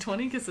gotta get to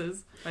 20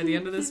 kisses by the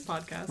end of this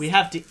podcast. we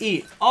have to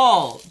eat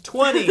all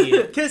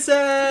 20 kisses.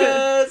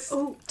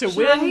 Oh, to should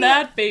win I-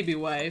 that baby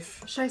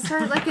wife. Should I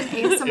start like an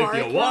ASMR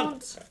If you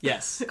want. account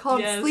Yes.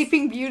 called Yes.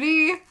 Sleeping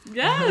Beauty?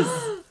 Yes.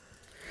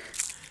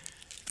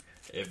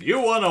 If you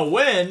want to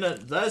win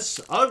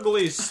this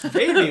ugly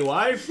baby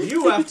wife,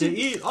 you have to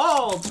eat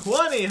all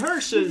 20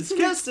 Hershey's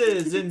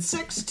Kisses in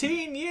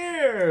 16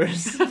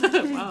 years.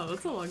 Wow,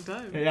 that's a long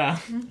time. Yeah.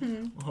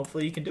 Well,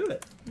 hopefully you can do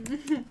it.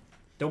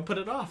 Don't put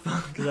it off,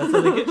 because that's how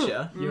they get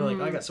you. You're like,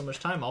 oh, I got so much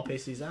time, I'll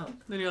pace these out.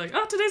 Then you're like,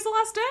 oh, today's the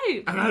last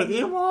day. I gotta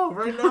eat them all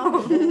right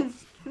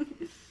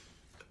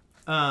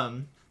now.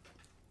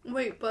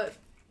 Wait, but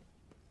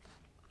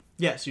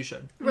Yes, you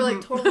should. we're like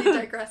totally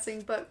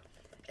digressing. But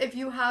if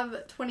you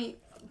have 20,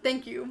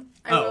 thank you.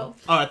 I will.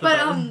 I thought But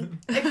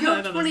that if you I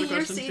have know, 20 that's the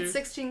years to question, eat too.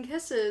 16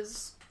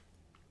 kisses,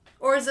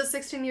 or is it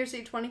 16 years to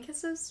eat 20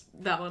 kisses?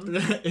 That one.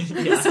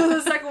 yeah. So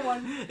the second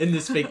one. In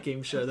this fake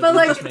game show that But we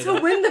like just made to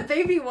up. win the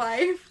baby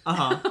wife.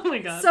 Uh-huh. Oh my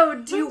god. So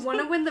do you want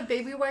to win the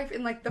baby wife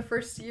in like the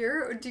first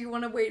year, or do you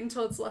want to wait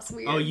until it's less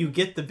weird? Oh, you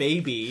get the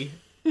baby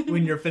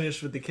when you're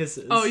finished with the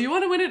kisses. Oh, you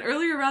want to win it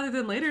earlier rather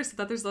than later so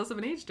that there's less of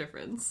an age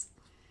difference.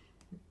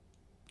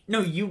 No,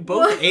 you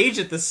both What? age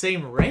at the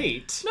same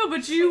rate. No,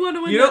 but you want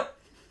to win You the... don't...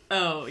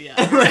 Oh, yeah.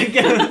 like,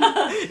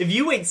 if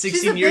you wait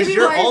 16 a years, baby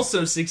you're wife.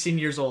 also 16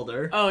 years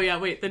older. Oh, yeah,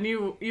 wait. Then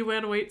you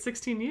want to wait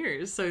 16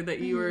 years so that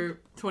you were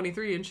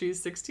 23 and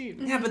she's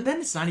 16. Yeah, but then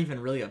it's not even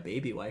really a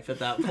baby wife at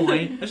that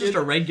point. It's just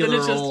a regular Then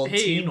it's just, old hey,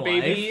 teen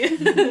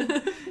baby.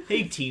 wife.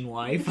 Hey, teen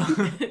wife.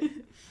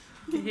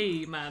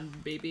 Hey, man,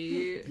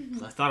 baby.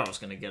 I thought I was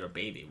gonna get a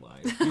baby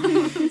wife.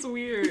 That's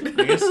weird.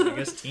 I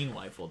guess teen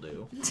wife will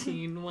do.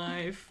 Teen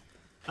wife.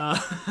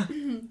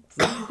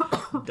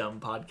 Dumb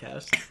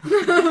podcast.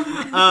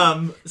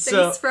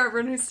 So Thanks for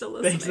everyone who's still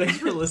listening. thanks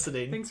for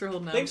listening. Thanks for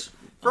holding out. Thanks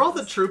for all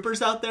the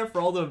troopers out there, for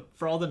all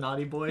the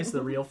naughty boys,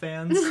 the real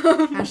fans.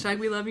 Hashtag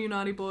we love you,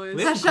 naughty boys.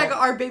 We- Hashtag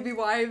our baby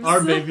wives.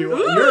 Our baby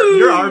wives. Ooh.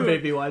 You're our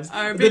baby wives.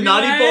 Our The baby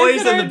naughty wives boys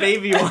and our the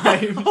baby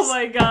wives. Oh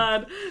my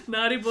god.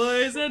 Naughty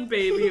boys and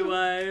baby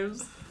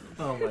wives.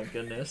 Oh my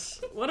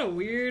goodness. What a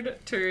weird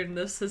turn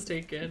this has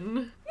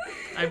taken.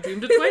 I've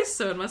dreamed it twice,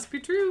 so it must be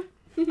true.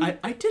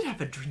 I did have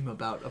a dream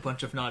about a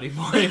bunch of naughty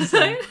boys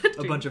I and had a a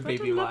dream bunch of about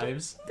baby a lot of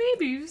wives.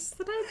 Babies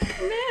that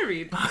I've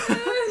married.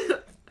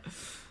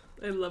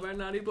 I love our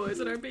naughty boys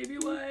and our baby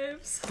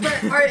wives.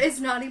 But is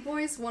naughty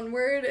boys one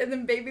word and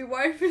then baby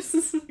wife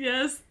is...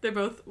 Yes, they're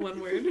both one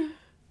word.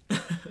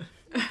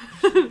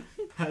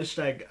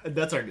 Hashtag,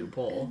 that's our new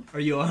poll. Are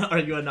you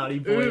a naughty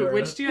boy? Ooh, or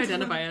which do you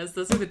identify as?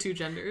 Those are the two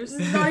genders.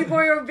 naughty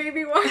boy or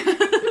baby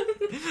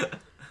wife.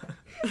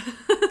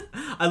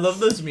 I love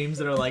those memes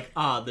that are like,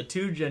 the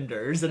two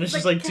genders, and it's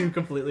just like two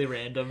completely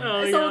random. Oh,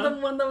 I saw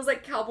them one that was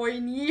like cowboy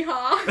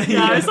yeehaw.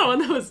 Yeah, I saw one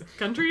that was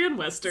country and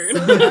western.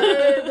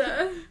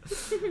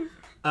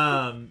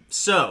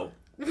 So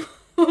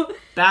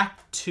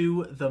back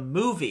to the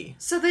movie.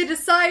 So they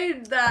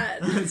decide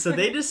that. So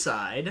they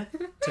decide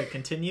to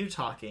continue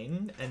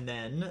talking, and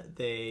then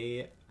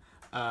the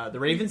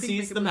Raven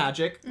sees the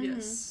magic.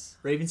 Yes.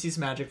 Raven sees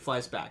magic,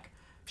 flies back.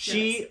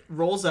 She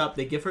rolls up.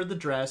 They give her the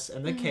dress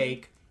and the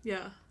cake.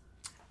 Yeah.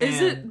 Is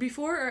And- it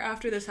before or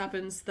after this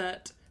happens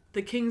that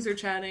the kings are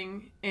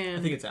chatting and...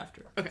 I think it's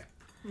after. Okay,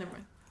 never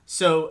mind.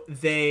 So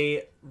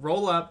they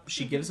roll up.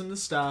 She gives them the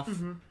stuff,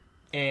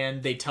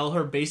 and they tell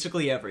her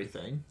basically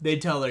everything. They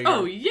tell her,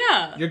 Oh,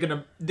 yeah! you're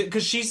gonna,"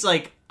 because she's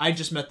like, "I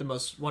just met the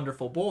most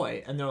wonderful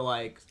boy," and they're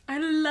like, I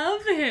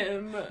love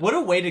him! "What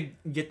a way to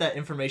get that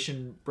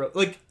information, bro!"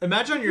 Like,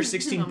 imagine on your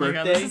 16th Oh my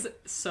god, birthday. this is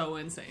so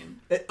insane.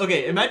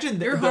 Okay,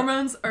 imagine Your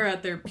hormones are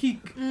at their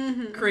peak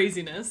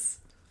craziness.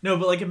 No,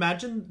 but like,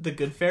 imagine the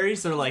good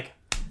fairies. They're like,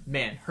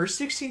 "Man, her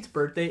 16th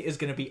birthday is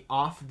gonna be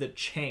off the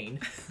chain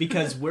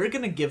because we're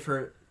gonna give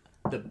her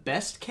the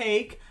best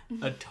cake,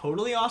 a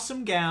totally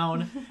awesome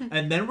gown,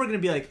 and then we're gonna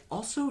be like,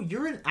 also,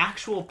 you're an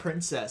actual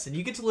princess, and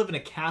you get to live in a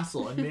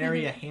castle and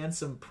marry a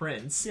handsome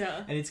prince,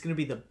 Yeah. and it's gonna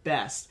be the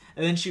best."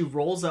 And then she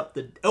rolls up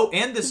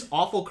and this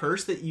awful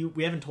curse that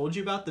we haven't told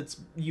you about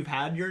you've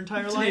had your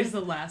entire Today's life.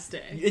 the last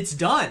day. It's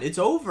done. It's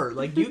over.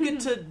 Like,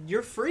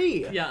 you're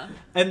free. Yeah.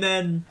 And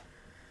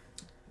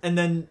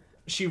then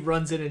she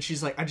runs in and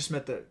she's like, "I just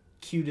met the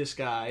cutest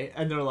guy,"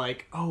 and they're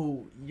like,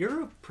 "Oh,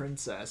 you're a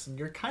princess and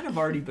you're kind of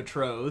already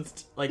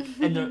betrothed," like,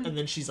 and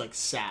then she's like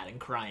sad and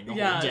crying the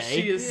Yeah, whole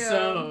day. she is Yeah.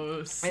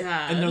 so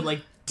sad. And they're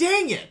like,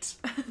 "Dang it,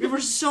 we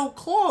were so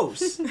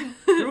close.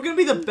 We were gonna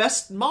be the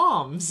best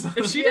moms."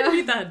 if she didn't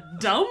meet that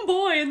dumb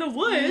boy in the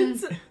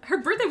woods, her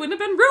birthday wouldn't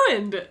have been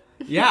ruined.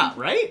 Yeah,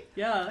 right.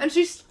 Yeah. And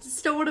she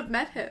still would have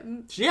met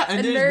him. Yeah,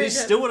 and they married him.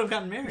 still would have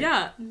gotten married.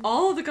 Yeah,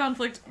 all of the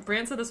conflict,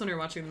 Brant said this when we were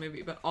watching the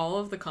movie, but all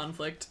of the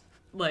conflict,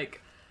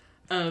 like,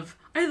 of,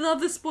 I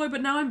love this boy,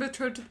 but now I'm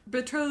betrothed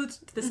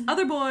to this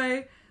other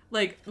boy,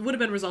 like, would have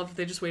been resolved if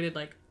they just waited,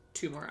 like,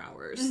 2 more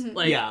hours.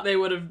 Like, Yeah. they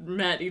would have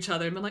met each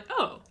other and been like,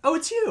 oh, Oh,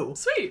 it's you.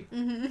 sweet,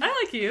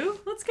 I like you,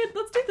 let's do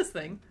this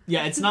thing.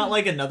 Yeah, it's not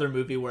like another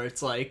movie where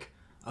it's like,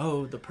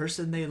 oh, the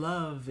person they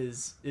love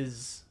is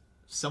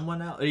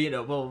someone else.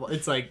 Well,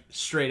 it's like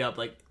straight up,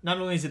 like, not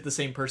only is it the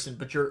same person,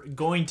 but you're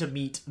going to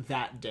meet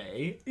that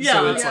day. Yeah.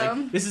 So it's Yeah.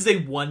 like, this is a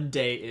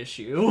one-day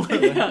issue.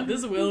 Yeah,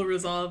 this will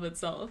resolve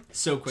itself.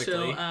 So quickly.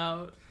 Chill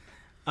out.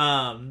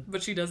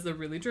 But she does the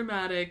really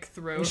dramatic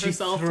throw She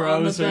herself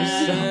on the throws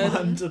herself bed.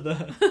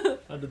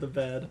 onto the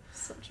bed.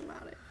 So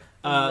dramatic.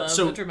 Love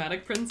So the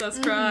dramatic princess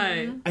cry.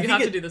 I You think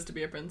have to it- do this to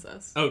be a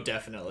princess. Oh,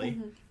 definitely.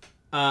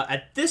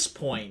 At this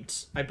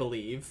point, I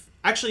believe.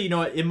 Actually, you know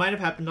what? It might have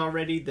happened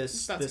already.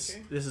 This That's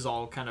okay. is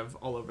all kind of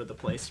all over the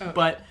place, Oh.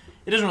 but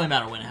it doesn't really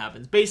matter when it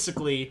happens.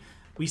 Basically,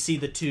 we see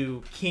the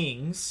two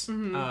kings,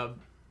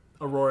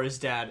 Aurora's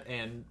dad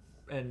and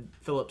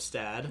Philip's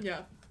dad.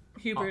 Yeah.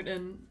 Hubert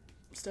and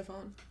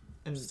Stefan.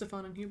 And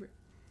Stefan and Hubert.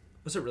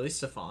 was it really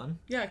Stefan?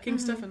 Yeah, King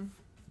Stefan.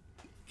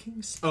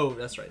 Kings. Oh,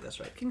 that's right.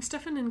 King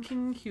Stefan and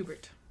King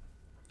Hubert.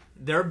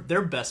 They're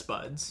best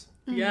buds.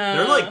 Yeah.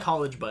 They're like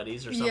college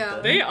buddies or something. Yeah.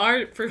 They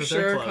are for 'Cause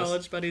they're sure close.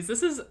 college buddies.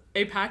 This is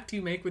a pact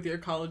you make with your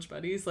college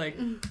buddies. Like,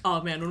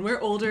 oh man, when we're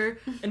older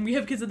and we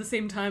have kids at the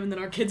same time, and then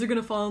our kids are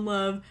gonna fall in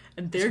love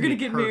and they're gonna gonna be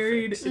get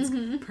married, perfect.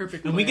 it's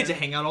perfect. And we get to plan.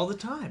 hang out all the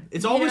time.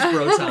 It's always Yeah.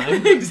 bro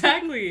time.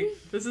 Exactly.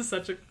 This is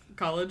such a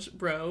college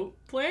bro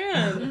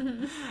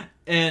plan.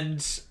 and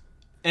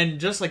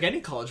just like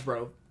any college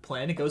bro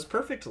plan, it goes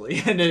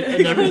perfectly. And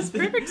It goes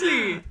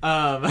everything-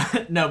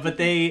 perfectly. No, but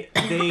they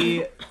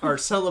are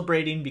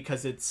celebrating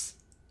because it's.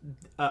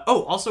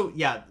 Also,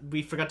 yeah,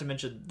 we forgot to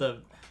mention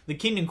the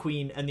king and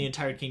queen and the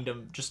entire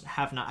kingdom just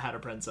have not had a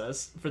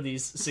princess for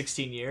these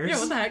 16 years. Yeah,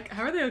 what the heck?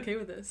 How are they okay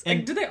with this? And-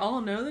 Like, did they all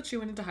know that she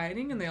went into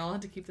hiding and they all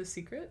had to keep this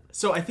secret?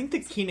 So I think the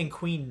king and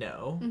queen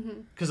know,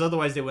 because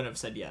otherwise they wouldn't have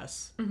said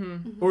yes,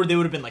 or they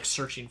would have been like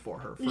searching for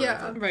her. Forever.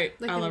 Yeah. Right,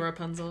 Like a la in-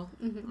 Rapunzel.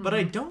 But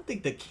I don't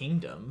think the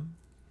kingdom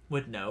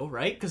would know,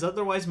 right? Because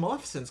otherwise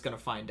Maleficent's gonna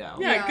find out.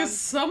 Yeah, Yeah. because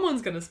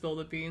someone's gonna spill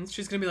the beans.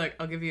 She's gonna be like,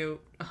 "I'll give you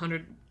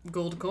 100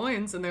 gold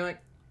coins," and they're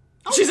like,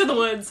 "She's in the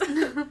woods."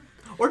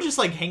 Or just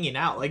like hanging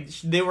out. Like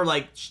they were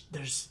like,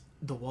 "There's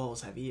the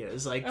walls have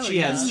ears." Like Oh, she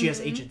has yeah.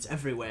 agents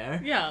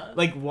everywhere. Yeah,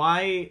 Like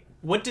why?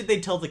 What did they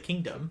tell the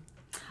kingdom?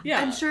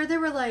 yeah. I'm sure they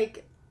were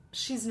like,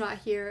 she's not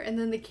here. And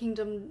then the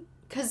kingdom,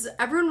 because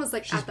everyone was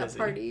like She's at that busy.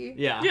 party.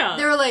 Yeah. Yeah,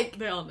 They were like,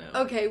 they all know.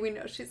 okay, we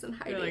know she's in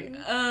They're hiding.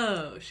 like,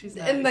 "Oh, she's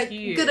not and like,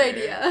 here." good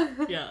idea.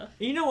 Yeah,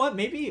 You know what?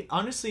 Maybe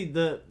honestly,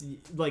 the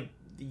like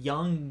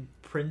young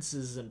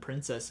princes and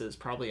princesses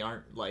probably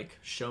aren't like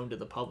shown to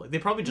the public. They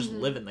probably just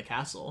live in the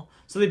castle,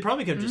 so they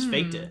probably could have just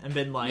faked it and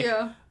been like,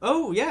 Yeah.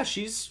 "Oh yeah,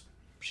 she's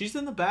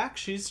in the back.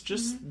 She's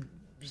just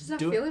She's not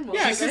doing- feeling well.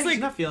 Yeah, she's, 'cause, like,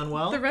 not feeling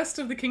well." the rest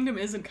of the kingdom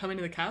isn't coming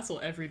to the castle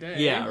every day.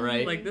 Yeah,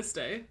 right. Like this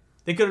day.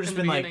 They could have just in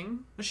the been like, beginning.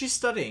 well, she's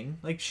studying.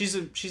 Like she's a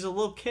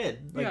little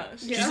kid. Like Yeah,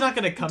 she's not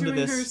gonna come to doing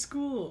her this.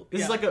 school.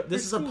 This Yeah,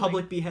 this is a schooling.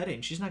 public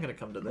beheading. She's not gonna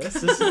come to this.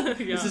 This is Yeah.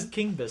 this is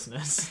king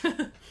business.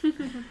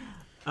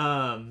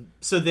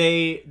 So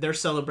they're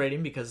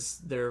celebrating because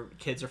their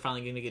kids are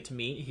finally going to get to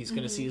meet. He's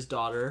going to see his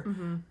daughter.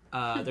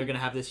 They're going to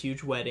have this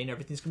huge wedding.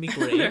 Everything's going to be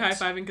great. They're high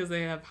fiving because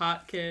they have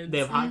hot kids. They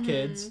have hot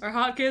kids. Our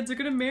hot kids are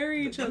gonna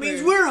marry each That other.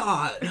 means we're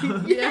hot.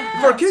 Yeah.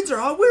 If our kids are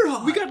hot, we're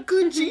hot. We got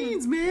good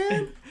genes,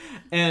 man.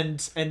 and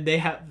they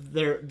have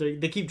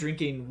they keep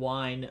drinking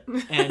wine,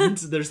 and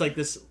there's like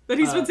this That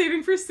he's been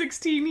saving for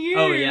 16 years.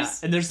 Oh yeah,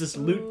 and there's this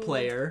lute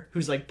player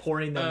who's like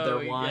pouring them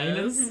their wine.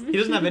 yes. He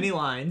doesn't have any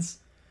lines.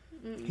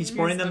 He's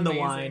pouring them the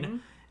amazing.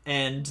 wine,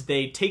 and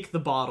they take the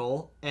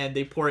bottle and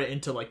they pour it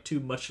into like two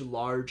much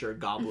larger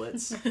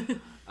goblets,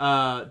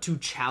 two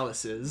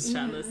chalices.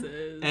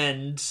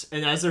 And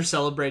as they're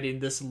celebrating,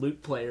 this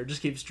lute player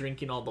just keeps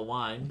drinking all the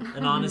wine.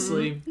 And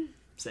honestly,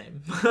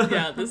 same.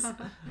 Yeah,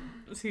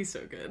 he's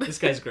so good. This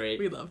guy's great.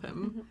 We love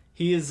him.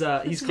 He is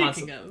he's Speaking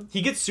constant. of.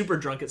 He gets super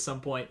drunk at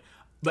some point.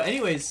 But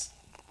anyways,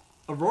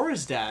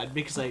 Aurora's dad,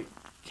 because I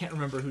can't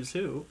remember who's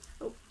who.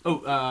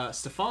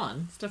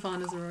 Stefan.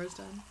 Stefan is Aurora's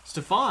dad.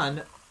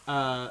 Stefan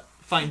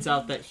finds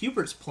out that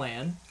Hubert's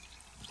plan.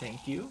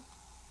 Thank you.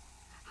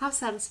 How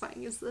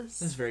satisfying is this?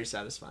 This is very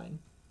satisfying.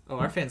 Oh,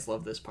 our fans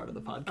love this part of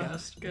the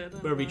podcast.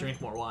 Good. Where we drink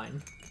more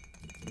wine.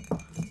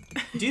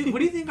 What do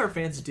you think our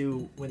fans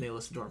do when they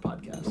listen to our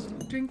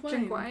podcast? Drink wine.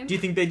 Drink wine. Do you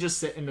think they just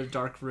sit in a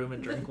dark room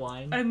and drink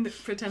wine? And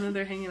pretend that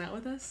they're hanging out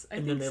with us? I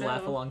and think then they so.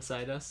 laugh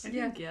alongside us? I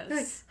Yeah. think Like,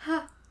 yes.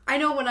 huh. I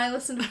know when I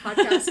listen to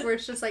podcasts where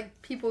it's just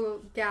like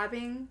people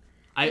gabbing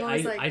I'm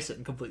always like- I sit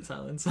in complete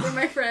silence. with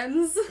my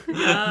friends.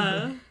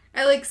 Yeah.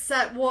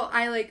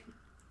 I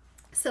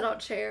set out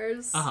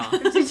chairs. Uh-huh.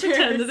 Empty Pretend that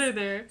chairs. they're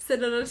there.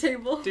 Sit at a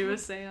table. Do a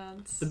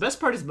seance. The best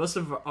part is most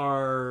of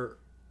our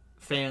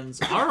fans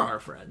are our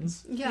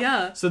friends.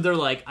 Yeah. So they're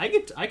like, I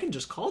can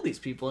just call these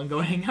people and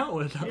go hang out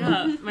with them.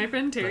 Yeah. My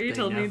friend But Terry they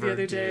told me the never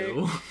other day.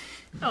 do.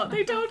 Oh,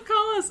 they don't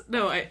call us.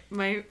 No,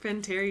 my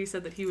friend Terry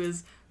said that he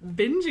was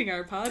binging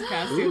our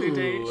podcast the other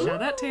day. Ooh.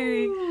 Shout out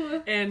Terry.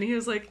 And he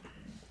was like,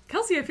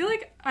 Kelsey, I feel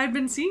like I've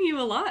been seeing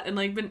you a lot and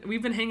like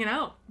we've been hanging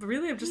out, but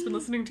really I've just been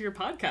listening to your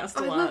podcast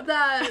a I lot. love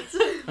that.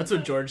 That's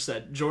what George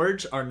said.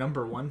 George, our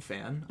number one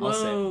fan, I'll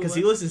say, Whoa. because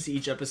he listens to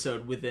each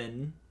episode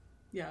within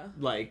Yeah.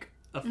 like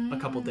a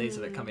couple days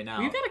of it coming out.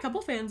 We've got a couple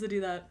fans that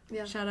do that.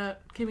 Yeah. Shout out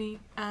Kimmy,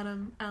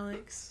 Adam,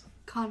 Alex,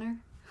 Connor.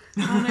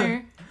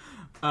 Connor.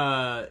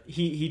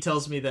 He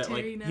tells me that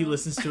Terry like he now.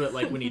 listens to it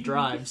like when he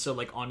drives, so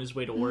like on his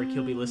way to work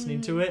he'll be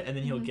listening to it, and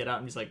then he'll get out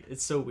and he's like,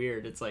 it's so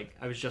weird. It's like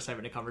I was just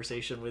having a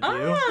conversation with you,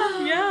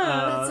 Ah,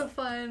 yeah. That's so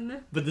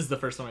fun. but this is the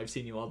first time I've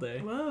seen you all day.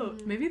 Whoa.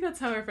 Maybe that's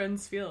how our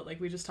friends feel. Like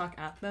we just talk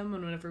at them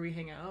whenever we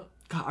hang out.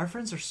 God, our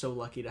friends are so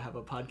lucky to have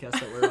a podcast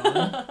that we're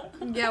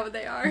on. Yeah, what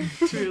they are.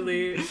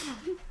 Truly. A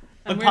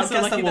And we're podcast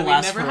so lucky that will that we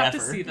last never have to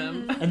forever. see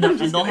them. and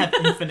they'll have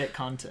infinite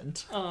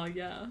content. Oh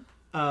yeah.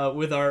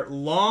 With our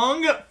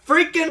long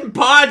freaking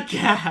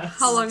podcast.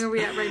 How long are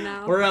we at right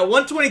now? We're at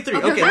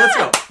 123. Okay,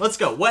 let's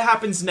go. What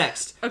happens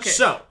next? Okay.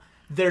 So,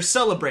 they're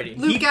celebrating.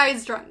 Luke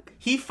guy's drunk.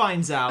 He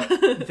finds out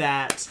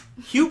that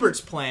Hubert's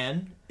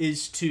plan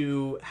is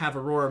to have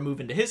Aurora move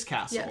into his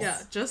castle. Yes.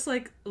 Yeah, just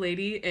like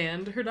Lady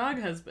and her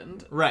dog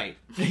husband. Right.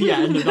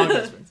 Yeah, and the dog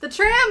husband. The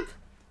tramp!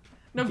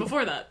 No,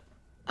 before that.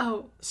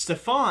 Oh.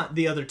 Stefan,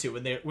 the other two,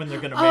 when they're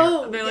gonna marry.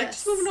 Oh, They're like,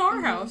 yes. just move to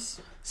our house.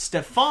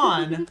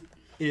 Stefan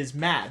is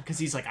mad because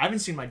he's like, I haven't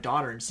seen my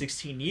daughter in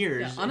 16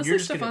 years. Yeah, and honestly, you're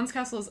just Stefan's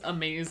castle is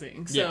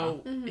amazing.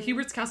 So Yeah.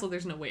 Hubert's castle,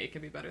 there's no way it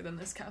could be better than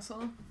this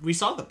castle. We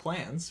saw the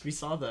plans. We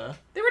saw the.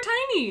 They were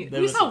tiny. They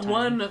we were saw so tiny.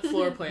 one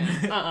floor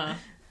plan.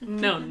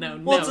 No, Well,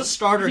 no. it's a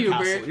starter Hubert.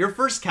 castle. Your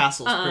first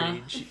castle's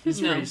it's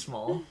No. pretty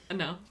small.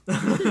 No.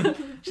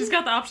 She's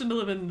got the option to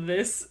live in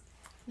this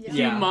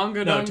Yeah.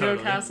 Humongo No, Dongo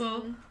totally.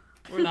 castle.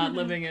 We're not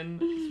living in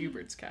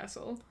Hubert's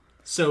castle.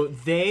 So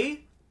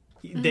they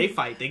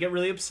fight. They get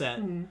really upset,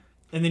 and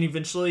then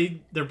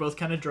eventually they're both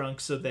kind of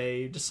drunk. So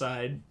they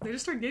decide They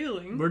just start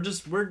giggling.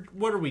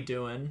 what are we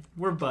doing?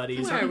 We're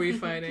buddies. Why are we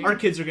fighting? Our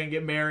kids are gonna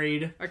get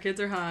married. Our kids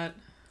are hot.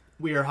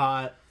 We are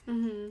hot.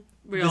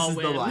 We This all is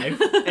win. the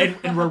life,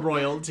 and we're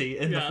royalty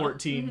in the Yeah.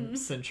 14th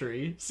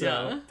century. So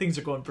Yeah. things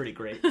are going pretty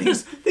great.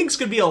 Things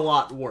could be a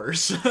lot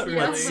worse.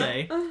 Let's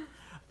say.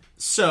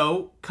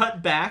 So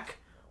cut back.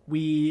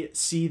 We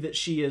see that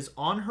she is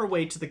on her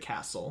way to the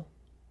castle.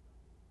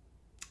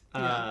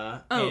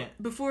 And-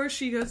 Before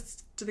she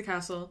goes to the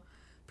castle,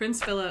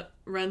 Prince Philip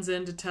runs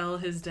in to tell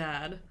his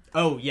dad.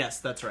 oh yes,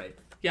 that's right.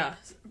 Yeah,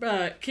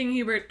 King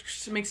Hubert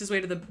makes his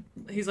way to the...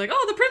 He's like,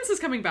 oh, the prince is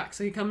coming back.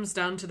 So he comes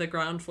down to the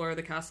ground floor of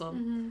the castle.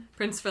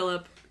 Prince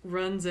Philip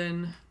runs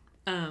in.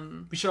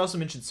 We should also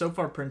mention, so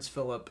far, Prince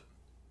Philip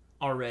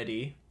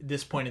already,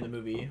 this point in the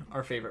movie,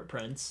 our favorite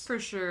prince. For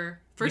sure.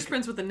 First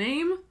prince with a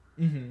name.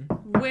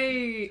 Mm-hmm.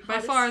 Way, by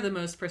Hottest. far the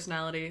most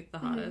personality, the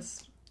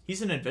hottest.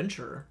 He's an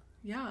adventurer.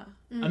 Yeah,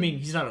 I mean,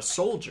 he's not a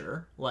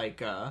soldier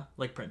like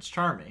Prince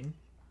Charming,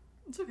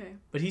 it's okay.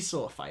 but he's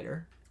still a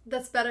fighter.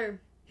 That's better.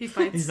 He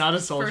fights He's not a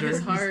for soldier. his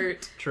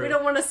heart. True. We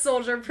don't want a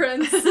soldier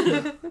prince.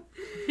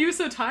 He was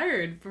so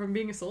tired from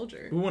being a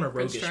soldier. We want a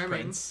Prince roguish Charming.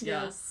 prince.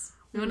 Yeah. Yes.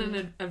 We want an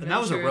adventurous... And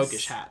that was a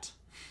roguish hat.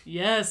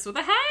 Yes, with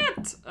a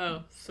hat!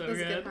 Oh, so That's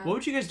a good. good hat. What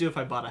would you guys do if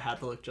I bought a hat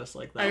that looked just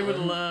like that? I would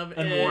love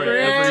And it. wore it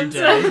every Prince,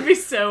 day. I would be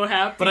so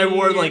happy. But I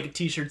wore like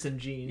t-shirts and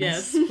jeans.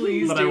 Yes,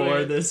 please But do I wore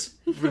it. this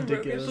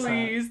ridiculous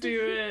hat. Please do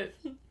it.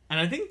 And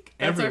I think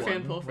That's our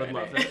everyone Fan Pull would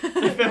love Friday.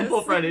 it. Fan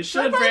Pull Friday.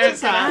 Should Should buy Brand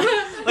this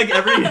hat. Like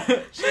every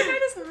Should I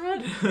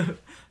write his hat?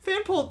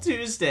 Fan Pull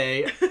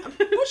Tuesday.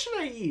 What should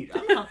I eat?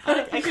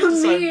 I For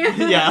me.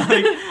 Yeah,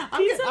 like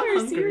I'm, Pizza I'm or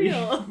hungry.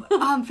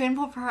 cereal?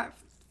 Fanful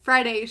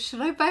Friday.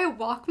 Should I buy a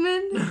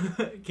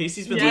Walkman?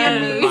 Casey's been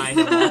Yes. looking into buying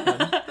a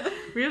Walkman.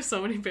 We have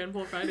so many Fan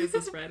Pull Fridays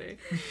this Friday.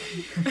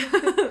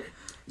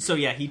 So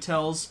yeah, he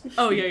tells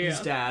Oh, yeah, yeah. his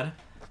dad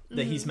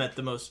that he's met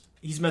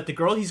the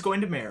girl he's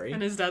going to marry.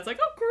 And his dad's like,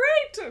 oh,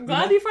 great! I'm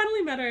glad you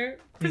finally met her.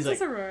 He's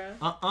Princess like,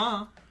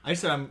 Aurora. I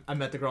said I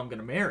met the girl I'm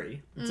gonna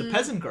marry. It's a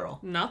peasant girl.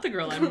 Not the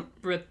girl I'm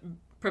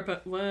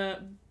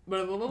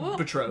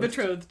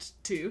betrothed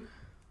to.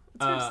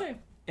 It's hard to say.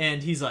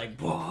 And he's like,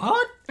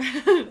 what?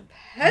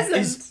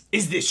 Peasant.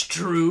 Is this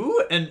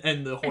true?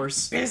 And the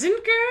horse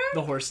Peasant girl?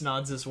 the horse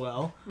nods as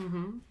well.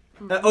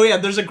 Oh yeah,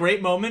 there's a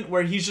great moment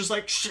where he's just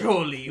like,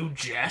 surely you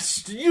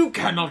jest. You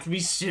cannot be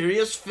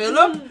serious,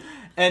 Philip.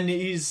 And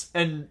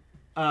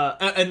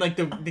like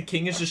the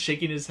king is just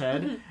shaking his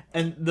head,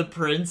 and the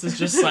prince is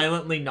just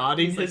silently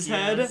nodding his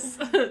head, Yes.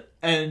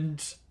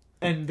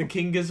 and the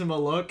king gives him a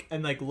look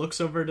and like looks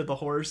over to the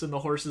horse, and the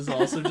horse is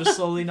also just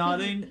slowly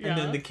nodding, and Yeah.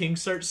 then the king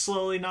starts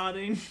slowly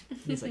nodding.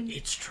 He's like,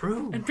 it's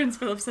true. And Prince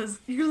Philip says,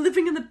 you're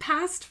living in the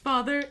past,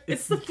 father.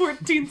 It's the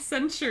 14th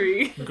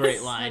century.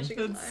 Great line. Such a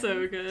good That's line.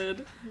 so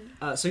good.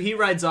 So he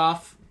rides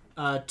off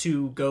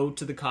to go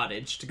to the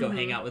cottage to go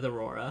hang out with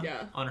Aurora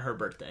Yeah. on her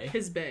birthday.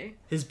 His bay.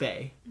 His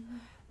bay.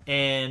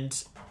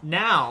 And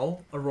now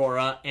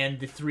Aurora and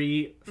the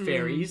three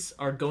fairies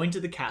are going to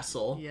the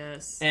castle.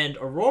 Yes. And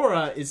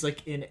Aurora is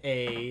like in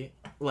a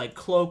like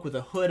cloak with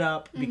a hood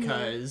up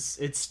because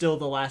it's still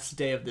the last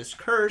day of this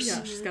curse.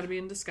 Yeah, she's got to be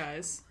in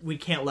disguise. We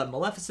can't let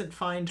Maleficent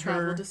find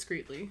Travel her.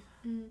 discreetly.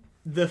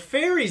 The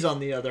fairies, on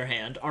the other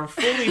hand, are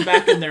fully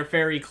back in their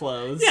fairy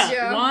clothes.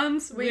 Yeah.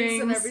 Wands,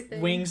 Wings and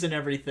everything. Wings and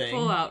everything.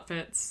 full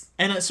outfits.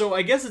 And so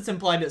I guess it's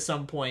implied at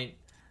some point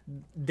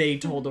they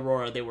told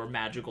Aurora they were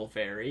magical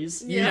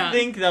fairies. Yeah. You'd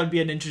think that would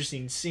be an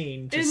interesting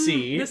scene to In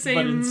see, the same,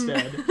 but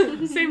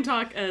instead... same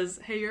talk as,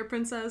 hey, you're a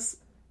princess.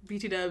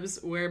 BT dubs,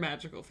 we're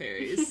magical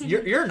fairies.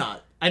 You're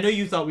not. I know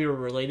you thought we were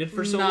related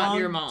for so Not long.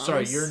 your moms.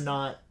 Sorry, you're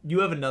not. You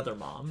have another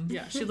mom.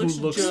 Yeah, she Who looks,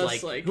 looks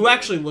just like you. who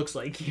actually looks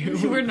like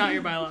you. We're not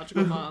your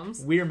biological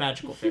moms. We're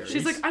magical fairies.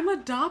 She's like, I'm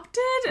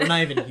adopted? we're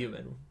not even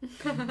human.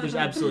 There's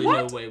absolutely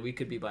no way we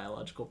could be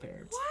biological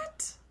parents.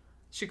 What?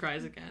 She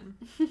cries again.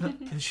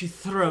 And she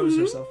throws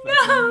herself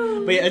back.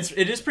 But yeah,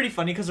 it is pretty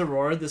funny because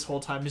Aurora this whole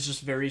time is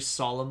just very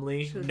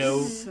solemnly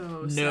no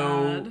So no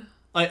sad.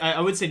 I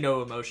would say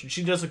no emotion.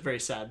 She does look very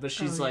sad, but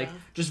she's Oh, like yeah.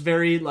 just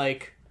very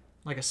like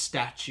a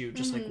statue,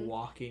 just like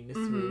walking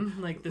through,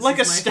 Like this like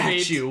a is my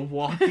fate. statue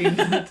walking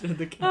through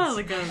the castle. Oh,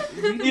 like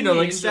a you know,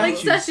 like angel.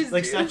 statues,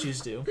 Like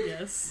statues do. statues do.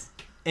 Yes.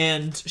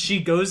 And she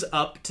goes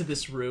up to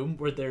this room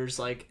where there's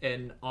like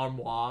an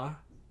armoire,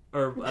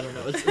 or I don't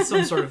know, it's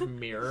some sort of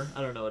mirror.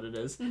 I don't know what it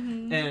is.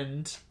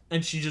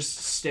 And she just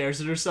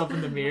stares at herself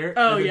in the mirror.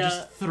 Oh, and then yeah.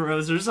 just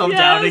throws herself Yes.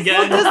 down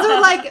again. Because they're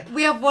like,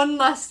 we have one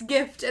last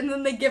gift, and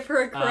then they give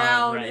her a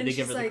crown, Right, and they she's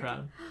give her the like,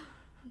 crown.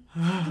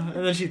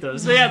 And then she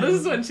throws. So yeah, this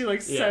is when she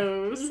looks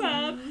so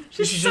sad.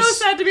 She's She so just-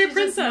 sad to be a she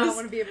does not princess.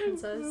 want to be a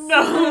princess.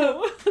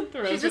 No. She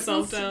Throws just herself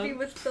wants to be down.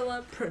 with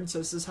Philip.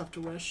 Princesses have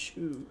to wear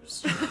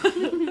shoes.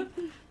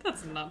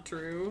 That's not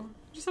true.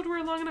 You just have to wear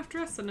a long enough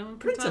dress so no one can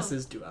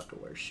Princesses do have to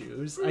wear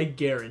shoes. I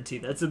guarantee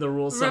that's in the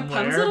rules tell.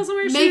 somewhere. Rapunzel doesn't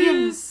wear Megan.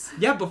 shoes.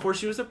 Yeah, before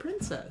she was a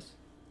princess.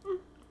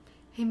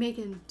 Hey,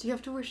 Megan, do you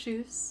have to wear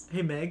shoes?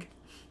 Hey Meg,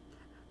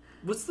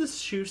 what's this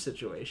shoe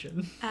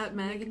situation? At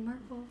Meghan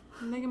Markle.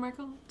 Meghan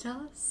Markle.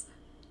 Tell us.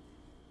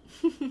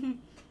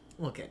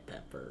 Look at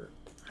Pepper.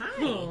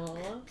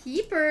 Aww.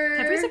 Peeper.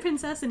 Pepper's a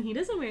princess and he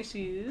doesn't wear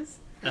shoes.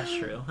 That's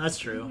true. That's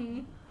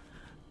true.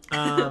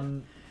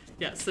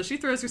 Yeah, so she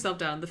throws herself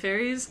down. The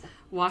fairies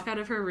walk out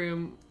of her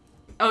room.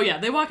 Oh yeah,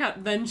 they walk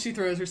out. Then she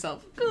throws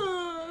herself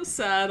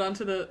sad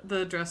onto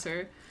the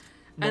dresser.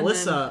 And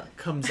Melissa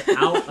comes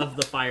out of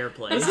the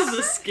fireplace. This is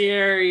the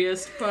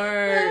scariest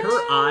part. Her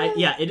eye,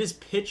 yeah, it is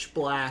pitch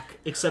black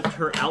except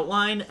her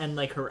outline and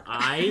like her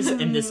eyes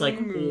and this like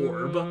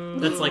orb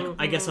that's like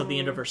I guess at the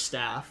end of her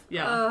staff.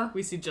 Yeah,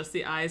 we see just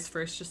the eyes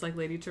first, just like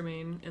Lady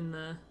Tremaine in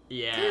the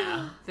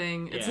Yeah.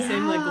 thing. It's Yeah. the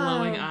same like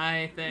glowing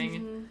eye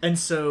thing. And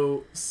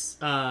so,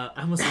 I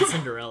almost said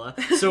Cinderella.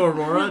 So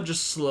Aurora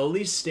just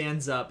slowly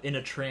stands up in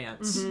a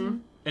trance.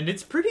 And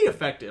it's pretty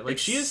effective. Like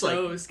It's she is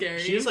so like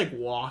scary. she is like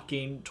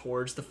walking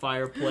towards the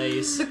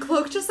fireplace. The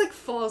cloak just like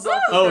falls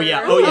off. Oh, of yeah,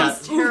 her. oh, yeah.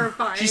 That's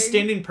terrifying. She's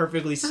standing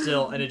perfectly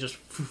still and it just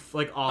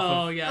like off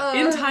Oh of yeah,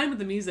 in time with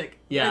the music.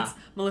 Yeah. It's,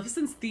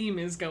 Maleficent's theme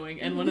is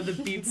going, and one of the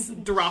beats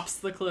drops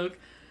the cloak.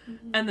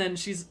 And then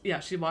she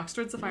walks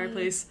towards the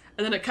fireplace,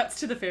 and then it cuts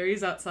to the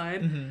fairies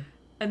outside,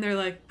 and they're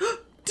like,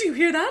 "Do you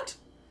hear that?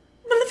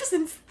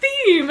 Maleficent's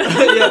theme!"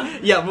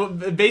 Well,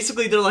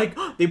 basically they're like,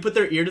 they put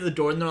their ear to the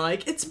door and they're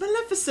like, "It's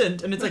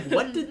Maleficent!" And it's like,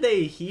 what did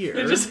they hear?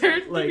 They just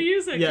heard the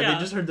music. Yeah, they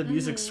just heard the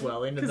music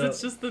swelling. Because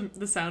it's just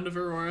the sound of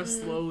Aurora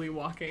slowly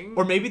walking.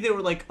 Or maybe they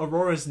were like,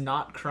 Aurora's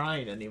not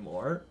crying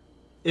anymore.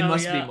 It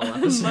must be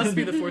Maleficent. It must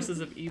be the forces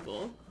of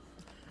evil.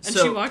 And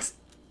So- she walks,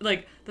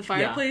 like, the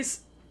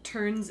fireplace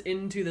turns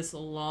into this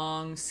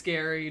long,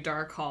 scary,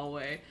 dark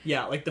hallway.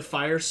 Yeah, like the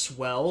fire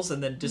swells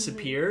and then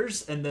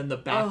disappears, and then the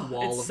back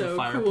wall it's of the so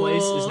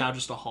fireplace cool. is now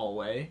just a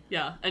hallway.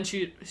 Yeah, and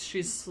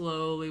she's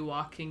slowly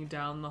walking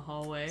down the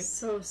hallway.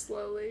 So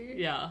slowly.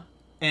 Yeah.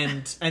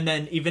 And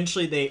then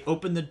eventually they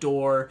open the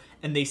door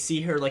and they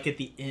see her like at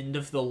the end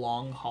of the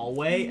long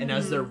hallway, and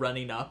as they're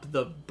running up,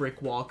 the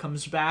brick wall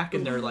comes back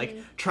and they're like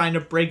trying to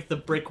break the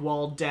brick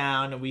wall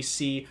down, and we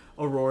see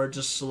Aurora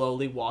just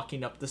slowly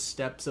walking up the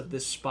steps of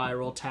this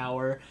spiral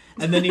tower,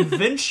 and then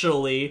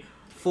eventually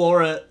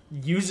Flora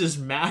uses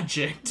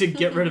magic to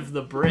get rid of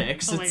the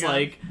bricks. Oh my It's God.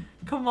 like,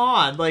 come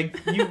on, like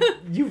you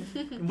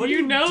what are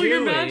you know doing?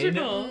 you're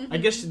magical. I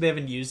guess they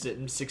haven't used it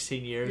in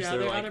 16 years. Yeah, they're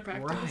they're like, out of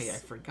practice. right, I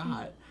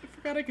forgot. I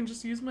forgot I can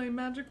just use my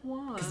magic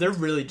wand. Because they're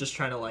really just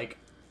trying to like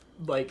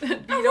Beat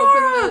open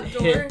the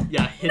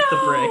door. hit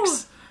the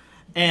bricks,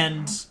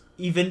 and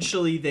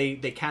eventually they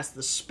cast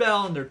the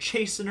spell and they're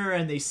chasing her,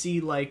 and they see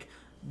like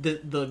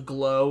the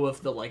glow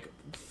of the like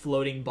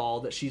floating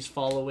ball that she's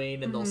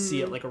following, and they'll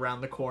see it like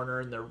around the corner,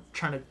 and they're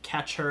trying to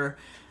catch her,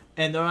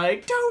 and they're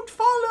like, "Don't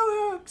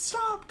follow her!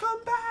 Stop!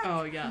 Come back!"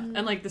 Oh yeah,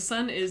 and like the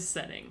sun is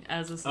setting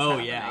as this is Oh,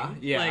 happening.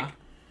 yeah. Like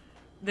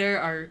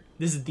there are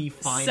This is the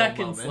final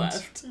seconds moment.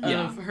 left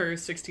Yeah. of her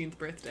 16th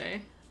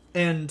birthday.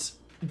 And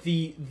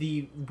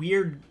the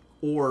weird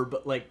orb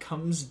like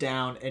comes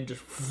down and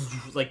just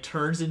like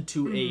turns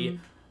into a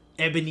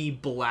ebony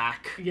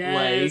black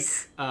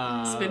Yes.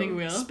 like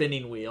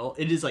Spinning wheel.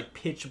 It is like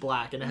pitch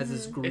black and it has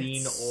this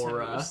green It's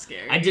aura. so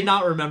scary. I did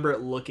not remember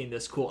it looking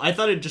this cool. I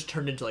thought it just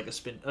turned into like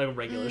a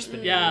regular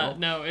spinning Yeah, wheel.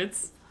 no,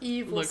 it's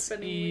Evil looks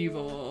spinning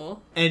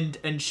evil. And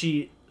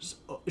she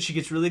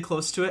gets really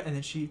close to it, and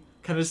then she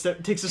kind of takes a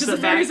Because step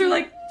the back. fairies are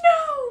like,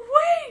 no,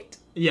 wait!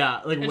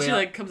 Yeah, like And way she up.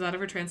 like comes out of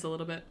her trance a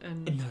little bit,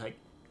 and And they're like,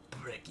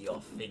 break your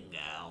finger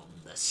on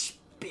the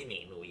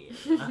spinning wheel.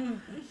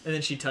 And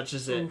then she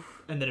touches it,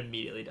 and then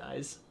immediately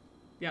dies.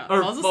 yeah,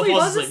 Or falls falls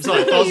asleep. asleep.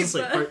 Sorry, falls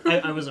asleep.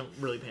 I wasn't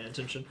really paying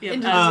attention. Yeah,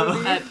 Into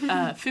at,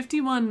 at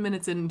 51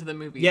 minutes into the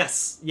movie,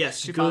 Yes,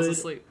 she good. falls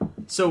asleep.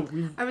 So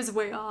I was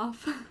way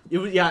off. it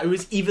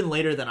was even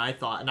later than I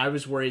thought, and I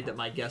was worried that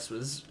my guess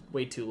was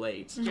way too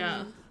late.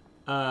 Yeah.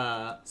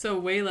 Uh, So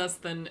way less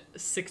than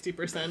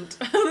 60%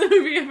 of the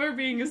movie of her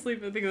being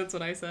asleep. I think that's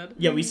what I said.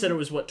 yeah, we said it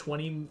was what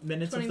 20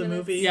 minutes 20 of the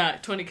minutes. movie. Yeah,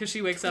 20 because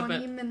she wakes up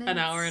 20 at minutes. an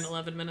hour and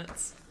 11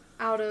 minutes.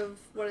 Out of,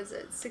 what is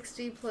it,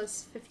 60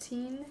 plus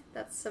 15?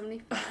 That's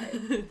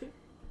 75.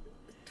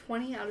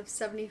 20 out of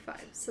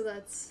 75. So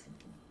that's...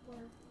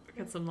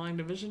 Got some long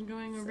division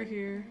going over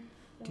here.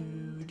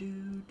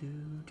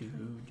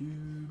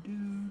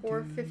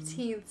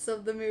 4/15ths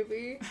of the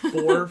movie.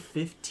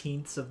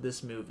 4/15 of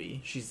this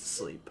movie, she's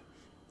asleep.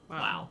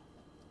 Wow.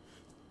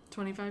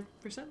 25%?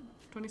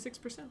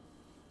 26%?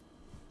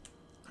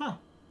 Huh.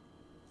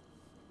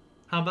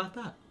 How about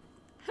that?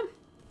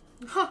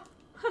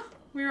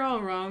 We were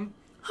all wrong.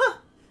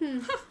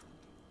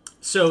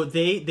 So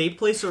they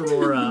place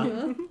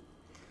Aurora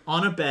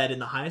on a bed in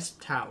the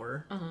highest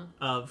tower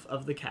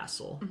of the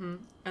castle.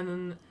 And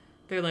then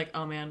they're like,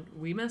 oh man,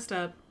 we messed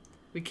up.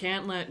 We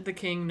can't let the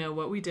king know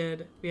what we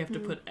did. We have to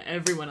put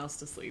everyone else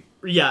to sleep.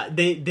 Yeah,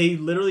 they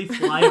literally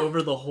fly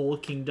over the whole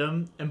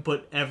kingdom and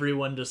put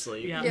everyone to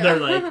sleep. Yeah. Yeah. They're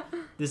like,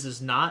 this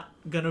is not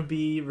gonna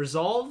be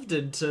resolved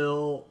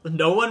until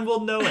no one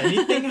will know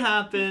anything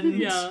happened.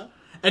 Yeah.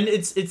 And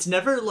it's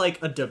never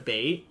like a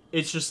debate.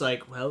 It's just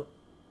like, well,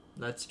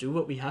 let's do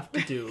what we have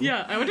to do.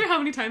 Yeah, I wonder how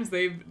many times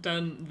they've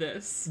done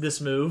this. This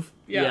move.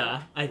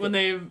 Yeah, I when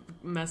they've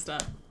messed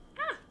up.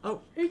 Oh,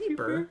 Hey,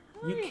 Keeper,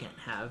 Keeper. you Hi. can't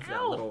have that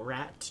Ow. little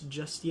rat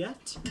just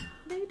yet.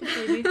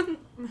 Baby.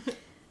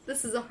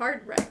 This is a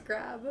hard rat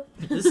grab.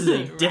 This is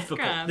a Rat difficult.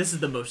 grab. This is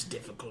the most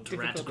difficult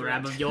rat Difficult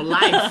grab rat. of your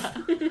life.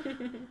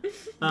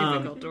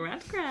 Difficult to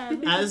rat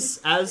grab.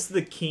 As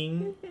the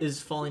king is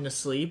falling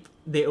asleep,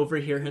 they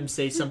overhear him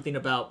say something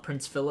about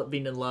Prince Philip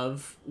being in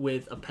love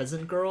with a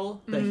peasant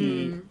girl that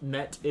he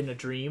met in a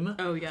dream,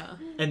 Oh yeah.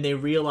 and they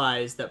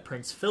realize that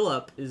Prince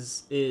Philip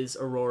is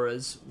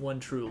Aurora's one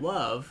true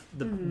love,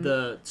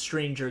 the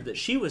stranger that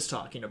she was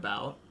talking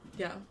about.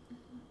 Yeah.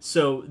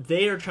 So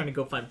they are trying to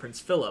go find Prince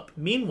Philip.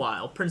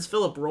 Meanwhile, Prince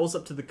Philip rolls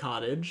up to the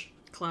cottage.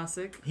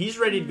 Classic. He's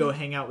ready to go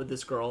hang out with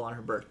this girl on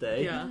her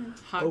birthday. Yeah.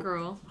 Hot Oh.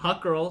 girl.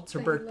 Hot girl, it's her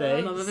They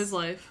birthday. Love of his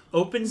life.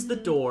 Opens the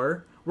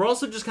door. We're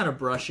also just kind of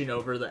brushing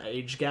over the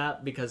age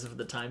gap because of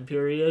the time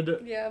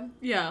period. Yeah.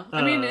 Yeah.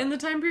 I mean, in the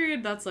time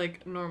period, that's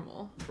like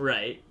normal.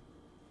 Right.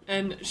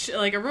 And she,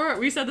 like Aurora,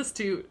 we said this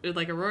too.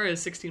 Like Aurora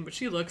is 16, but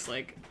she looks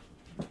like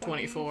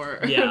 24.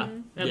 Yeah.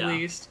 At Yeah.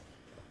 least.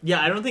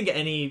 Yeah, I don't think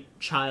any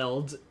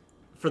child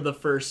for the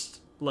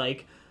first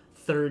like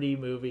 30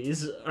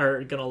 movies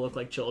are gonna look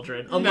like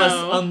children,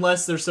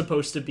 unless they're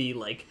supposed to be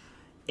like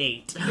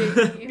 8.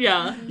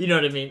 Yeah. You know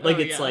what I mean? Like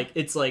Oh,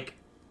 it's like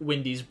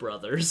Wendy's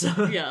brothers.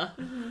 Yeah.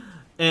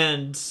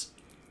 And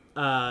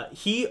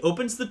he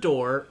opens the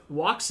door,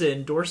 walks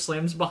in, door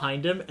slams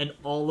behind him, and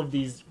all of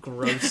these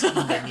gross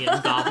minion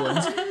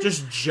goblins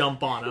just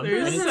jump on him.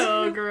 They're And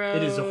so gross.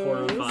 it is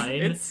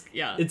horrifying.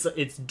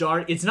 It's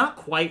dark. It's not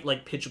quite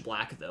like pitch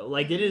black though.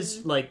 Like it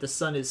is like the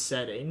sun is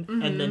setting,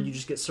 and then you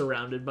just get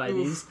surrounded by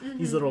these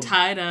little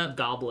tied up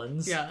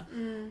goblins. Yeah.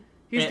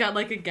 He's got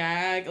like a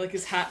gag, like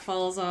his hat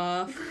falls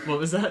off. What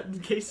was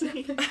that,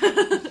 Casey?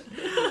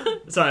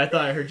 Sorry, I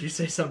thought I heard you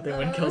say something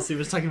when Kelsey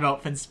was talking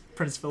about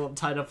Prince Philip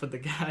tied up with the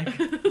gag.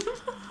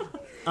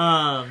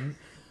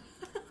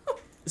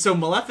 So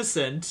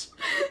Maleficent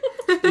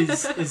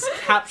is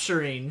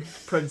capturing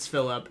Prince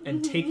Philip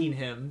and taking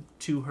him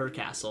to her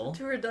castle.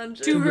 To her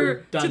dungeon. To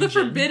the dungeon.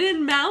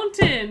 Forbidden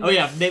Mountain. Oh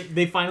yeah,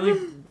 they finally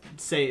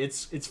say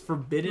it's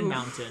Forbidden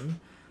Mountain.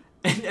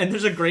 And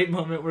there's a great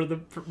moment where the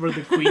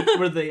queen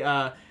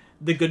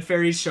the good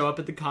fairies show up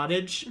at the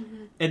cottage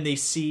and they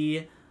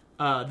see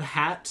the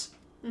hat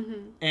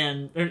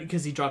and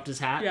because he dropped his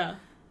hat. Yeah.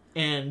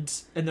 And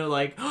they're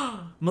like,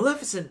 oh,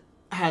 Maleficent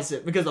has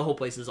it because the whole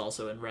place is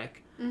also in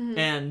wreck.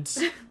 And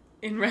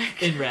In wreck.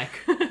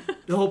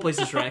 the whole place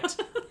is wrecked.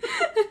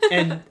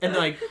 And they're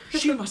like,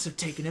 she must have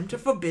taken him to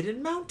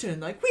Forbidden Mountain.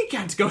 Like, we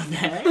can't go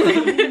there.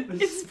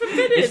 It's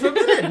forbidden. It's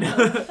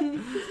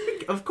forbidden.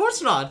 Of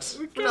course not.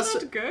 We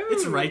cannot go.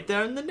 It's right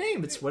there in the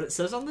name. It's what it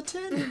says on the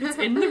tin. It's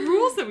in the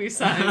rules that we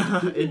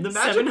signed In the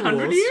magic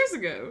 700 rules. years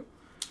ago.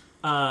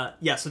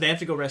 Yeah, so they have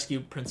to go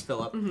rescue Prince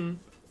Philip.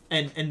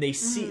 And they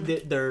see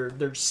that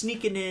they're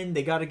sneaking in.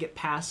 They got to get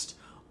past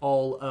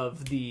all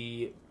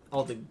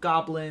the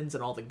goblins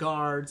and all the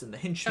guards and the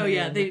henchmen. Oh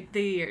yeah,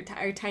 they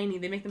are tiny.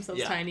 They make themselves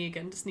Yeah. tiny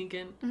again to sneak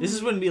in. This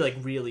is when we like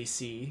really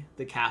see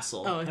the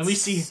castle, Oh, it's and we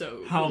see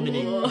so how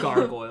many cool.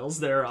 gargoyles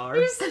there are.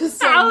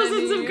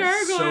 Thousands many. of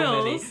gargoyles.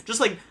 So many, just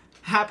like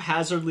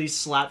haphazardly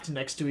slapped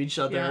next to each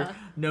other. Yeah.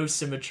 No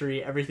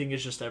symmetry. Everything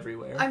is just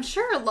everywhere. I'm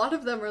sure a lot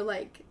of them are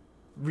like,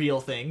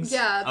 Real things.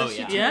 Yeah, Oh the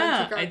yeah. she- Yeah,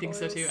 Gargoyles. I think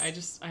so too.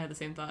 I had the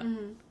same thought.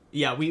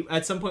 Yeah, we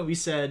at some point we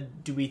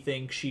said, do we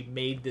think she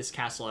made this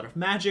castle out of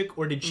magic,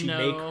 or did she No.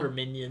 make her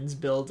minions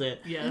build it,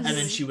 Yes. and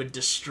then she would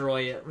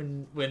destroy it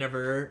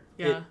whenever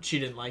Yeah. she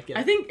didn't like it?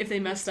 I think if they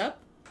messed up,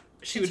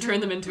 she would turn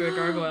them into a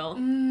gargoyle.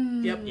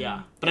 Yep.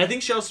 Yeah, but I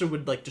think she also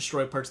would like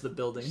destroy parts of the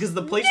building because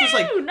the place was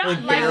not like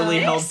like barely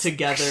this. held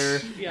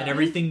together, Yeah. and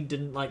everything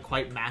didn't like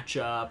quite match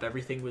up.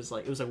 Everything was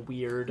like it was a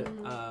weird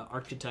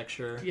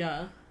architecture.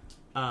 Yeah.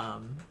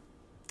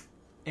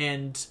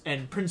 And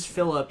Prince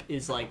Philip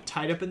is like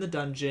tied up in the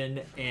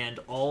dungeon, and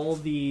all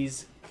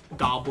these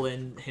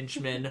goblin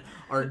henchmen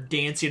are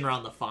dancing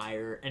around the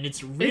fire, and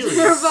it's really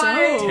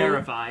terrifying. so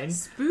terrifying.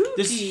 Spooky.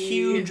 This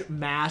huge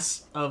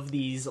mass of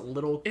these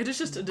little It is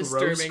just a gross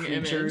disturbing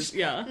creatures. image.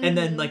 Yeah. And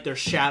then like there's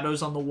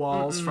shadows on the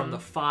walls from the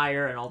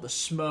fire and all the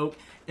smoke,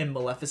 and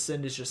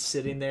Maleficent is just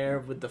sitting there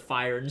with the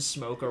fire and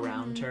smoke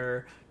around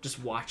her,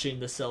 just watching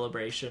the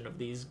celebration of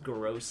these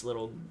gross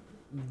little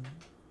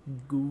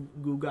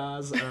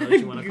googas. I don't know what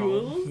you want to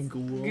call them.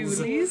 Ghouls.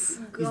 Ghoulies. These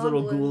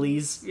little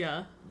Goblins. ghoulies.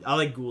 Yeah. I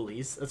like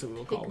ghoulies. That's what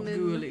we'll call them.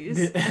 Pigmen.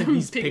 Ghoulies.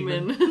 These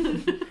Pigmen.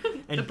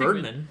 And The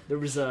birdmen. There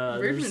was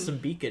Birdmen. some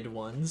beaked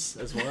ones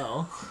as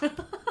well.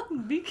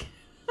 Beak.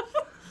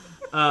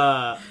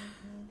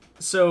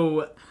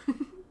 So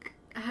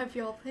Have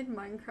y'all played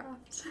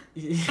Minecraft?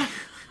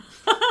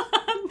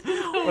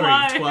 what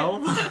are you,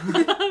 12?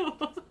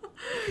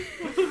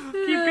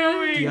 Keep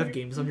going. Do you have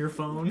games on your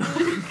phone?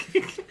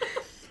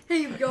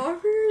 Hey, have y'all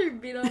ever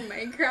been on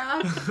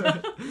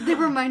Minecraft? They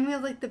remind me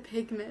of like the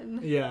pigmen.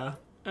 Yeah.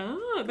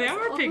 Oh, they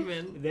are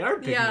pigmen. They are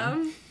pigmen.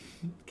 Yeah.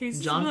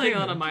 Casey's John playing a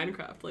lot Pigman. of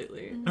Minecraft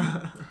lately.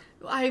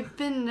 I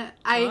John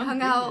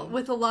hung out Pigman.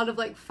 with a lot of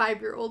like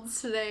 5-year-olds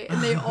today,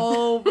 and they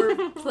all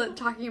were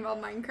talking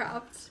about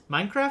Minecraft.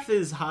 Minecraft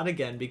is hot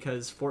again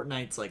because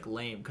Fortnite's like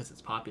lame because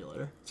it's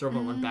popular. So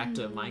everyone went back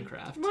to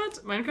Minecraft. What?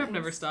 Minecraft Nice.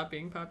 never stopped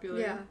being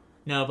popular. Yeah.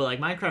 No, but like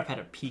Minecraft had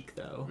a peak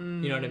though. You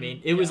know what I mean?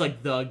 It was yeah.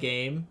 like the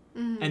game,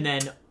 and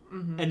then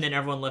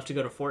everyone left to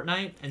go to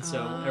Fortnite, and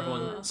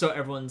so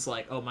everyone's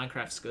like, oh,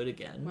 Minecraft's good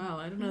again. Wow,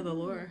 I don't know the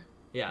lore.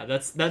 Yeah,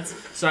 that's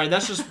sorry.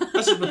 That's just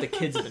what the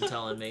kids have been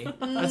telling me.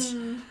 That's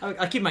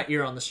I keep my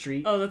ear on the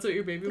street. Oh, that's what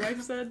your baby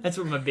wife said? That's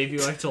what my baby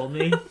wife told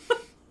me.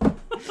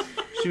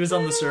 She was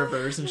on the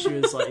servers and she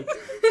was like,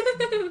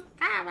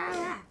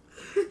 Ah,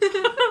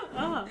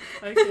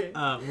 okay.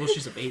 well,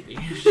 she's a baby.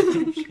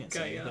 She can't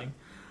say Got ya. anything.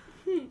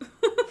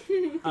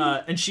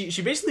 And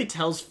she basically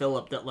tells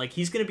Philip that like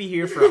he's gonna be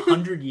here for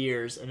 100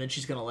 years and then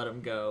she's gonna let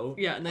him go.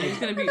 Yeah, and then he's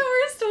gonna No, be.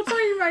 we're still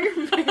talking about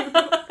your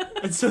baby.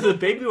 And so the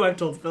baby wife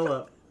told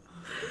Philip,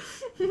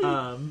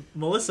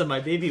 Melissa, my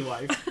baby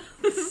wife.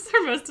 This is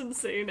our most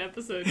insane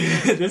episode.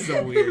 This is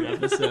a weird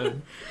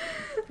episode.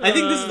 I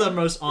think this is the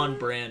most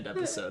on-brand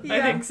episode.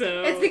 I think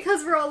so. It's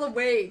because we're all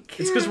awake.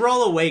 It's because we're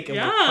all awake and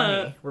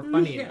Yeah. we're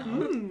funny. We're funny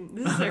now.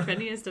 This is our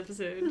funniest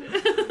episode.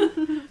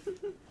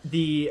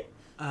 the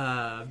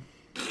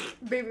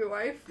Baby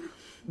wife.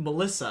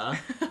 Melissa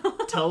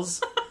tells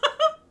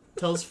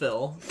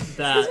Phil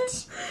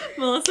that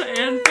Melissa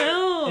and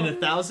Phil. in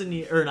 1,000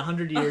 years or in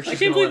 100 years, I she's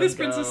can't gonna believe let this him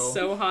prince go. is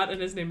so hot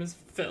and his name is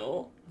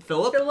Phil.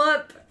 Philip.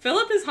 Philip.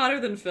 Philip is hotter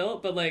than Phil,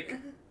 but like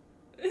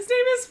his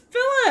name is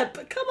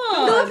Philip. Come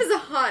on. Philip is a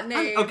hot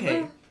name.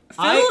 Okay.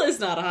 Phil is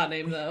not a hot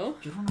name though.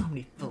 You don't know how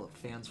many Philip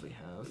fans we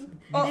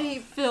have. Hey,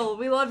 Phil,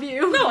 we love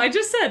you. No, I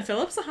just said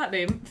Philip's a hot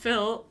name.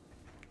 Phil,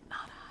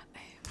 not a hot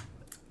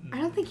name.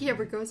 I don't think he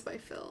ever goes by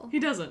Phil. He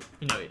doesn't.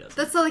 No, he doesn't.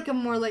 That's like a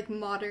more like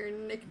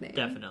modern nickname.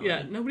 Definitely.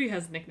 Yeah, nobody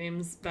has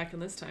nicknames back in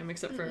this time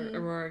except for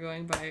Aurora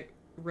going by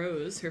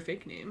Rose, her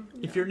fake name.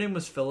 If your name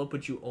was Philip,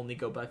 would you only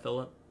go by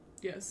Philip?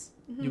 Yes.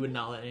 You would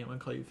not let anyone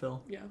call you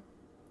Phil? Yeah.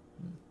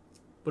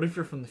 What if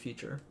you're from the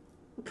future?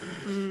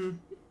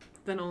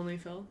 Then only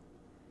Phil.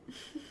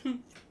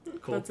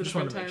 Cool. That's a Just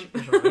wanted different to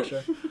make sure. Just wanted to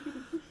make sure.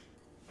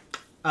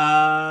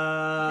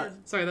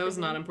 Sorry, that was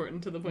not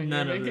important to the point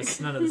None you're of making.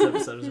 this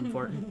episode is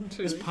important.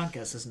 Truly. This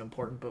podcast isn't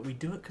important, but we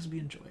do it because we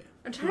enjoy it.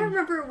 I'm trying to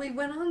remember, we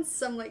went on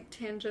some like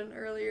tangent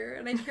earlier,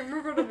 and I can't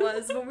remember what it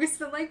was, but we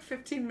spent like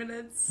 15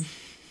 minutes.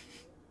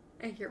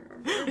 I can't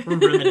remember. We're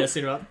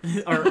reminiscing about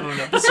our own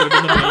episode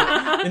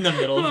in the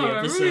middle of Oh, the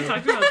remember we episode.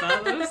 talked about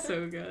that? That was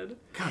so good.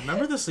 God,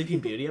 remember the Sleeping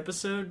Beauty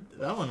episode?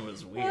 That one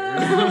was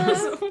weird.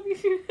 So funny.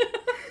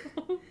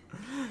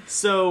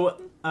 So,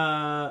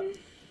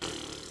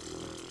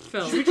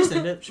 Phil. should we just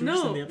end it? Should we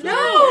just No. end the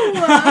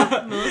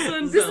episode? No! Melissa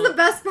and This Phil. is the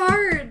best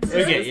part! This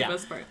Okay, is yeah. the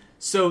best part.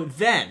 So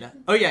then,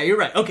 oh yeah, you're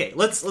right. Okay,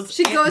 let's.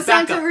 She goes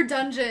down back to up. her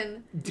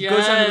dungeon.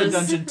 Goes down to the Yes.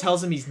 dungeon,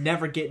 tells him he's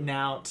never getting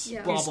out.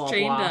 Yeah. Blah He's blah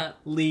chained blah. up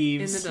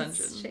Leaves. in the dungeon.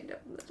 She's chained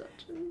up in the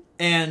dungeon.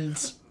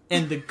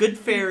 and the good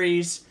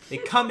fairies, they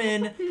come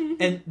in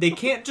and they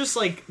can't just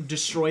like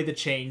destroy the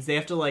chains. They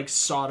have to like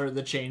solder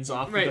the chains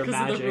off Right, with their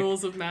because of magic. the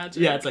rules of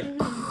magic. Yeah, it's like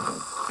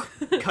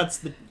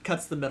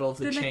cuts the middle of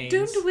the They're chains.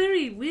 like, don't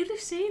worry, we'll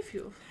save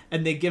you.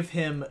 And they give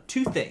him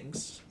two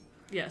things.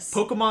 Yes.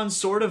 Pokemon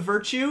Sword of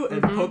Virtue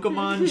and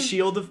Pokemon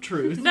Shield of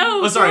Truth.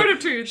 No, oh, sorry. Sword of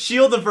Truth.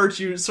 Shield of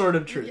Virtue, Sword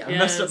of Truth. Yeah. I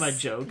messed up Yes. my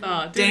joke.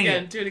 Do Dang it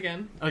again. it. Do it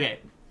again. Okay.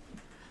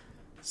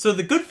 So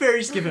the good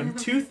fairies give him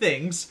two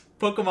things.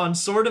 Pokemon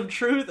Sword of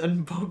Truth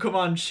and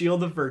Pokemon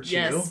Shield of Virtue.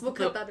 Yes. We'll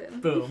cut that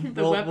in. Boom.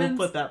 The we'll weapons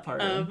put that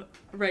part in. Of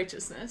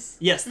righteousness.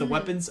 Yes, the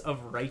Weapons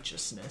of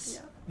Righteousness.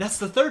 Yeah. That's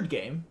the third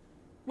game.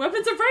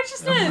 Weapons of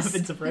righteousness.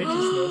 Weapons of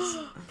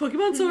Righteousness.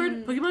 Pokemon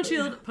Sword, Pokemon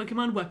Shield,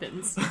 Pokemon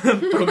Weapons.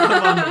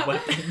 Pokemon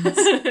Weapons.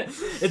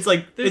 It's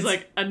like There's it's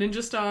like a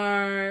ninja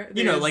star.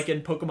 you know, there's like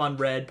in Pokemon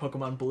Red,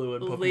 Pokemon Blue,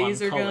 and Pokemon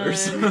laser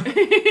Colors. gun.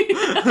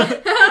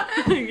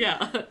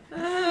 Yeah,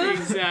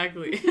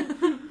 exactly.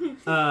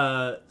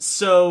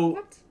 So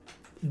What?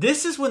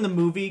 this is when the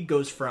movie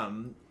goes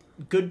from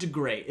good to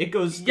great. It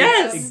goes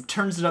Yes! it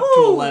turns it up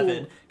to Woo!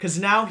 11 because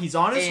now he's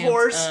on his Amped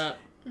horse up.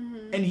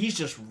 and he's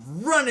just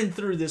running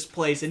through this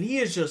place and he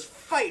is just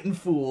fighting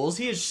fools.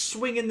 He is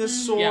swinging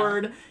this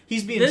sword.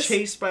 He's being This-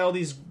 chased by all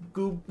these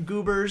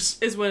goobers.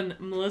 Is when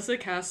Melissa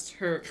casts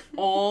her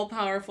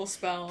all-powerful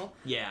spell,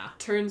 Yeah.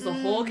 turns the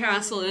whole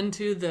castle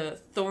into the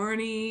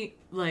thorny,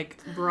 like,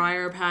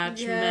 briar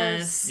patch Yes.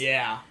 mess,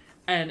 Yeah.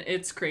 and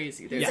it's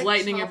crazy. There's Yeah. Like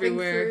lightning chopping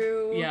everywhere. through.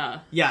 Yeah.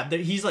 Yeah,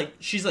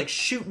 she's like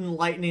shooting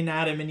lightning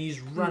at him and he's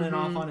running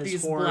off on his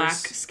These horse. black,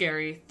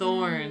 scary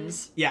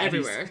thorns Yeah, and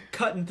everywhere. he's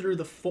cutting through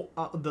the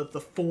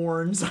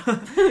thorns.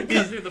 Cut through the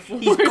He's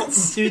going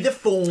thorns. through the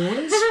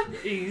thorns.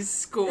 He's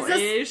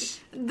Scottish.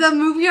 The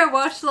movie I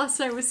watched last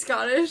night was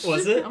Scottish.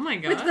 Was it? Oh my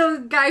With god.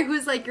 the guy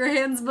who's like, your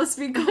hands must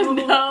be cold.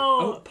 No.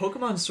 Oh,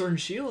 Pokemon Sword and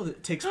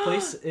Shield takes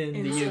place in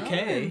In the UK.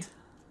 Scotland.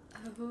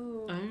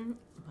 Oh. Oh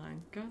my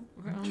god.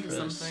 We're on to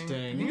something. I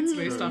Interesting. think it's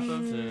based off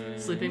of Interesting.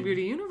 Sleeping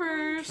Beauty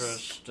Universe.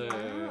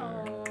 Interesting.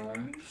 Wow.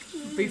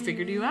 We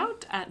figured you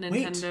out at Wait,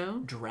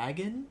 Nintendo.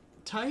 dragon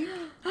type?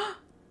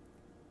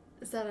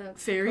 Is that a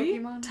Fairy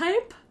Pokemon?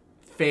 type?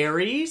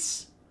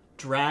 Fairies?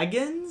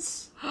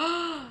 Dragons?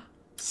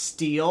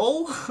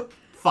 Steel?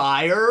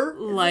 Fire?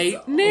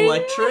 Lightning?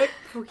 Electric?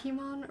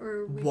 Pokemon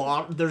or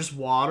There's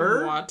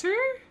water? Water?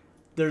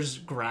 There's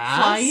grass?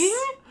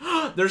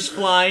 Flying? There's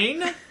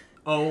flying?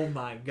 Oh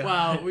my god.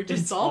 Wow, we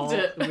just It's solved all-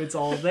 it. It's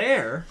all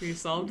there. We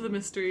solved the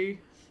mystery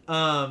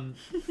Um,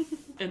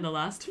 in the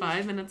last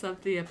 5 minutes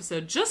of the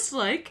episode, just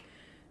like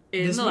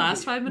in This the movie.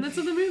 last 5 minutes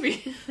of the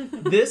movie.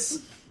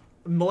 this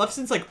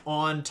Maleficent's like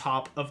on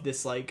top of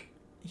this like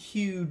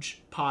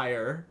huge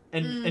pyre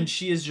and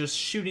she is just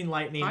shooting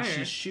lightning. Pyre?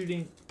 She's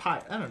shooting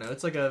pyre. I don't know.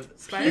 It's like a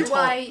Spider?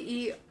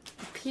 Pyre.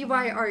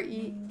 Pyre.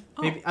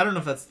 maybe I don't know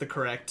if that's the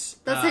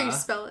correct. That's how you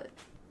spell it.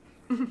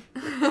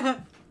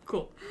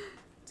 Cool.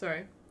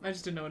 Sorry, I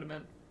just didn't know what it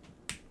meant.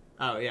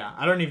 Oh yeah,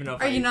 I don't even know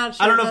if Are I. you not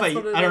I don't know sure if that's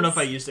what it I don't know if is?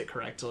 I used it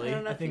correctly. I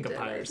don't know I if think you a did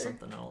pyre is either.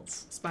 something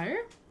else.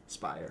 Spire?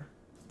 Spire.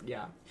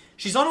 Yeah.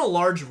 She's on a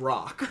large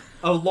rock,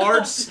 a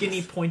large,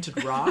 skinny,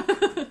 pointed rock.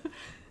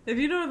 If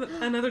you know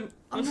another,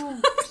 Oh,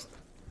 no.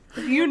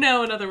 if you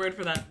know another word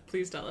for that,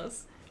 please tell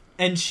us.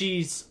 And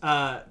she's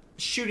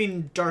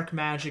shooting dark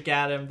magic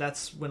at him.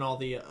 That's when all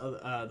the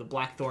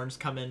Blackthorns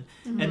come in,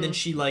 and then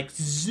she like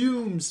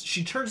zooms.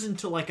 She turns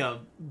into like a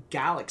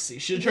galaxy.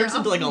 She turns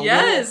into like a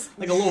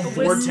little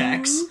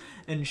vortex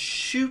and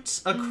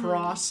shoots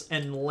across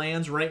and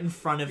lands right in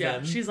front of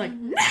him. She's like,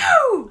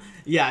 no.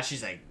 Yeah,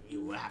 she's like,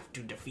 you have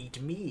to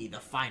defeat me, the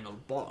final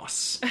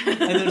boss. And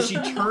then she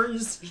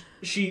turns,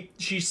 she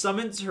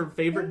summons her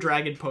favorite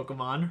dragon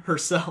Pokemon,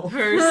 herself.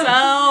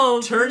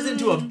 Turns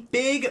into a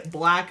big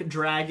black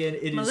dragon.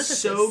 It is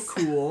so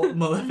cool.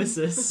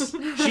 Maleficus.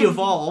 She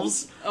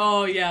evolves.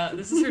 Oh yeah,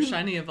 this is her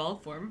shiny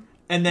evolved form.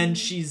 And then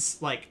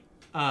she's like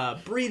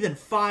breathing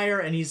fire,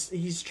 and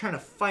he's trying to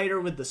fight her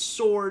with the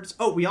swords.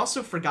 Oh, we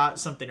also forgot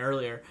something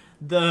earlier.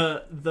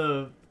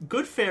 The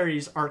good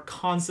fairies are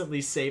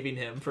constantly saving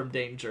him from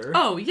danger.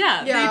 Oh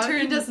yeah,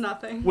 he does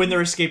nothing when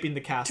they're escaping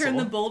the castle. Turn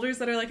the boulders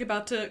that are like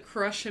about to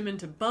crush him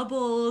into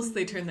bubbles.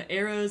 They turn the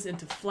arrows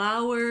into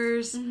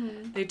flowers.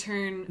 They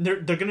turn.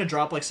 They're gonna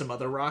drop like some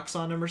other rocks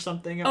on him or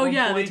something. At one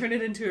point. They turn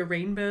it into a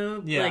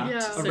rainbow.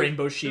 A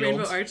rainbow shield, a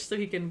rainbow arch, so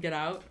he can get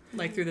out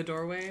like through the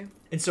doorway.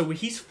 And so when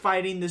he's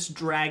fighting this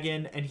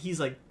dragon, and he's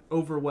like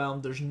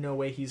overwhelmed, there's no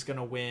way he's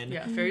gonna win.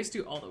 Yeah, fairies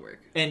do all the work.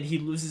 And he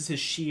loses his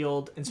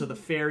shield, and so the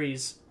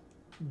fairies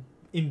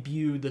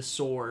imbue the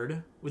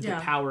sword with the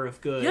power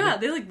of good. Yeah,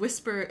 they like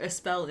whisper a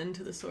spell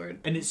into the sword.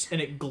 And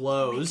it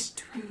glows.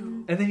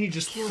 And then he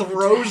just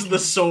throws the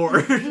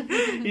sword.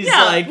 He's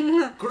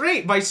like,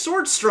 great, my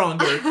sword's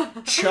stronger.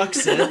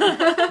 Chucks it,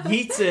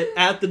 yeets it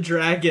at the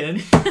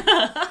dragon.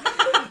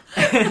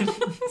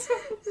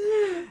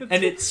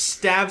 And it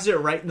stabs it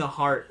right in the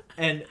heart.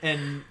 And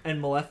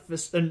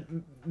Maleficent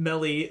and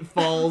Melly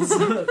falls.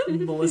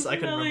 Melissa, I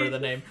couldn't remember the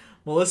name.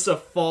 Melissa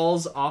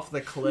falls off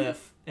the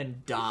cliff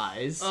and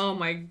dies. Oh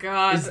my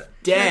god! Is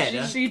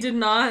dead. She did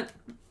not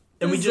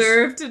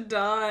deserve to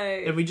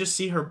die. And we just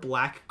see her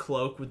black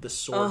cloak with the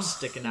sword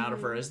sticking out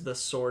of her as the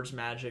sword's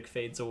magic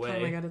fades away.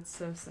 Oh my god, it's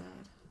so sad.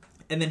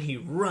 And then he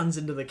runs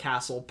into the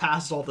castle,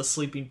 past all the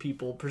sleeping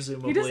people,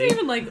 presumably. He doesn't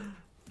even like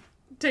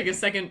take a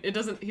second. He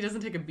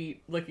doesn't take a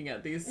beat looking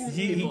at these.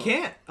 He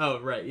can't. Oh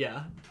right,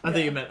 yeah. I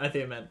think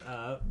it meant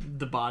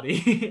the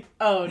body.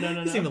 Oh no. He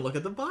doesn't even look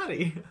at the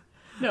body.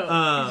 No,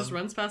 he just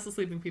runs past the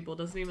sleeping people.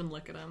 Doesn't even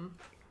look at them.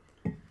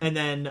 And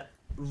then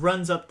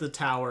runs up the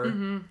tower,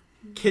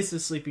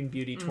 kisses Sleeping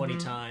Beauty 20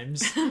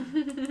 times,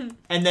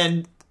 and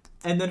then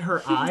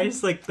her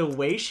eyes, like the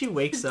way she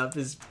wakes up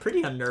is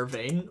pretty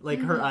unnerving. Like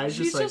her eyes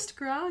She's just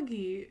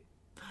groggy.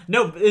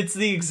 No, it's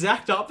the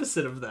exact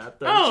opposite of that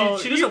though. Oh,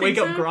 she doesn't wake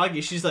up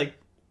groggy. She's like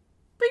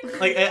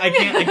I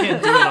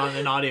can't do it on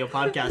an audio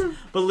podcast,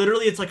 but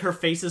literally it's like her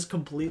face is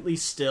completely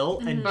still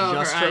and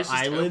just her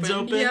eyelids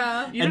open.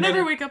 Yeah, you don't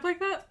ever wake up like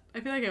that? I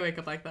feel like I wake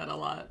up like that a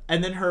lot.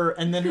 And then her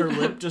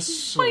lip just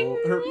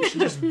she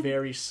just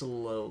very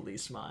slowly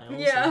smiles.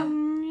 Yeah.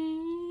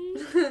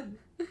 And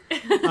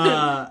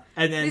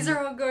then these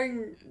are all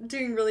doing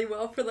really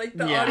well for like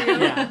the audio.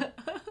 Yeah.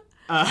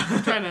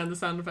 I'm trying to add the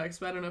sound effects,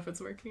 but I don't know if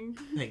it's working.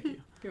 Thank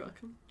you. You're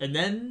welcome. And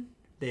then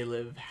they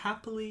live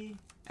happily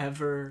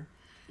ever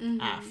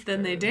after.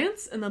 Then they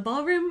dance in the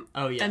ballroom.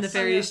 Oh yes. And the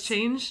fairies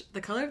change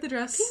the color of the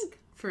dress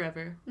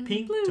forever.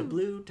 Pink to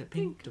blue to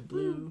pink to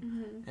blue.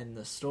 And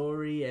the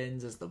story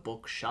ends as the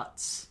book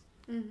shuts.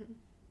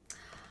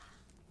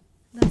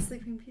 That's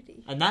Sleeping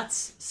Beauty. And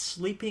that's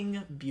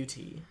Sleeping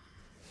Beauty.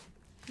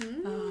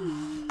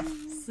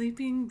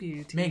 Sleeping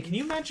Beauty. Man, can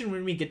you imagine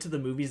when we get to the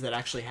movies that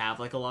actually have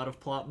like a lot of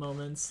plot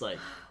moments? Like,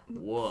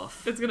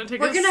 woof. It's gonna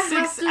take us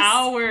 6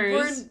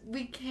 hours.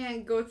 We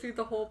can't go through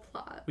the whole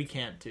plot. We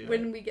can't do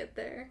when we get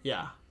there.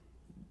 Yeah.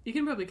 You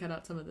can probably cut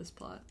out some of this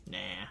plot. Nah.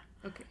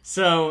 Okay.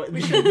 So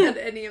we shouldn't cut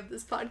any of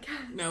this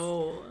podcast.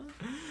 No.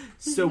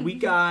 So we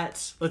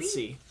got, let's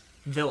see,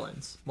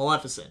 villains.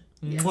 Maleficent.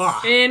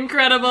 Yes.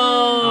 Incredible.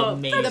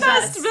 Amazing. The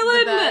best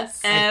villain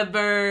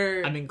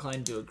ever. I'm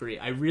inclined to agree.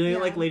 I really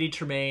like Lady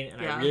Tremaine,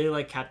 and I really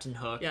like Captain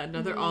Hook. Yeah,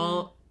 no, they're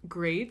all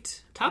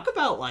great. Talk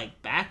about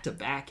like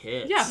back-to-back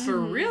hits. Yeah, for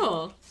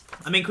real.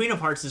 I mean, Queen of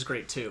Hearts is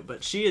great too,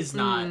 but she is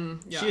not.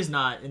 She is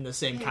not in the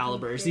same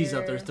caliber as these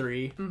other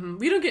three.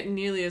 We don't get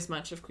nearly as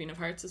much of Queen of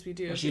Hearts as we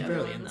do. She's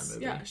barely in that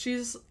movie. Yeah,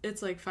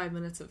 it's like 5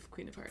 minutes of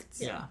Queen of Hearts.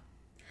 Yeah.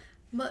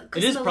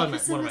 It is probably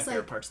one of my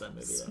favorite parts of that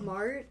movie.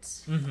 Smart.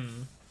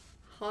 Mm-hmm.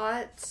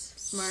 Hot.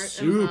 Smart.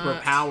 Super and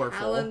hot. powerful.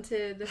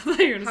 Talented.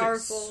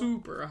 Powerful.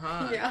 Super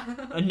hot.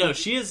 Yeah. No,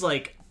 she is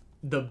like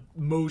the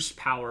most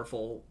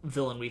powerful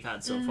villain we've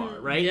had so far,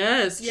 right?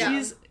 Yes, yeah.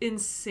 She's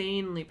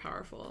insanely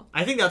powerful.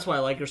 I think that's why I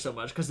like her so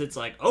much, because it's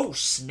like, oh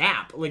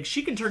snap, like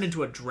she can turn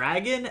into a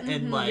dragon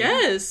and like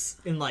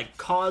and like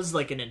cause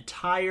like an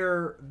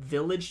entire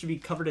village to be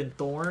covered in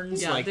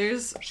thorns. Yeah, like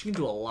she can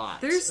do a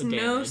lot. There's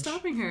no damage.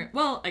 stopping her.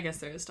 Well, I guess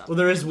there is stopping. Well,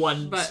 there is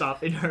one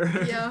stopping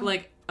her. Yeah,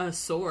 like a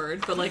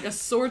sword, but like a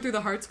sword through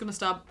the heart's gonna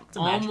stop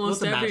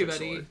almost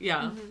everybody.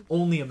 Yeah,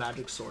 only a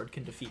magic sword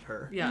can defeat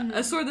her. Yeah,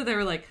 a sword that they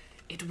were like,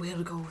 it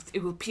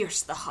will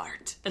pierce the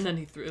heart, and then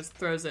he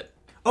throws it.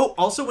 Oh,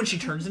 also when she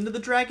turns into the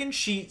dragon,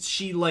 she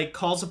like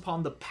calls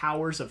upon the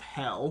powers of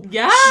hell.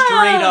 Yeah!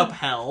 Straight up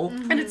hell.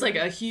 And it's like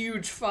a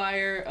huge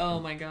fire. Oh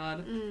my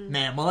god.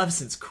 Man,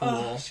 Maleficent's cool.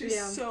 Oh, she's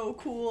Yeah. so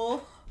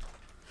cool.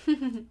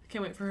 Can't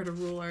wait for her to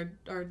rule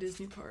our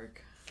Disney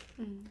park.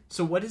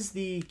 So what is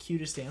the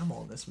cutest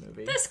animal in this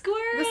movie? The squirrel!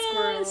 The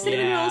squirrel.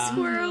 Cinnamon Yeah. roll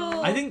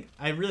squirrel! I think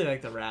I really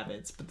like the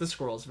rabbits, but the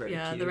squirrel's very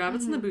yeah, cute. the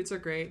rabbits and the boots are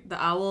great. The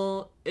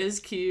owl is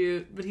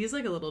cute, but he's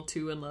like a little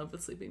too in love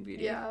with Sleeping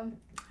Beauty. Yeah.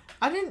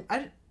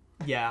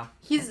 Yeah.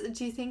 Do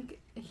you think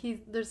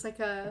there's like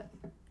a,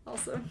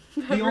 also,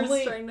 The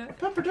only trying to...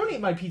 Pepper, don't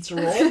eat my pizza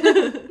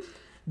roll.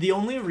 The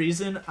only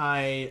reason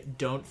I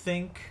don't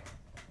think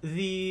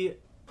the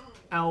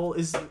owl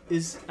is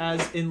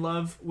as in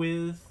love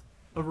with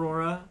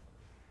Aurora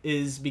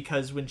is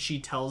because when she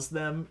tells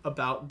them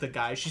about the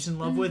guy she's in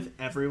love with,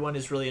 everyone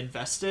is really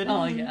invested.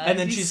 Oh, yeah. And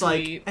then he's she's sweet.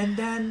 like, and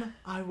then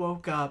I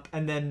woke up,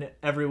 and then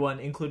everyone,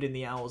 including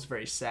the owl, is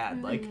very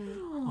sad. Like,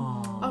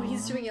 Oh,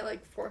 he's doing it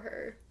like for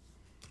her.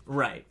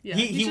 right. Yeah,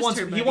 he he's just wants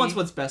her he buddy. wants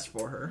what's best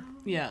for her.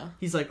 Yeah.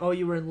 He's like, oh,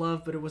 you were in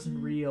love, but it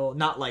wasn't real.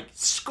 Not like,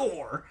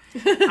 score.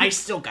 I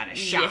still got a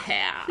shot.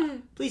 Yeah.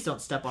 Please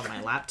don't step on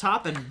my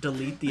laptop and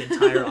delete the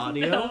entire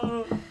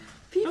audio.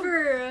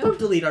 Peeper! Don't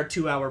delete our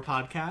 2-hour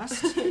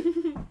podcast.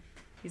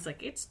 He's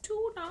like, it's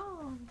too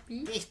long.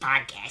 This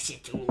podcast is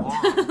too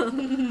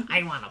long.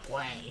 I want to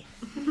play.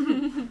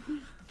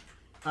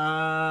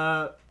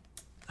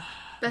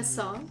 Best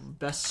song?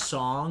 Best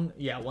song?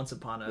 Yeah, Once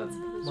Upon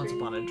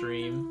a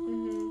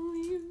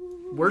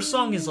Dream. Worst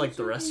song is like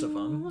the rest of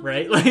them,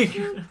 right? Like,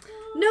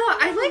 No,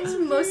 I liked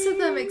most of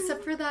them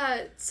except for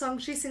that song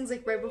she sings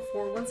like right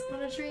before Once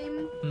Upon a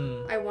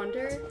Dream. I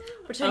Wonder,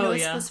 which I know Oh, is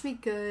yeah. supposed to be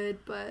good,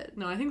 but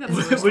No, I think that's the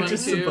worst one which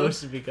is too.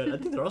 supposed to be good. I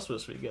think they're all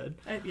supposed to be good.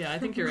 Yeah, I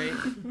think you're right.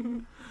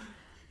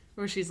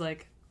 Where she's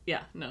like,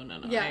 yeah, no,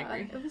 I yeah,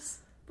 agree. it was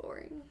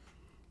boring.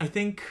 I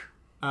think,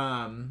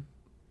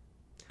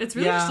 It's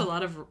really Yeah. just a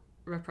lot of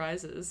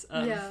reprises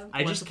of Yeah. I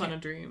Once just Upon a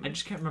can't- Dream. I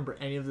just can't remember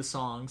any of the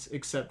songs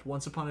except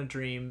Once Upon a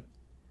Dream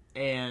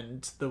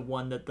and the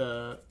one that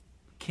the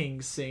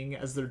kings sing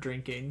as they're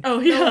drinking. Oh,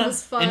 That yeah.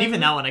 was fun. And even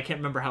that one, I can't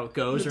remember how it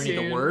goes The or any of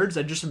the tune. words.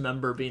 I just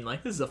remember being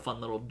like, this is a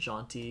fun little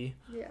jaunty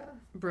Yeah.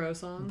 Bro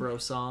song. bro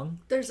song.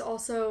 There's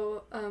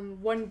also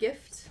One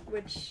Gift,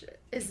 which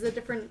is the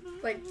different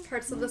like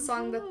parts of the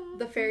song that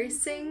the fairies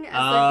sing as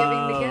they're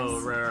giving the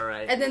gifts.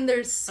 Right. And then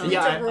there's Sweet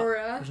Yeah, I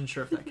Aurora. wasn't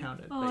sure if that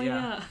counted, Oh, but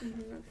yeah. yeah.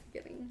 I'm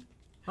forgetting.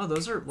 Oh,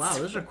 those are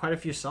quite a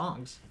few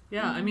songs.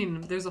 Yeah, I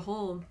mean, there's a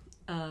whole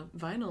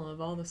vinyl of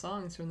all the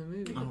songs from the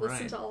movie. Oh. Listen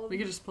right. to all of We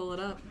them. could just pull it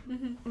up.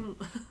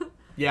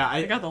 Yeah,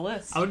 I got the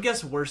list. I would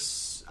guess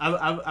worst.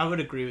 I would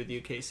agree with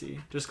you, Casey,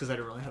 just because I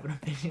don't really have an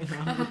opinion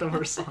on what the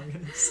worst song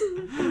is,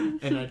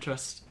 and I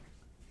trust.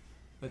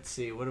 Let's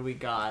see, what do we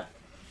got?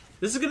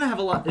 This is gonna have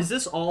a lot. Is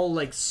this all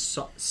like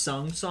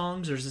sung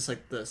songs, or is this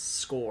like the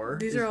score?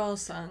 These are all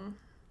sung.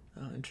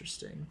 Oh,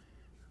 interesting.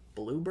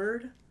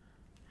 Bluebird.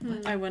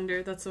 I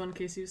Wonder, that's the one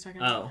Casey was talking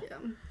about. Oh, Yeah.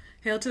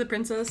 Hail to the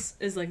Princess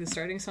is like the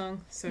starting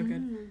song. So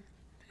good.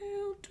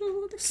 Hail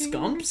to the King.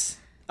 Scumps.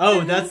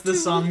 Oh, that's the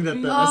song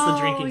that's the Oh,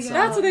 drinking yeah. song.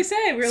 That's what they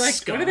say. We're like,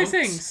 what are they Scumps?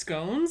 saying?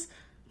 Scones?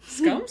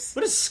 Scumps?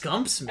 What does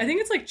scumps mean? I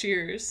think it's like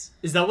Cheers.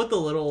 Is that what the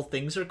little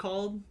things are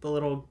called? The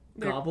little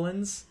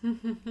goblins?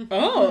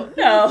 Oh,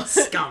 no.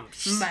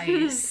 Scumps.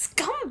 My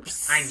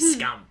Scumps. I'm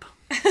Scump.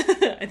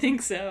 I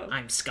think so.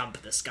 I'm Scump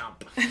the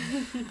Scump.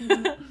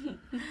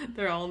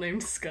 They're all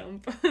named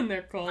Scump, and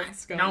they're called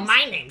Scumps. No,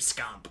 my name's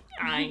Scump.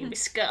 I'm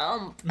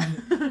Scump.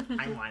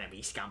 I want to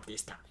be Scump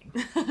this time.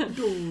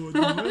 Oh,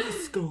 no,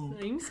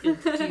 Scump. I'm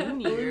Scump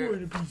Junior.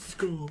 to be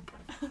Scump.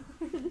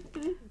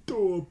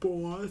 Oh,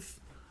 boss.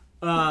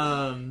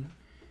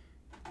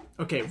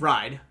 Okay,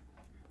 ride.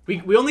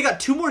 We only got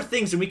 2 more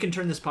things and we can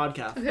turn this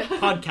podcast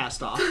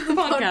off.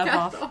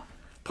 Podcast off.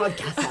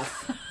 Podcast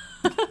off.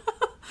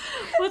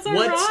 What's our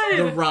What's ride?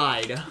 the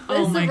ride?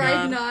 Oh Is my the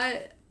ride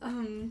god.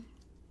 not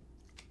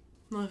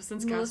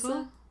Maleficent's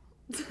Melissa?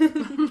 Castle?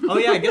 Oh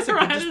yeah, I guess it The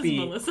could ride just is be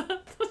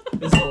Melissa.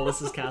 is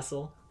Melissa's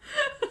castle.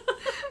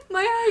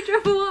 My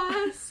hydro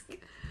flask?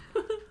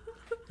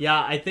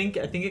 Yeah, I think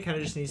it kind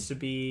of just needs to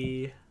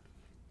be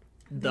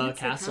the it's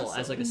the castle castle.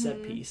 as like a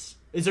set piece.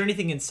 Is there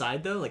anything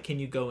inside though? Like, can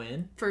you go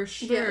in? For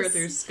sure, Yes.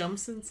 there's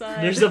Scumps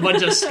inside. There's a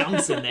bunch of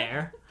scumps in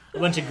there, a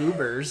bunch of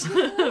goobers. a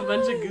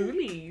bunch of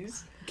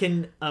ghoulies.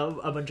 Can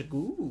a bunch of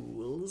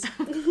ghouls.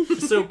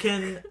 So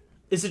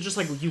is it just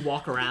like you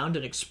walk around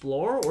and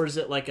explore, or is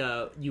it like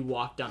you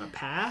walk down a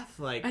path?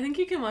 Like, I think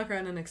you can walk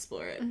around and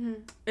explore it.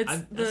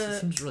 It's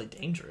that seems really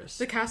dangerous.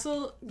 the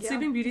castle, Yeah.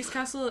 Sleeping Beauty's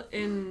castle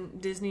in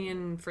Disney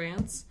in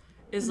France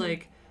is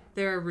like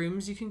there are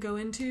rooms you can go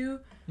into,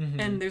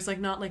 and there's like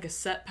not like a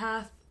set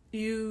path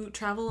you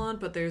travel on,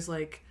 but there's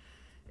like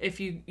if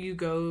you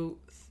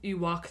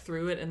walk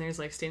through it, and there's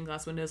like stained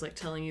glass windows like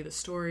telling you the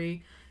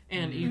story,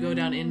 and you go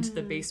down into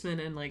the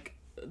basement, and like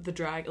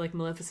like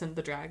Maleficent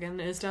the dragon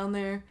is down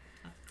there.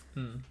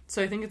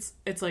 So I think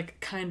it's like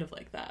kind of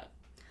like that,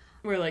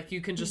 where like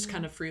you can just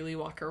kind of freely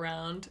walk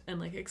around and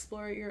like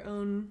explore at your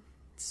own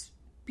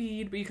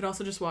speed, but you could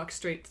also just walk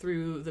straight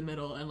through the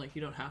middle and like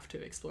you don't have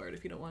to explore it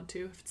if you don't want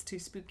to, if it's too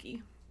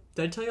spooky.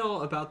 Did I tell you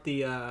all about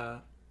the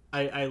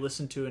I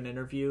listened to an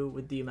interview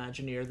with the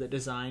Imagineer that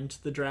designed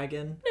the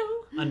dragon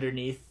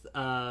underneath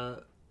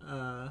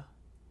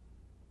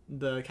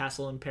the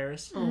castle in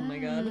Paris? Oh my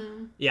god.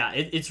 Yeah,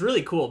 it's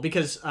really cool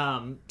because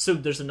so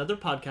there's another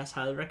podcast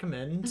highly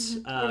recommend.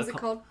 What is it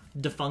called?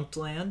 Defunct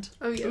Land.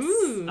 Oh yes.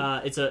 Ooh.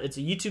 It's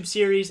a YouTube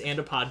series and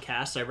a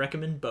podcast. I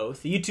recommend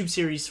both. The YouTube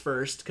series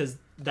first because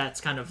that's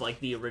kind of like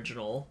the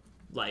original.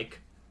 Like,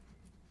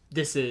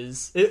 this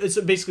is it's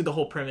basically the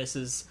whole premise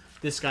is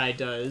this guy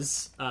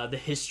does the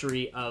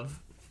history of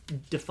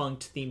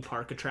defunct theme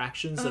park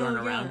attractions that aren't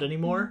around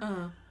anymore,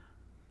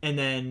 and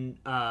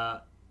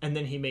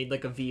then he made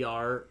like a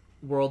VR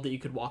world that you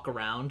could walk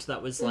around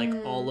that was like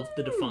all of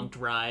the defunct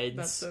rides.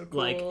 That's so cool.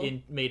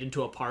 Like made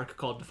into a park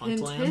called Defunct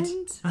Hint, Land.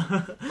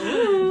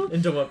 hint.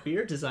 Into what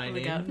we're designing.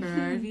 Look out for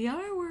our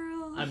VR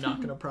world. I'm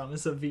not gonna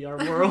promise a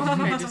VR world.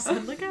 I just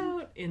said look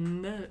out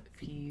in the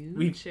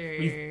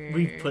future.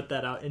 We've put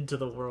that out into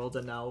the world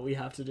and now we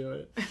have to do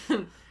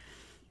it.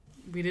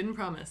 We didn't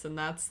promise, and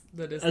that's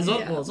the Disney. As long,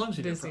 Yeah. well, as long as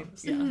you didn't Disney,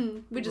 promise. yeah.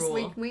 We just Rule.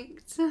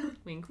 winked.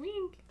 Wink,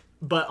 wink.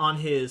 But on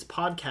his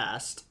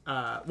podcast,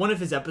 one of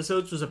his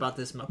episodes was about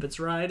this Muppets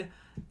ride,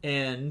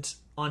 and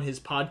on his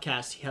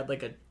podcast he had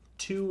like a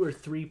 2 or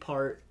 3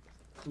 part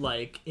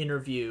like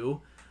interview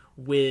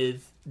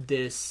with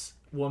this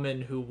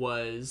woman who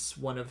was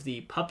one of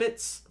the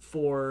puppets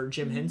for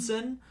Jim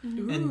Henson,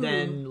 and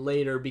then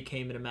later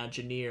became an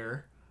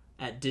Imagineer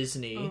at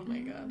Disney. Oh my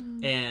god.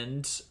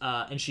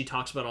 And she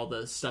talks about all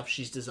the stuff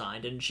she's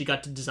designed, and she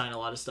got to design a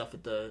lot of stuff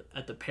at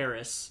the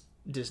Paris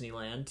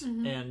Disneyland,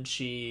 and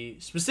she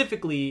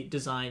specifically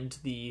designed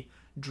the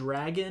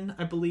dragon,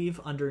 I believe,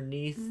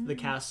 underneath the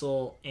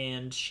castle,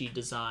 and she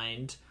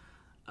designed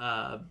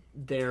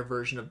their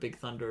version of Big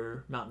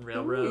Thunder Mountain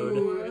Railroad.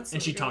 Ooh, that's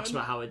and so she talks good.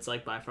 about how it's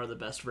like by far the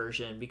best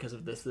version because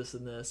of this,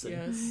 and this. And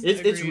Yes,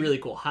 it's agreed. really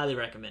cool. Highly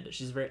recommend it.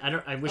 She's very.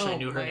 I wish I Oh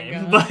knew her my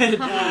name,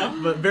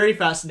 God. but very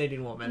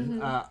fascinating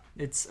woman.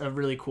 It's a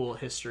really cool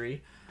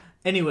history.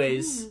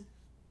 Anyways,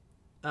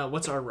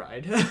 what's our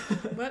ride?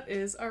 What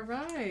is our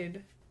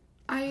ride?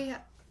 I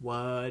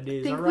What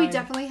is think our we ride?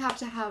 definitely have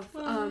to have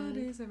What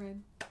is our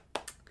ride?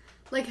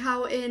 like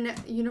how in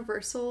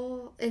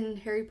Universal in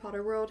Harry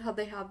Potter World how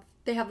they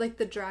have like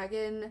the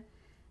dragon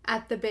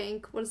at the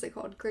bank. What is it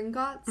called?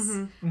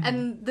 Gringotts.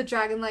 And the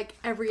dragon like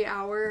every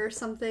hour or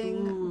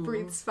something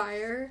breathes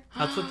fire.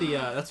 That's what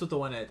the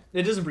one it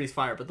doesn't breathe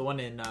fire, but the one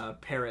in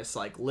Paris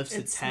like lifts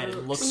its head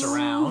and smokes. looks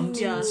around,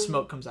 Yeah. and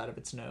smoke comes out of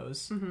its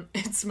nose.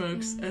 It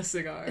smokes a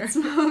cigar.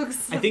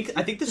 Smokes. I think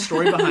the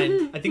story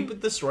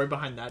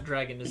behind that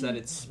dragon is that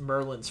it's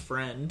Merlin's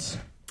friend,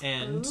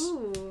 and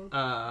Ooh.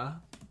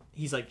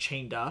 he's like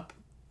chained up,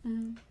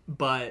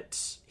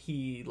 but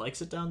he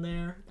likes it down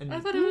there. And I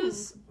thought it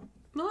was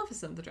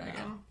Maleficent the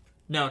dragon.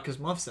 no, because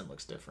Maleficent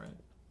looks different.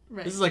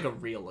 Right. This is like a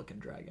real looking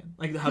dragon,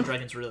 like how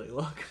dragons really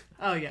look.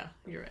 Oh yeah,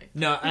 you're right.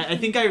 No, I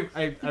think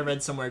I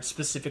read somewhere it's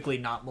specifically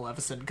not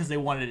Maleficent because they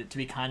wanted it to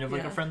be kind of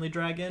like Yeah. a friendly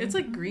dragon. It's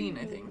like green,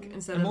 I think,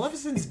 instead and of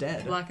Maleficent's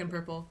dead. black and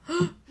purple.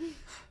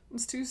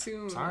 It's too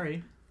soon.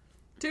 Sorry,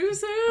 Too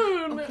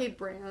soon. Okay,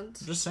 Brand.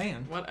 I'm just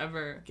saying.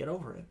 Whatever. Get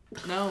over it.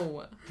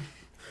 No.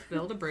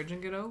 Build a bridge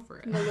and get over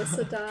it.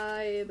 Melissa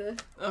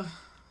died. Ugh.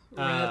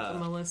 Rip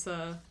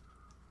Melissa.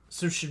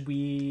 So should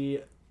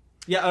we?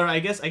 Yeah, or I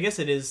guess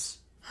it is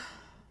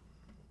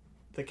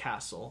the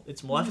castle.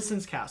 It's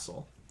Maleficent's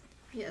castle,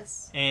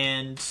 Yes.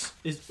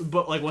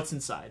 but like what's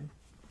inside?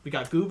 We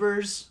got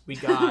goobers. We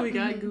got, We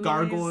got ghoulies.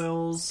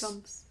 gargoyles.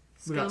 Stumps.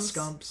 We got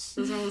Scumps. scumps.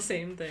 Those are all the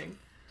same thing.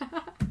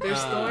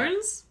 There's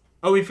thorns.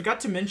 Oh, we forgot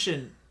to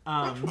mention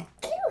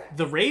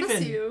the raven.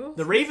 Bless you.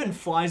 The raven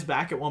flies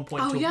back at one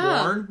point Oh, to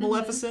yeah. warn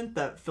Maleficent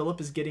that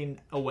Philip is getting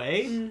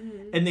away,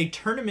 and they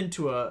turn him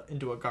into a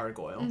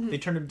gargoyle. They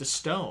turn him to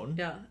stone.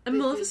 Yeah. And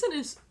Maleficent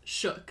is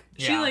shook.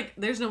 She Yeah.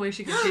 there's no way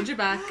she can change it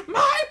back.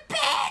 My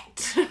pet.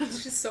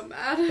 She's so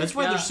mad. That's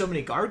why Yeah. there's so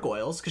many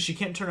gargoyles because she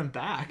can't turn him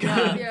back.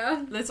 Yeah.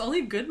 Yeah. That's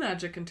only good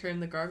magic can turn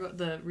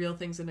the real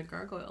things into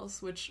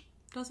gargoyles, which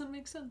doesn't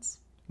make sense.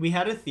 We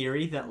had a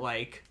theory that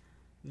like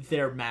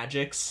their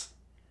magics,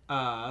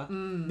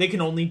 they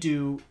can only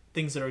do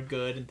things that are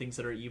good and things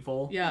that are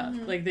evil. Yeah,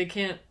 like they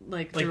can't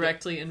Like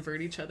directly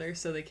invert each other,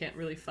 so they can't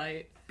really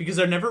fight. Because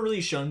they're never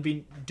really shown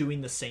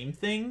doing the same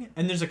thing,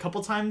 and there's a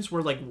couple times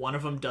where like one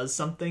of them does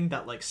something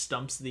that like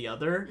stumps the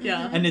other.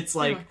 Yeah. And it's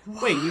like,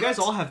 like, wait, you guys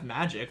all have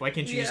magic. Why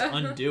can't you just Yeah.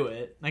 undo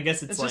it? I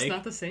guess it's It's like just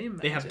not the same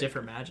magic. they have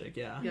different magic.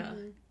 Yeah. Yeah.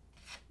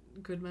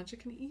 Good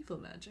magic and evil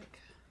magic.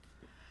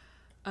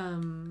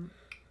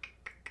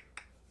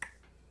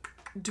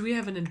 Do we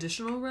have an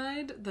additional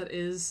ride that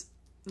is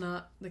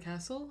Not the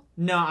castle?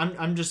 No,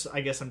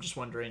 I guess I'm just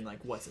wondering,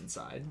 like, what's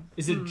inside.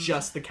 Is it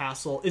just the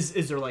castle?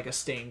 Is there, like, a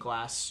stained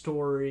glass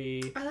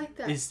story? I like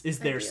that. Is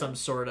there idea. some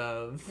sort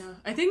of... Yeah.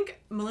 I think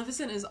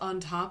Maleficent is on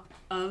top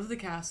of the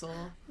castle.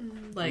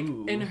 Like,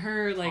 Ooh. in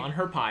her, like... On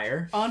her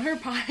pyre. On her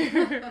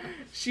pyre.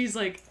 She's,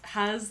 like,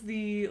 has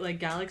the, like,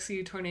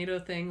 galaxy tornado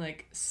thing,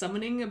 like,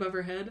 summoning above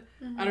her head.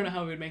 I don't know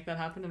how we would make that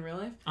happen in real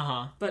life.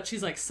 Uh-huh. But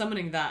she's, like,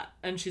 summoning that.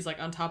 And she's,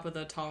 like, on top of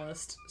the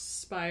tallest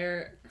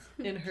spire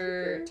in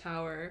her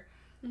tower.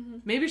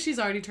 Maybe she's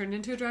already turned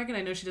into a dragon.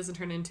 I know she doesn't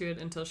turn into it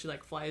until she,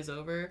 like, flies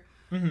over.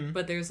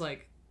 But there's,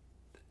 like,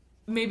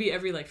 maybe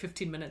every, like,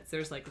 15 minutes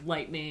there's, like,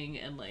 lightning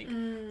and,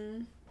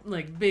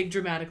 like big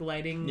dramatic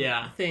lighting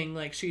thing.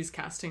 Like, she's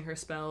casting her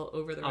spell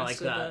over the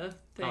rest of the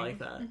thing. I like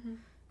that.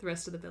 The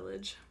rest of the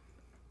village.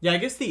 Yeah, I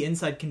guess the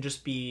inside can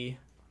just be...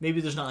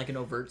 Maybe there's not, like, an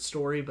overt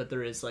story, but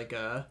there is, like,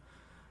 a...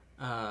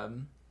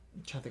 I'm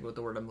trying to think what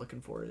the word I'm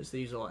looking for is. They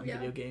use a lot in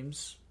video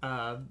games.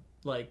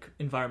 Like,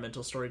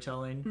 environmental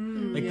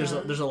storytelling. Like,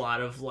 there's a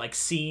lot of, like,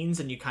 scenes,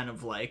 and you kind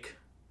of, like...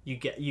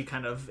 You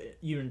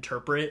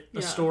interpret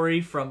a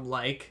story from,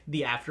 like,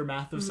 the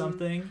aftermath of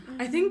something.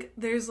 I think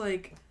there's,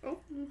 like...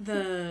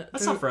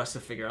 That's not for us to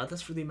figure out.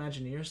 That's for the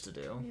Imagineers to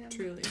do. Yeah.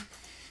 Truly.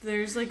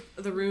 There's, like,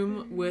 the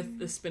room with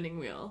the spinning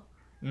wheel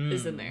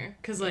is in there.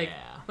 Because, like,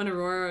 when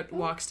Aurora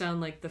walks down,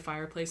 like, the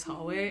fireplace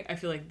hallway, I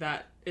feel like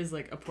that is,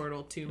 like, a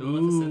portal to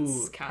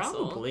Maleficent's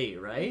castle. Probably,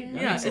 right?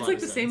 Yeah, it's, like,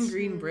 the same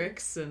green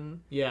bricks,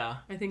 and... Yeah.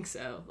 I think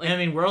so. Like, I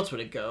mean, where else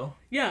would it go?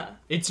 Yeah.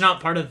 It's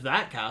not part of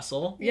that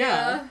castle.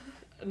 Yeah.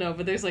 No,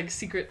 but there's, like,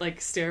 secret, like,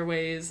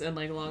 stairways and,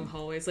 like, long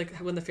hallways. Like,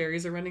 when the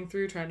fairies are running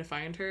through trying to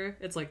find her,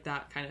 it's, like,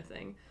 that kind of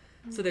thing.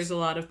 So there's a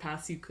lot of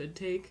paths you could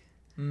take.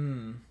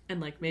 And,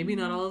 like, maybe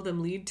not all of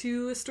them lead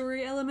to a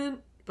story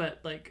element, but,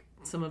 like,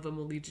 some of them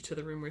will lead you to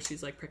the room where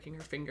she's, like, pricking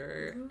her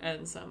finger,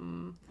 and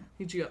some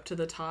lead you up to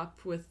the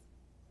top with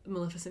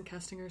Maleficent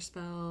casting her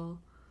spell.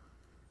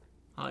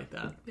 I like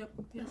that. Yep.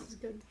 This is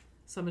good.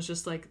 Some is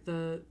just, like,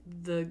 the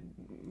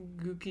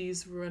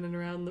gookies running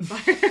around the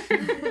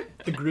fire.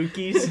 The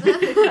Grookies.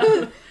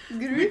 The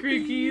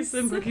Grookies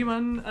and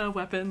Pokemon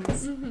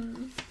weapons.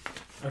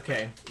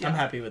 Okay, Yeah. I'm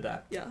happy with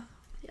that. Yeah.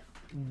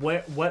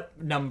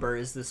 What number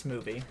is this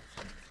movie?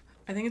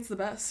 I think it's the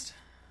best.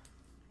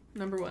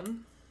 Number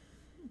 1.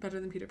 Better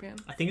than Peter Pan.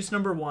 I think it's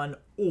number 1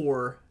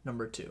 or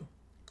number 2.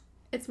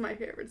 It's my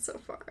favorite so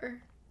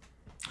far.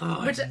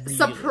 Oh, Which really?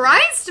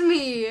 surprised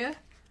me!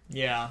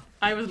 Yeah.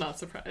 I was not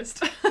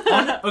surprised. Okay,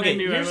 I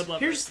knew I would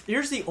love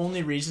here's the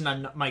only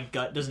reason my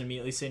gut doesn't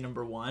immediately say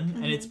number 1,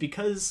 and it's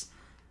because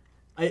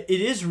it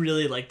is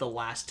really, like, the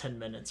last 10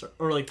 minutes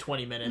or like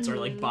 20 minutes are,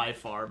 like, by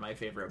far my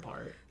favorite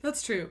part.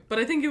 That's true. But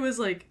I think it was,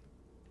 like,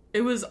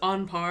 it was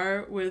on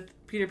par with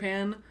Peter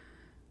Pan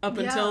up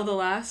until the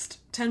last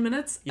 10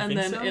 minutes, You and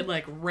think then so? it,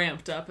 like,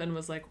 ramped up and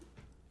was, like,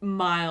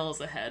 miles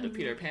ahead of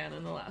Peter Pan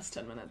in the last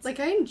 10 minutes. Like,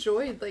 I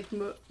enjoyed,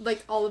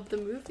 like all of the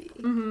movie.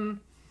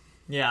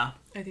 Yeah.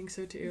 I think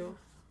so, too.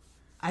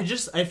 I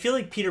feel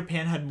like Peter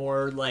Pan had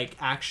more, like,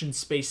 action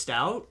spaced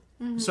out,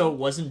 so it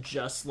wasn't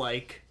just,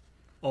 like,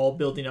 all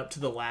building up to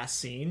the last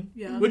scene.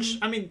 Yeah.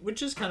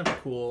 Which is kind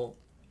of cool.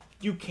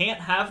 You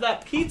can't have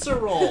that pizza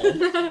roll!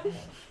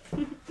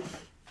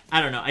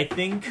 I don't know, I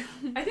think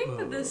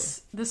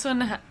that this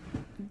one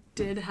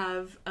did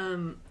have,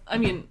 I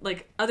mean,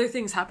 like, other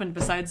things happened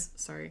besides,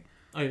 sorry.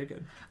 Oh, you're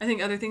good. I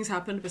think other things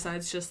happened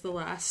besides just the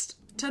last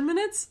 10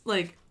 minutes.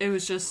 Like, it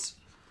was just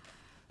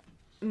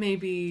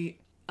maybe,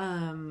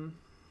 not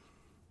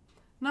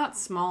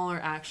smaller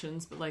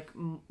actions, but, like,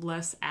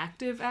 less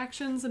active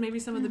actions than maybe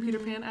some of the Peter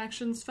Pan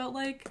actions felt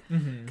like.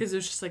 Because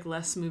there's just, like,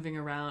 less moving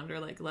around or,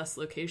 like, less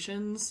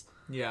locations.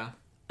 Yeah.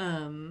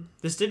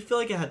 This did feel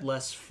like it had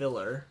less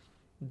filler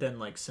than,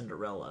 like,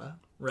 Cinderella,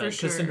 right? Because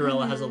sure.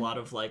 Cinderella has a lot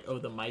of, like,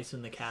 the mice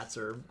and the cats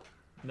are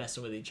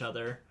messing with each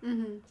other.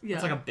 Yeah.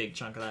 It's like a big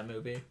chunk of that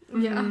movie.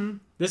 Yeah.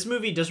 This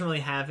movie doesn't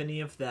really have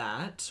any of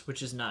that,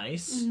 which is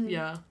nice.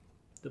 Yeah.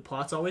 The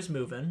plot's always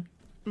moving,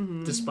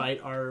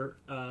 despite our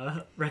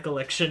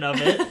recollection of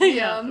it.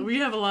 Yeah. We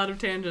have a lot of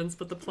tangents,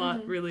 but the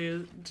plot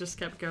really just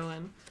kept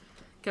going.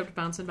 Kept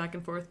bouncing back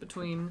and forth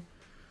between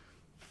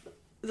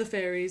the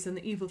fairies and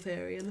the evil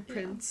fairy and the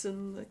prince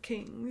and the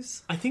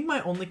kings. I think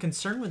my only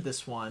concern with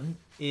this one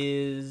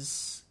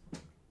is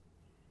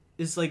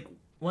like,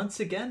 once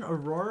again,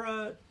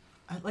 Aurora,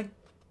 I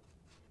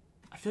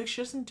feel like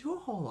she doesn't do a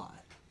whole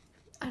lot.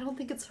 I don't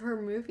think it's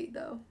her movie,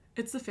 though.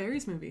 It's the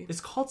fairies movie.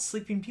 It's called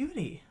Sleeping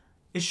Beauty.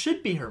 It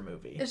should be her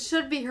movie. It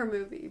should be her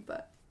movie,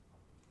 but...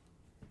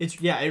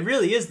 It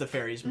really is the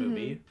fairies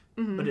movie,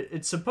 but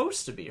it's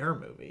supposed to be her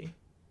movie.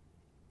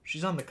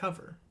 She's on the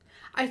cover.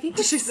 I think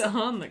it's, She's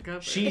on the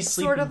cover. She's it's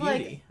Sleeping sort of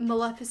Beauty. like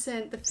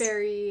Maleficent, the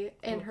fairy,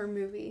 and her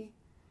movie.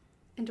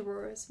 And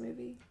Aurora's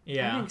movie.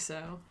 Yeah. I think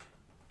so.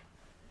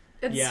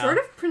 It's sort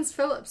of Prince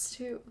Philip's,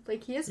 too.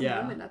 Like, he has a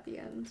Yeah. moment at the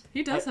end.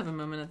 He does have a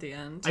moment at the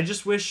end. I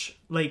just wish,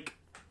 like,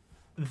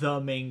 the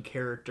main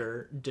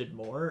character did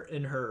more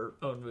in her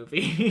own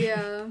movie.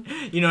 Yeah.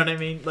 You know what I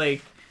mean?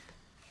 Like,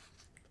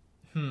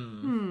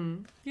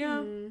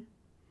 Yeah.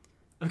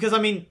 Because I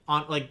mean,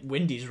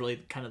 Wendy's really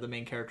kind of the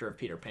main character of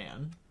Peter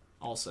Pan.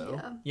 Also,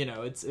 Yeah. you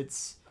know,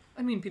 it's.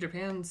 I mean, Peter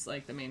Pan's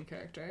like the main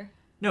character.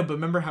 No, but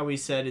remember how we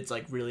said it's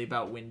like really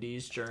about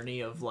Wendy's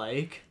journey of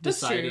like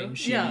deciding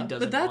she doesn't.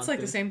 But that's want like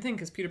the this. same thing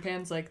because Peter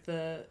Pan's like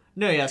the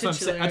No, yeah, that's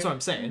titular- what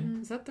I'm saying.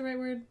 is that the right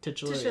word?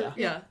 Titular, Titular.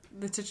 yeah. Yeah,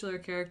 the titular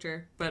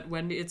character. But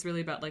Wendy, it's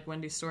really about like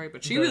Wendy's story,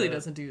 but she The- really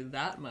doesn't do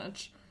that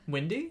much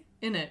Wendy,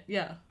 in it.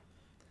 Yeah,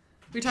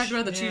 we talked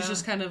about that she's Yeah.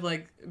 just kind of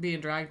like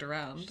being dragged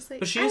around. Just like,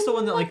 but she's the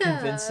one that like wanna-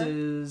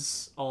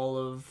 convinces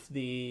all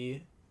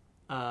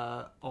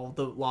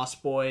the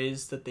Lost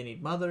Boys that they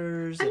need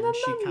mothers, and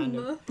she kind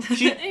of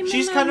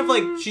she's kind of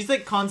like she's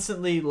like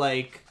constantly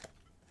like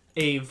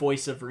a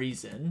voice of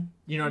reason.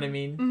 You know what I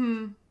mean?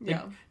 Mm-hmm. Like,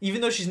 Yeah.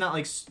 even though she's not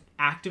like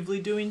actively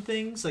doing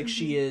things, like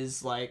she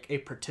is like a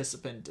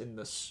participant in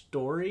the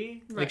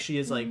story. Like Right. she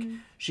is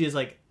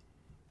like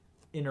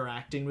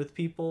interacting with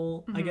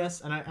people, I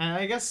guess, and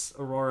I guess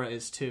Aurora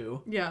is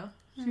too. Yeah.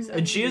 She's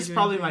And she actively is doing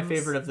probably my things.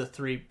 favorite of the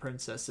three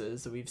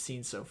princesses that we've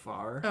seen so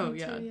far. Oh Me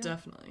yeah, too, yeah.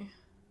 definitely.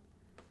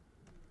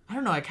 I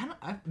don't know.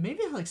 Maybe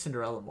I like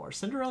Cinderella more.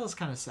 Cinderella's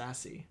kind of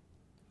sassy,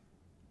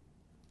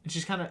 and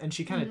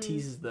she kind of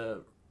teases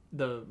the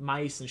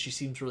mice, and she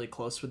seems really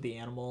close with the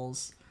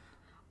animals.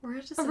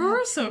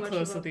 Aurora's so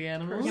close with the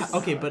animals. Yeah,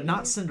 okay, but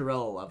not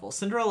Cinderella level.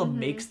 Cinderella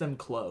makes them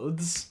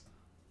clothes,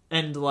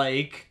 and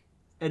they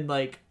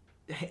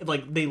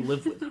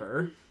live with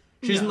her.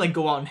 She doesn't Yeah. like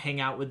go out and hang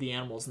out with the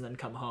animals and then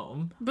come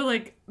home. But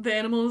like the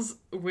animals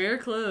wear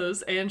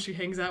clothes and she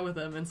hangs out with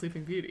them in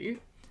Sleeping Beauty.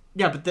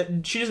 Yeah,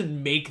 but she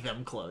doesn't make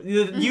them clothes.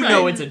 You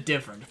know, Right. it's a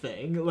different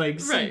thing.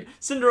 Like Right.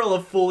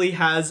 Cinderella fully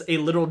has a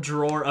little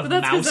drawer of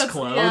But that's 'cause mouse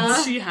clothes. yeah.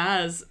 All she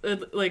has,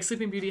 like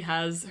Sleeping Beauty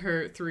has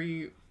her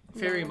 3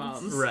 fairy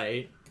moms,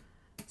 Right.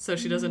 so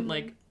she doesn't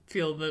like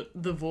feel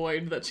the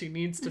void that she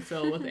needs to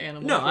fill with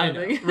animal No, I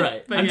know. clothing.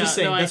 Right. But I'm yeah, just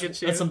saying no, I that's,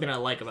 get you. that's something I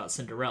like about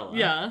Cinderella.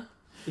 Yeah,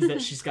 Is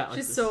that she's got like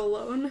She's this, so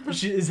alone.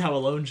 she is how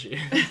alone she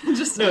is.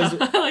 just No, is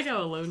it- I like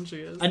how alone she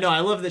is. I know. I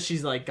love that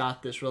she's like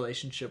got this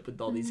relationship with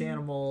all these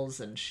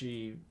animals, and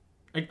she.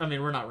 I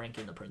mean, we're not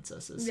ranking the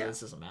princesses, so Yeah. this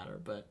doesn't matter.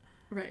 But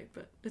Right,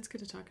 but it's good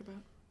to talk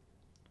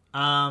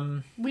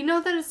about. We know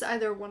that it's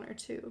either 1 or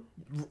 2.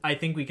 I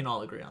think we can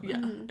all agree on that.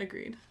 Yeah,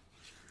 agreed.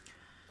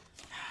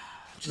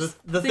 The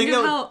Think thing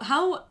of that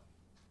how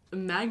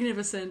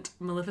magnificent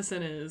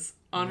Maleficent is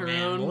on her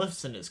man, own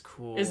Maleficent is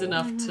cool. is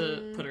enough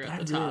to put her I at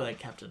really the top. like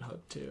Captain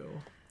Hook too.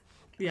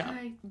 Yeah,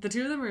 I- the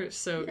two of them are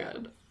so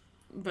good.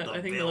 But The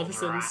I think Build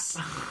Maleficent's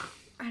Rat.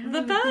 I don't The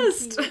even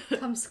best. think he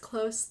comes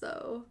close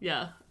though.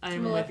 yeah.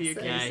 I'm with you,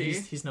 Maleficent. Yeah,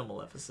 Casey. he's no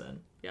Maleficent.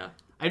 Yeah.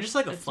 I just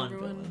like a That's fun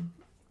number one. villain.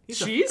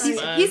 She's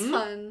fun. He's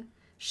fun.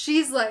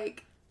 She's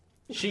like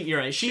You're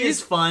right. She She's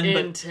is fun,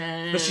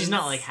 intense. but she's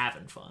not like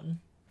having fun.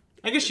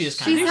 I guess she is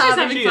She's kind She's of.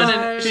 having she fun, is-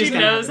 and she's she kinda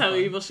knows having how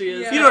fun. evil she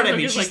is. Yeah. You know what I Captain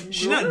mean? Hook is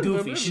She's not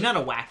goofy. She's not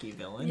a wacky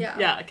villain. yeah.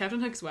 Yeah, Captain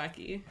Hook's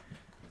wacky.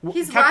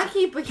 He's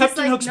Captain- wacky, but Captain he's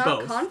like Hook's not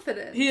both.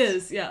 confident. He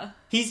is, yeah.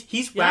 He's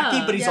Yeah.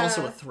 wacky, but he's Yeah.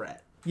 also a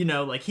threat. You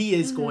know, like he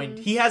is going.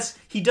 He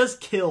does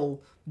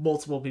kill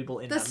multiple people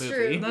in That's that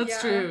movie. true. That's Yeah.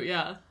 true,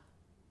 yeah.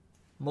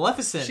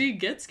 Maleficent. She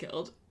gets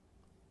killed.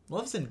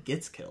 Maleficent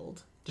gets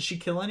killed. Does she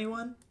kill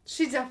anyone?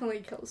 She definitely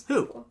kills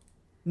Who? people.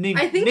 Name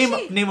I think name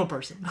she- name a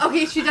person.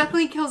 Okay, she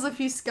definitely kills a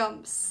few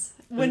scumps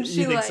when You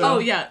she think like so? Oh,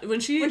 yeah. When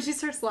she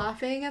starts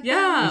laughing at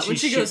yeah, When when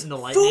she's she goes, shooting the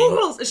lightning?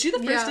 fools! Is she the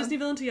first Yeah. Disney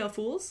villain to yell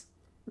fools?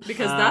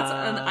 Because that's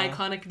an Uh,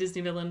 iconic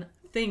Disney villain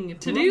thing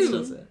to Who else do.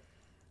 does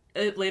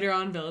it? Later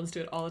on, villains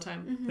do it all the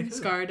time. Mm-hmm. Like who?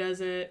 Scar does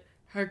it.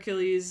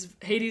 Hercules,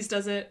 Hades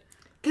does it.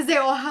 because they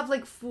all have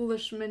like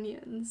foolish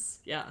minions.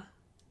 Yeah.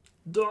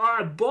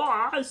 Die,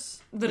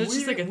 boss. But it's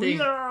just like a thing.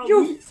 are-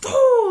 You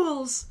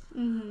fools!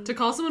 Mm-hmm. To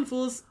call someone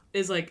fools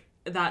is like,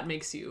 that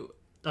makes you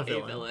a a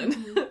villain.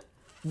 villain.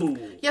 Fool.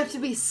 You have to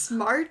be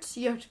smart.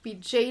 You have to be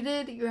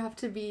jaded. You have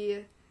to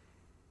be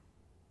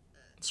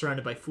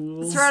Surrounded by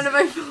fools. surrounded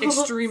by fools.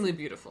 Extremely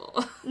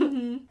beautiful.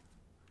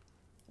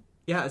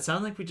 Yeah, it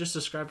sounded like we just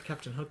described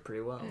Captain Hook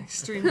pretty well.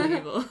 Extremely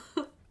evil.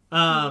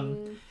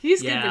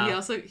 He's good,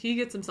 Yeah. but he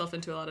gets himself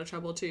into a lot of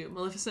trouble too.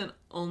 Maleficent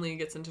only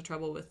gets into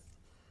trouble with,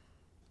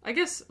 I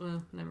guess.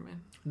 Well, never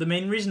mind. The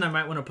main reason I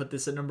might want to put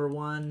this at number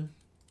 1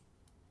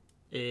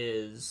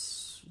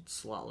 is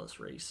it's a lot less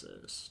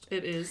racist.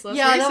 It is less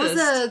Yeah, racist.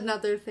 that was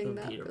another thing than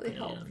that Peter really Pan.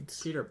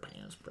 helped. Peter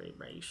Pan's pretty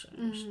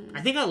racist.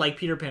 I think I like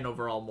Peter Pan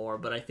overall more,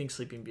 but I think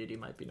Sleeping Beauty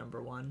might be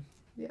number 1.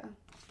 Yeah.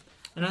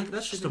 And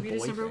that's just a boy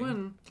Beauty's number thing.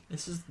 1.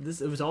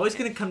 This. It was always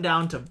going to come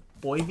down to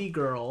boy v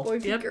girl. Boy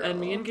v Yep, girl. and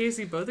me and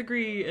Casey both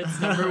agree it's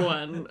number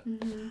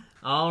 1.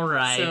 All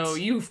right. So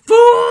you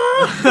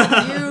fool!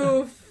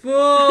 You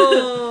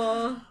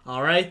fool!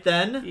 All right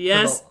then.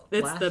 Yes, For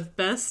it's last- the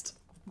best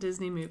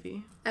Disney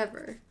movie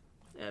Ever.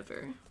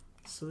 ever.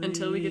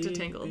 until we get to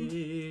Tangled.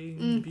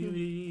 Sleeping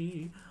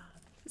Beauty.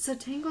 So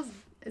Tangled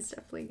is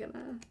definitely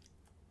gonna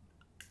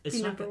It's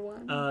be not number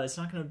gonna, 1. It's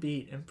not gonna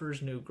beat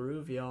Emperor's New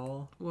Groove,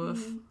 y'all.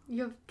 Woof.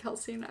 You have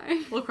Kelsey and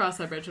I. We'll cross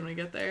that bridge when we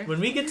get there. When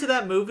we get to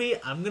that movie,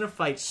 I'm gonna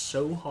fight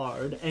so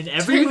hard, and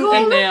every Tooth movie,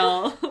 and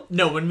nail.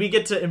 No, when we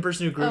get to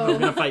Emperor's New Groove, Oh. I'm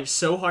gonna fight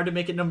so hard to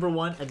make it number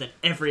 1, and then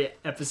every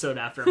episode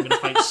after, I'm gonna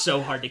fight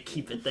so hard to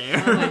keep it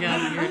there. Oh my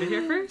god, you heard it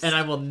here first. And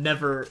I will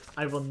never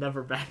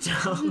back down.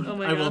 Oh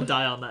my I will God.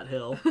 die on that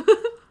hill.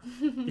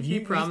 If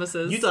He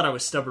promises. You thought I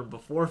was stubborn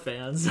before,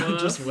 fans.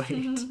 Just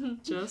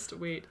wait. Just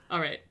wait. All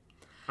right.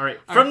 All right,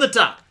 from the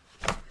top.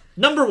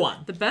 Number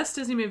 1. The best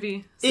Disney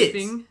movie, Is-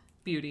 Sleeping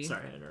Beauty.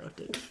 Sorry, I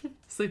interrupted.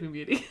 Sleeping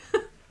Beauty.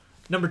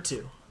 Number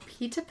 2.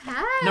 Peter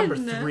Pan. Number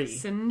 3.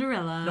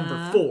 Cinderella.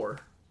 Number 4.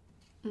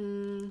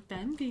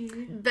 Bambi.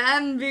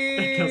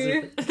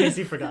 Bambi.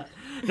 Casey forgot.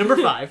 Number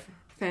 5.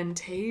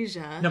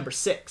 Fantasia. Number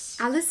 6.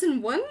 Alice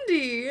in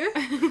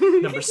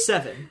Wonderland. Number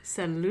 7.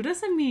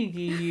 Saludos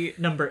amigi.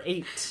 Number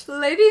 8.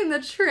 Lady and the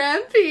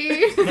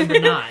Trampy. Number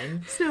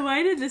 9. Snow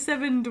White and the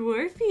Seven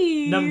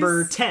Dwarfies.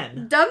 Number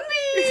 10.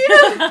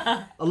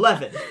 Dumby.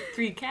 11.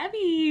 3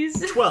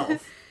 Cabbies.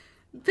 12.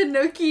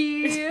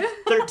 Pinocchio.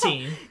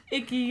 13.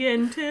 Icky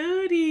and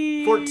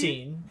Toady.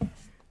 14.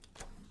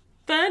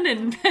 Fun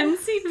and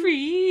fancy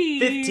free.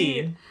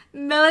 15.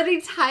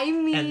 Melody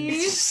Timey.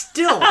 And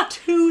still,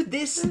 to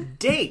this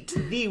date,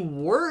 the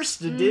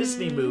worst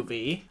Disney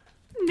movie.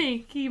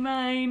 Mickey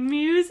Mine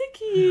Musicy.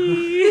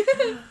 Did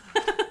you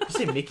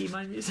say Mickey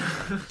My Music?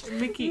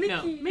 Mickey.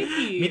 No,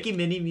 Mickey. Mickey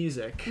Minnie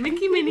Music.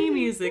 Mickey Minnie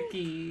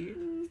Musicy.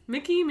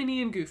 Mickey,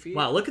 Minnie, and Goofy.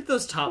 Wow, look at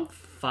those top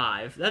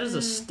 5. That is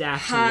a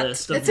stacked Hot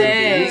list of It's a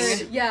dang. movies.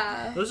 good,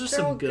 yeah. Those are They're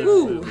some all good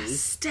Ooh,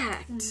 movies.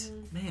 stacked.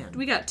 Man.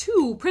 We got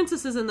 2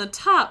 princesses in the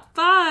top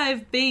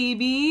 5,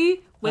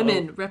 baby.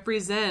 Women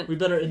represent. We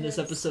better end this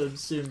episode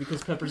soon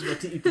because Pepper's about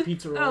to eat the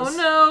pizza rolls. Oh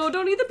no,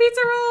 don't eat the pizza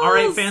rolls. All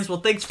right, fans.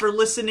 Well, thanks for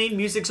listening.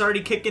 Music's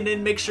already kicking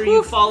in. Make sure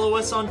you follow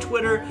us on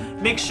Twitter.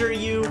 Make sure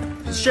you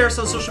share us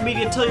on social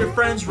media. Tell your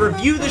friends.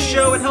 Review the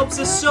show. It helps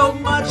us so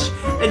much.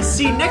 And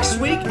see you next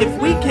week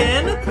if we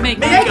can Make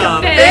a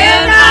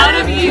fan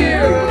out of you.